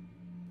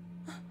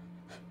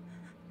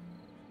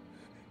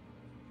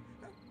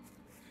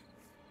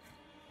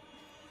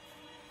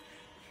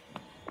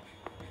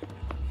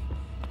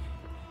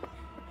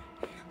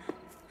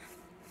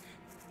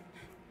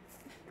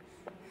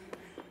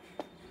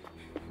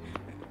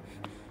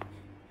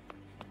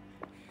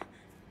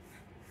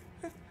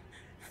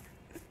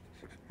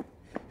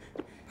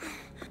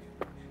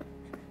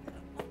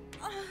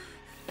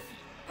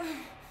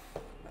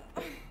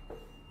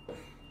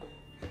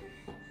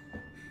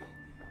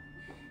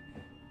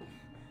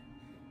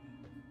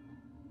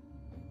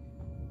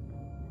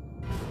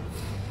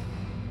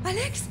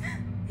 Alex?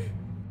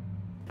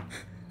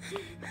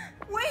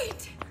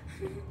 Wait!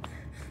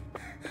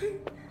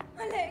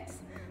 Alex!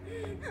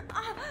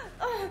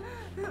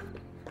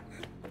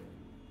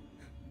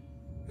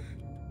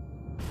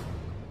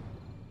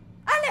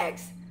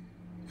 Alex!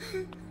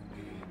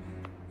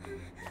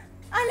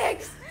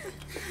 Alex!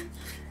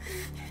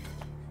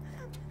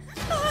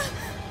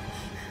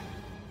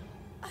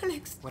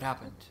 Alex, What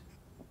happened?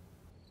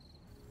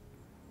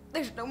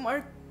 there's no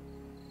mark.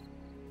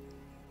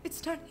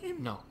 It's not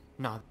him.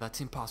 No,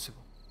 that's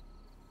impossible.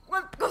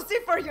 Well, go see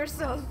for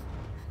yourself.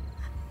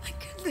 I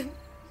killed him.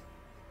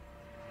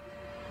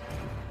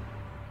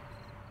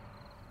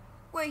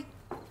 Wait.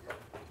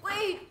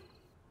 Wait!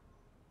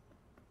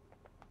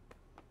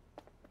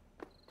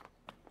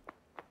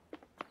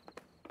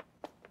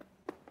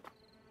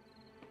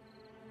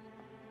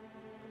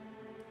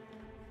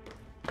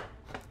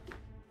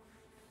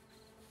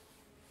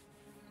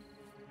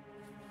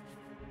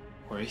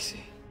 Where is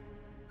he?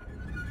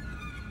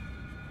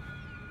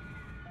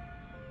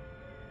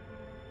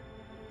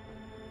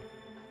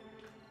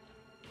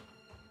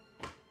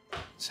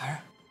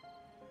 Sarah?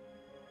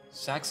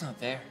 Zach's not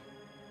there.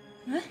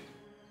 What?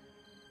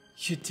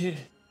 You did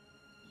it.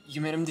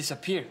 You made him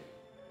disappear.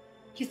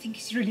 You think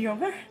it's really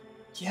over?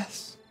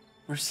 Yes.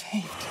 We're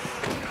saved.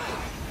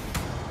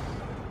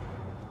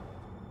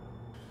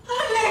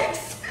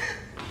 Alex!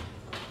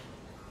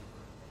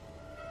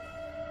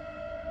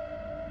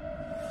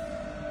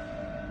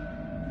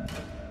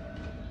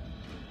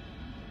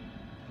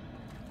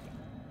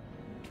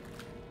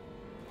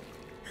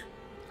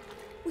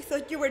 We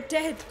thought you were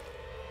dead.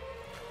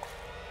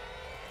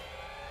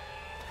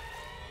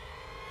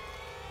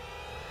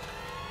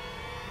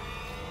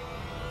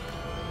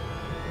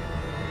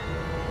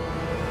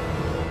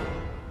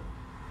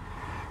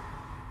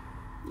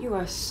 You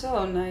are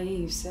so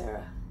naive,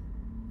 Sarah.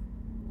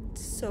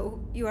 So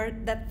So, you are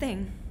that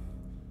thing?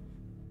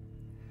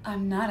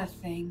 I'm not a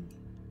thing.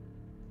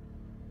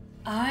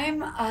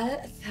 I'm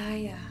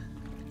Althea.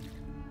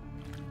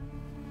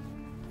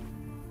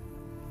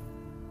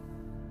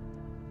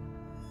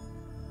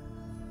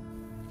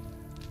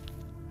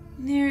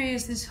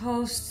 Nereus is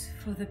host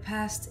for the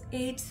past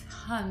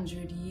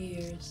 800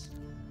 years.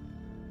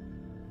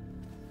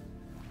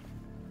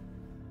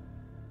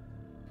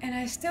 And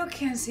I still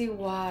can't see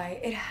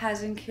why it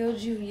hasn't killed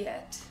you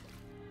yet.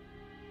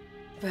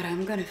 But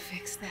I'm gonna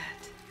fix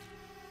that.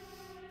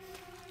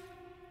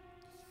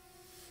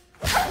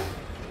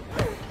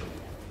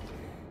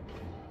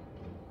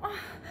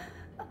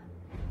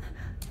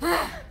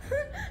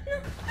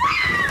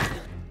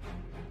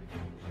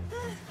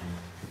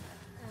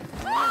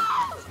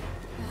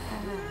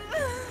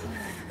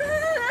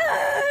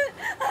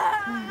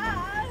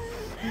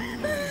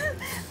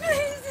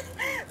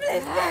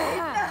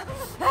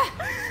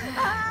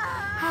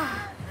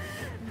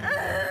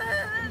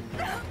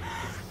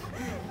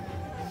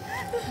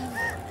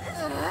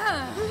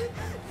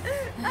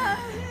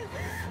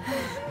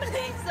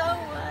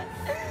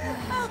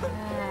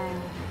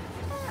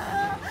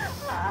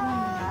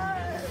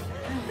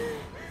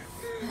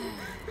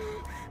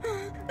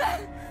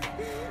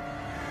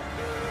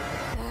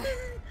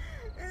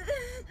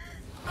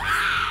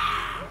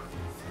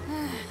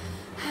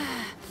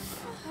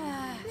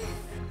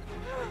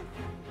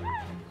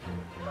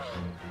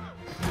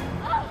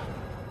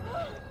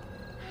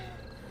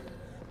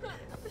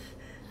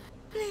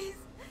 Please,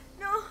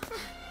 no.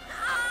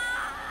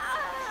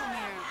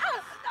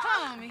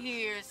 Come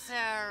here,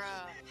 Sarah.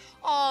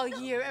 All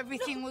year,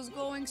 everything was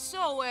going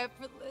so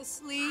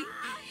effortlessly.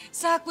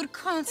 Zach would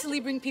constantly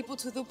bring people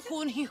to the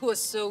pool, and he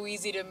was so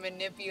easy to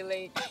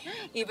manipulate.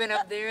 Even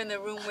up there in the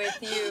room with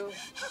you.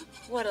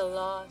 What a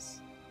loss.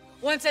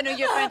 Once I knew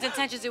your friends'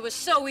 intentions, it was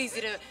so easy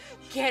to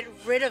get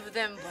rid of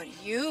them.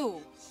 But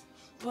you.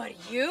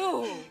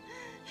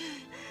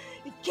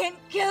 You can't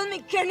kill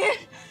me, can you?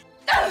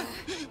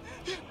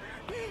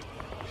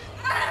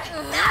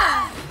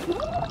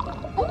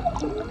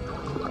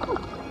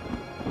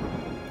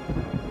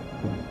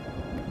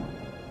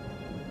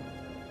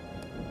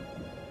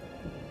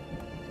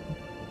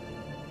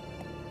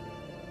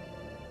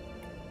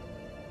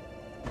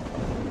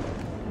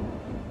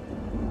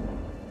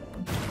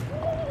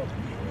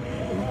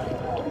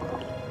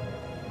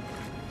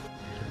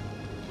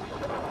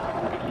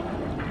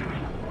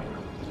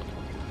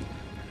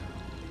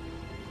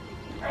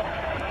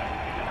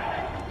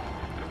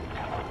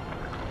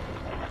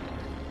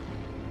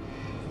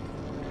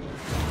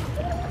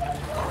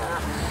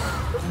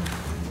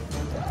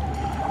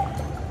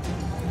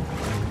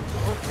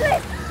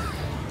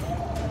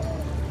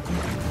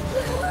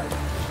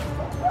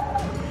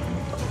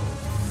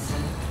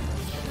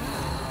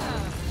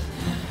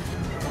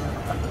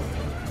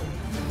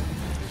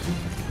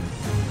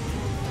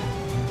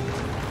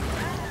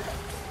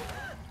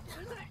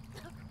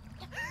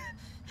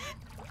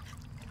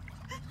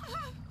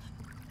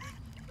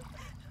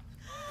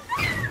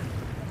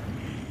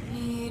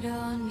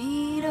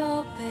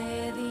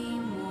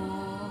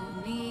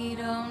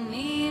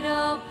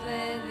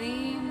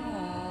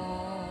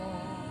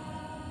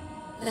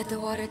 Let the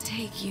water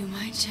take you,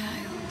 my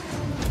child.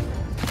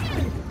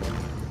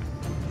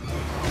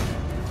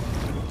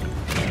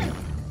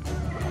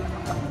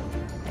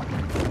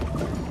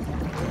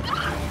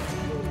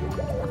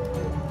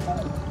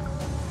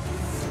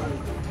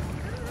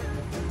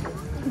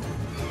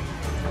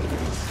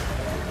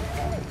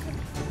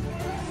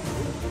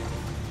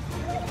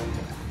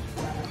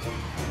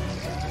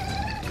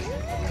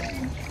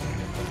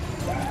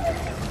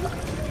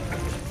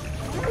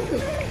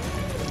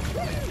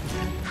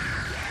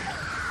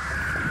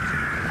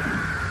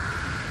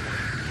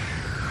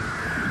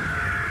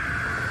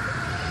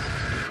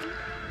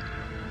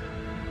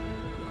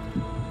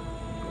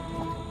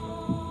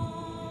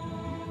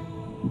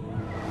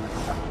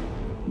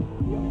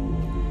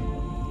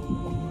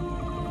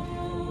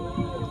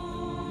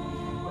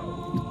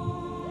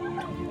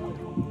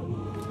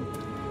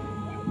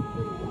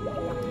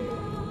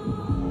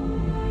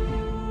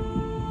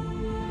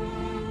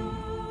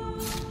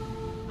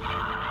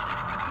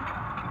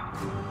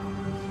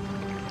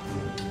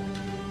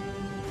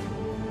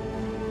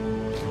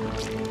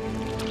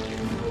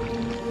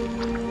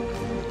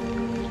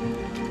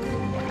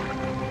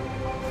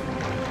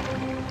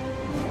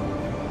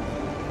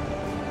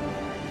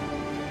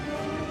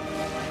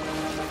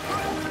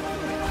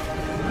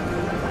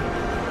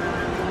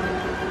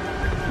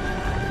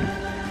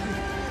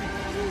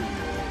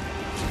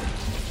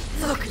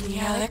 Look at me,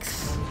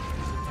 Alex.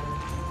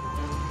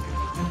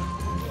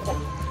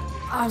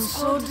 I'm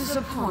so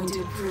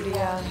disappointed, pretty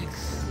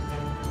Alex.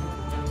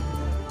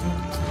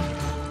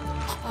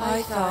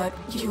 I thought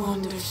you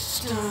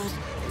understood.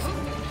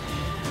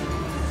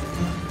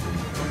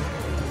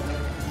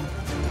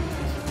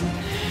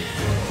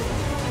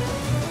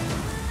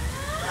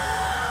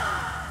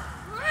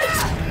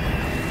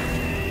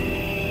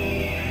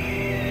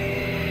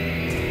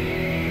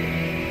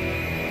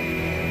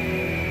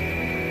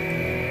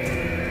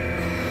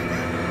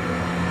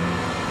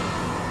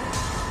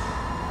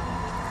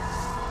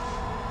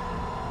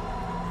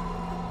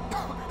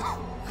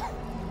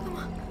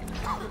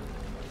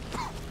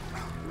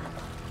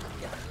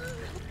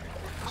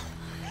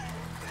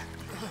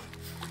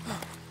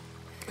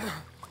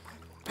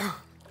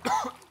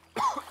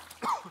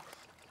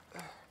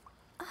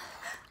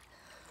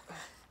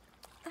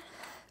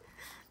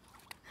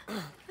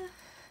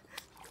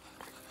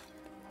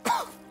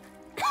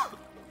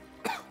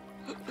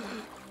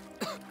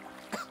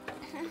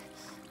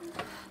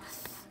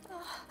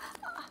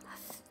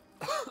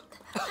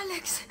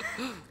 Alex.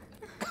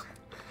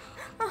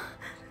 Oh,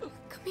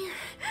 come here.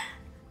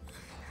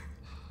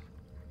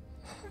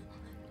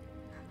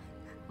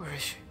 Where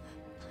is she?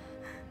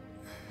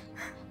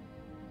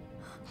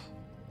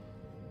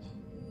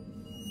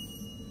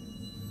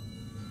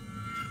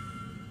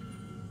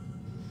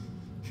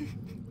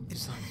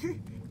 It's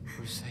fine.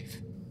 We're safe.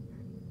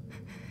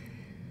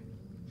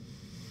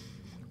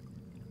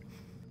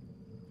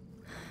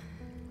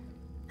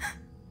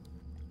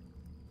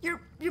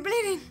 You're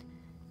bleeding.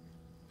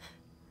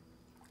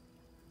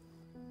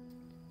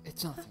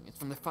 It's nothing. It's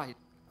from the fight.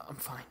 I'm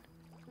fine.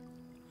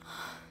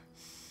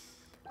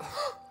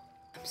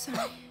 I'm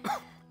sorry.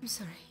 I'm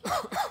sorry.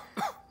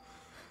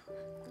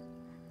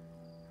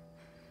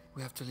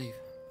 We have to leave.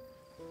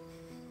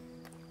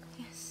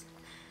 Yes.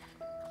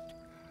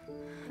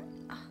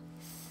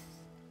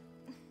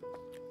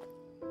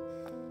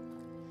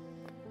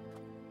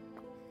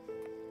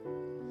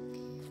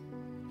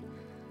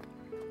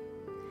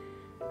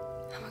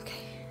 I'm okay.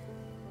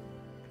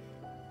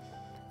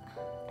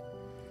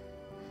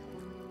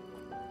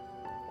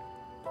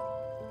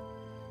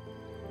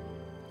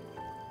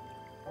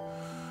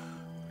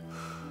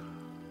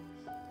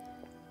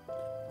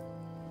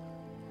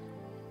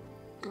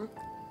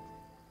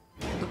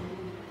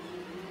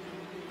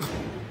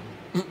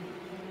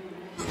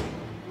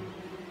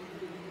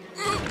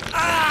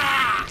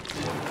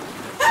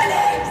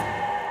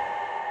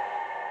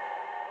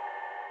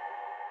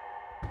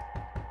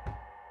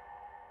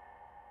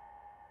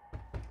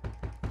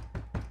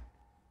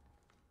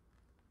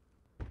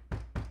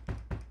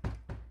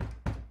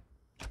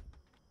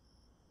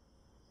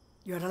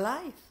 You're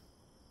alive.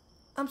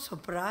 I'm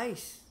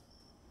surprised.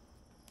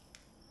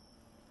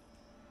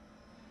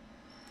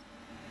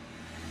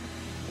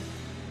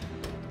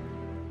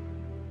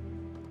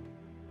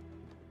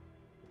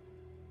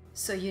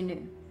 So you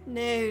knew?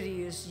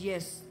 Nereus,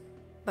 yes.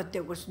 But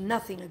there was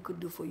nothing I could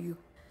do for you.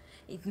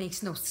 It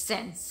makes no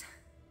sense.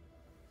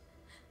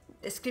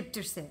 The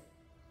scripture said,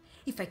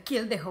 if I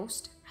kill the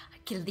host, I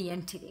kill the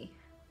entity.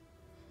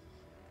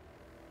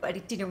 But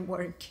it didn't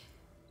work.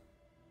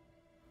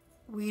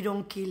 We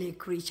don't kill a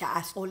creature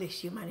as all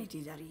is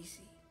humanity that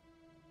easy.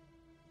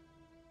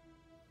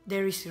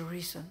 There is a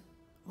reason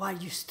why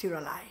you're still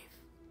alive.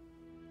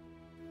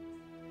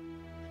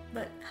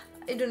 But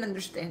I don't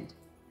understand.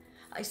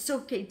 I saw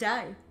Kay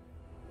die.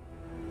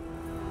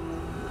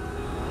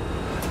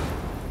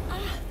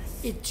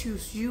 It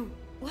chose you.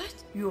 What?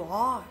 You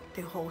are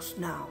the host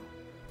now.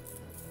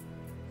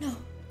 No.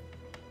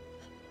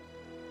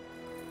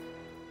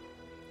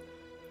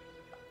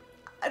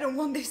 I don't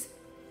want this.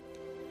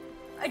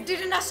 I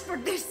didn't ask for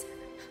this.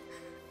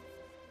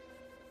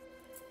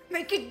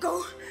 Make it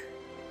go.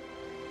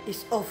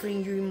 It's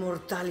offering you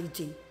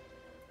immortality.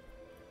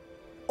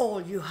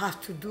 All you have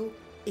to do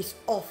is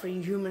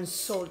offering human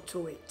soul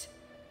to it.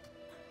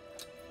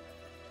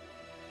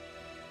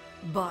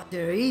 But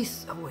there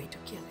is a way to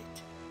kill it.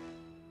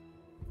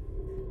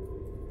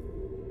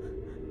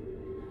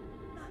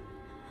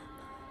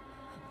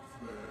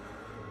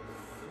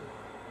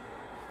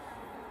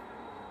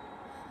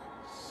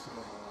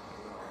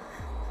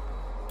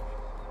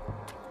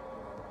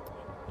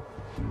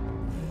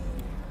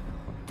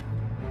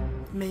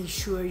 Make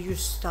sure you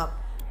stop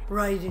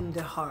right in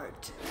the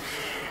heart.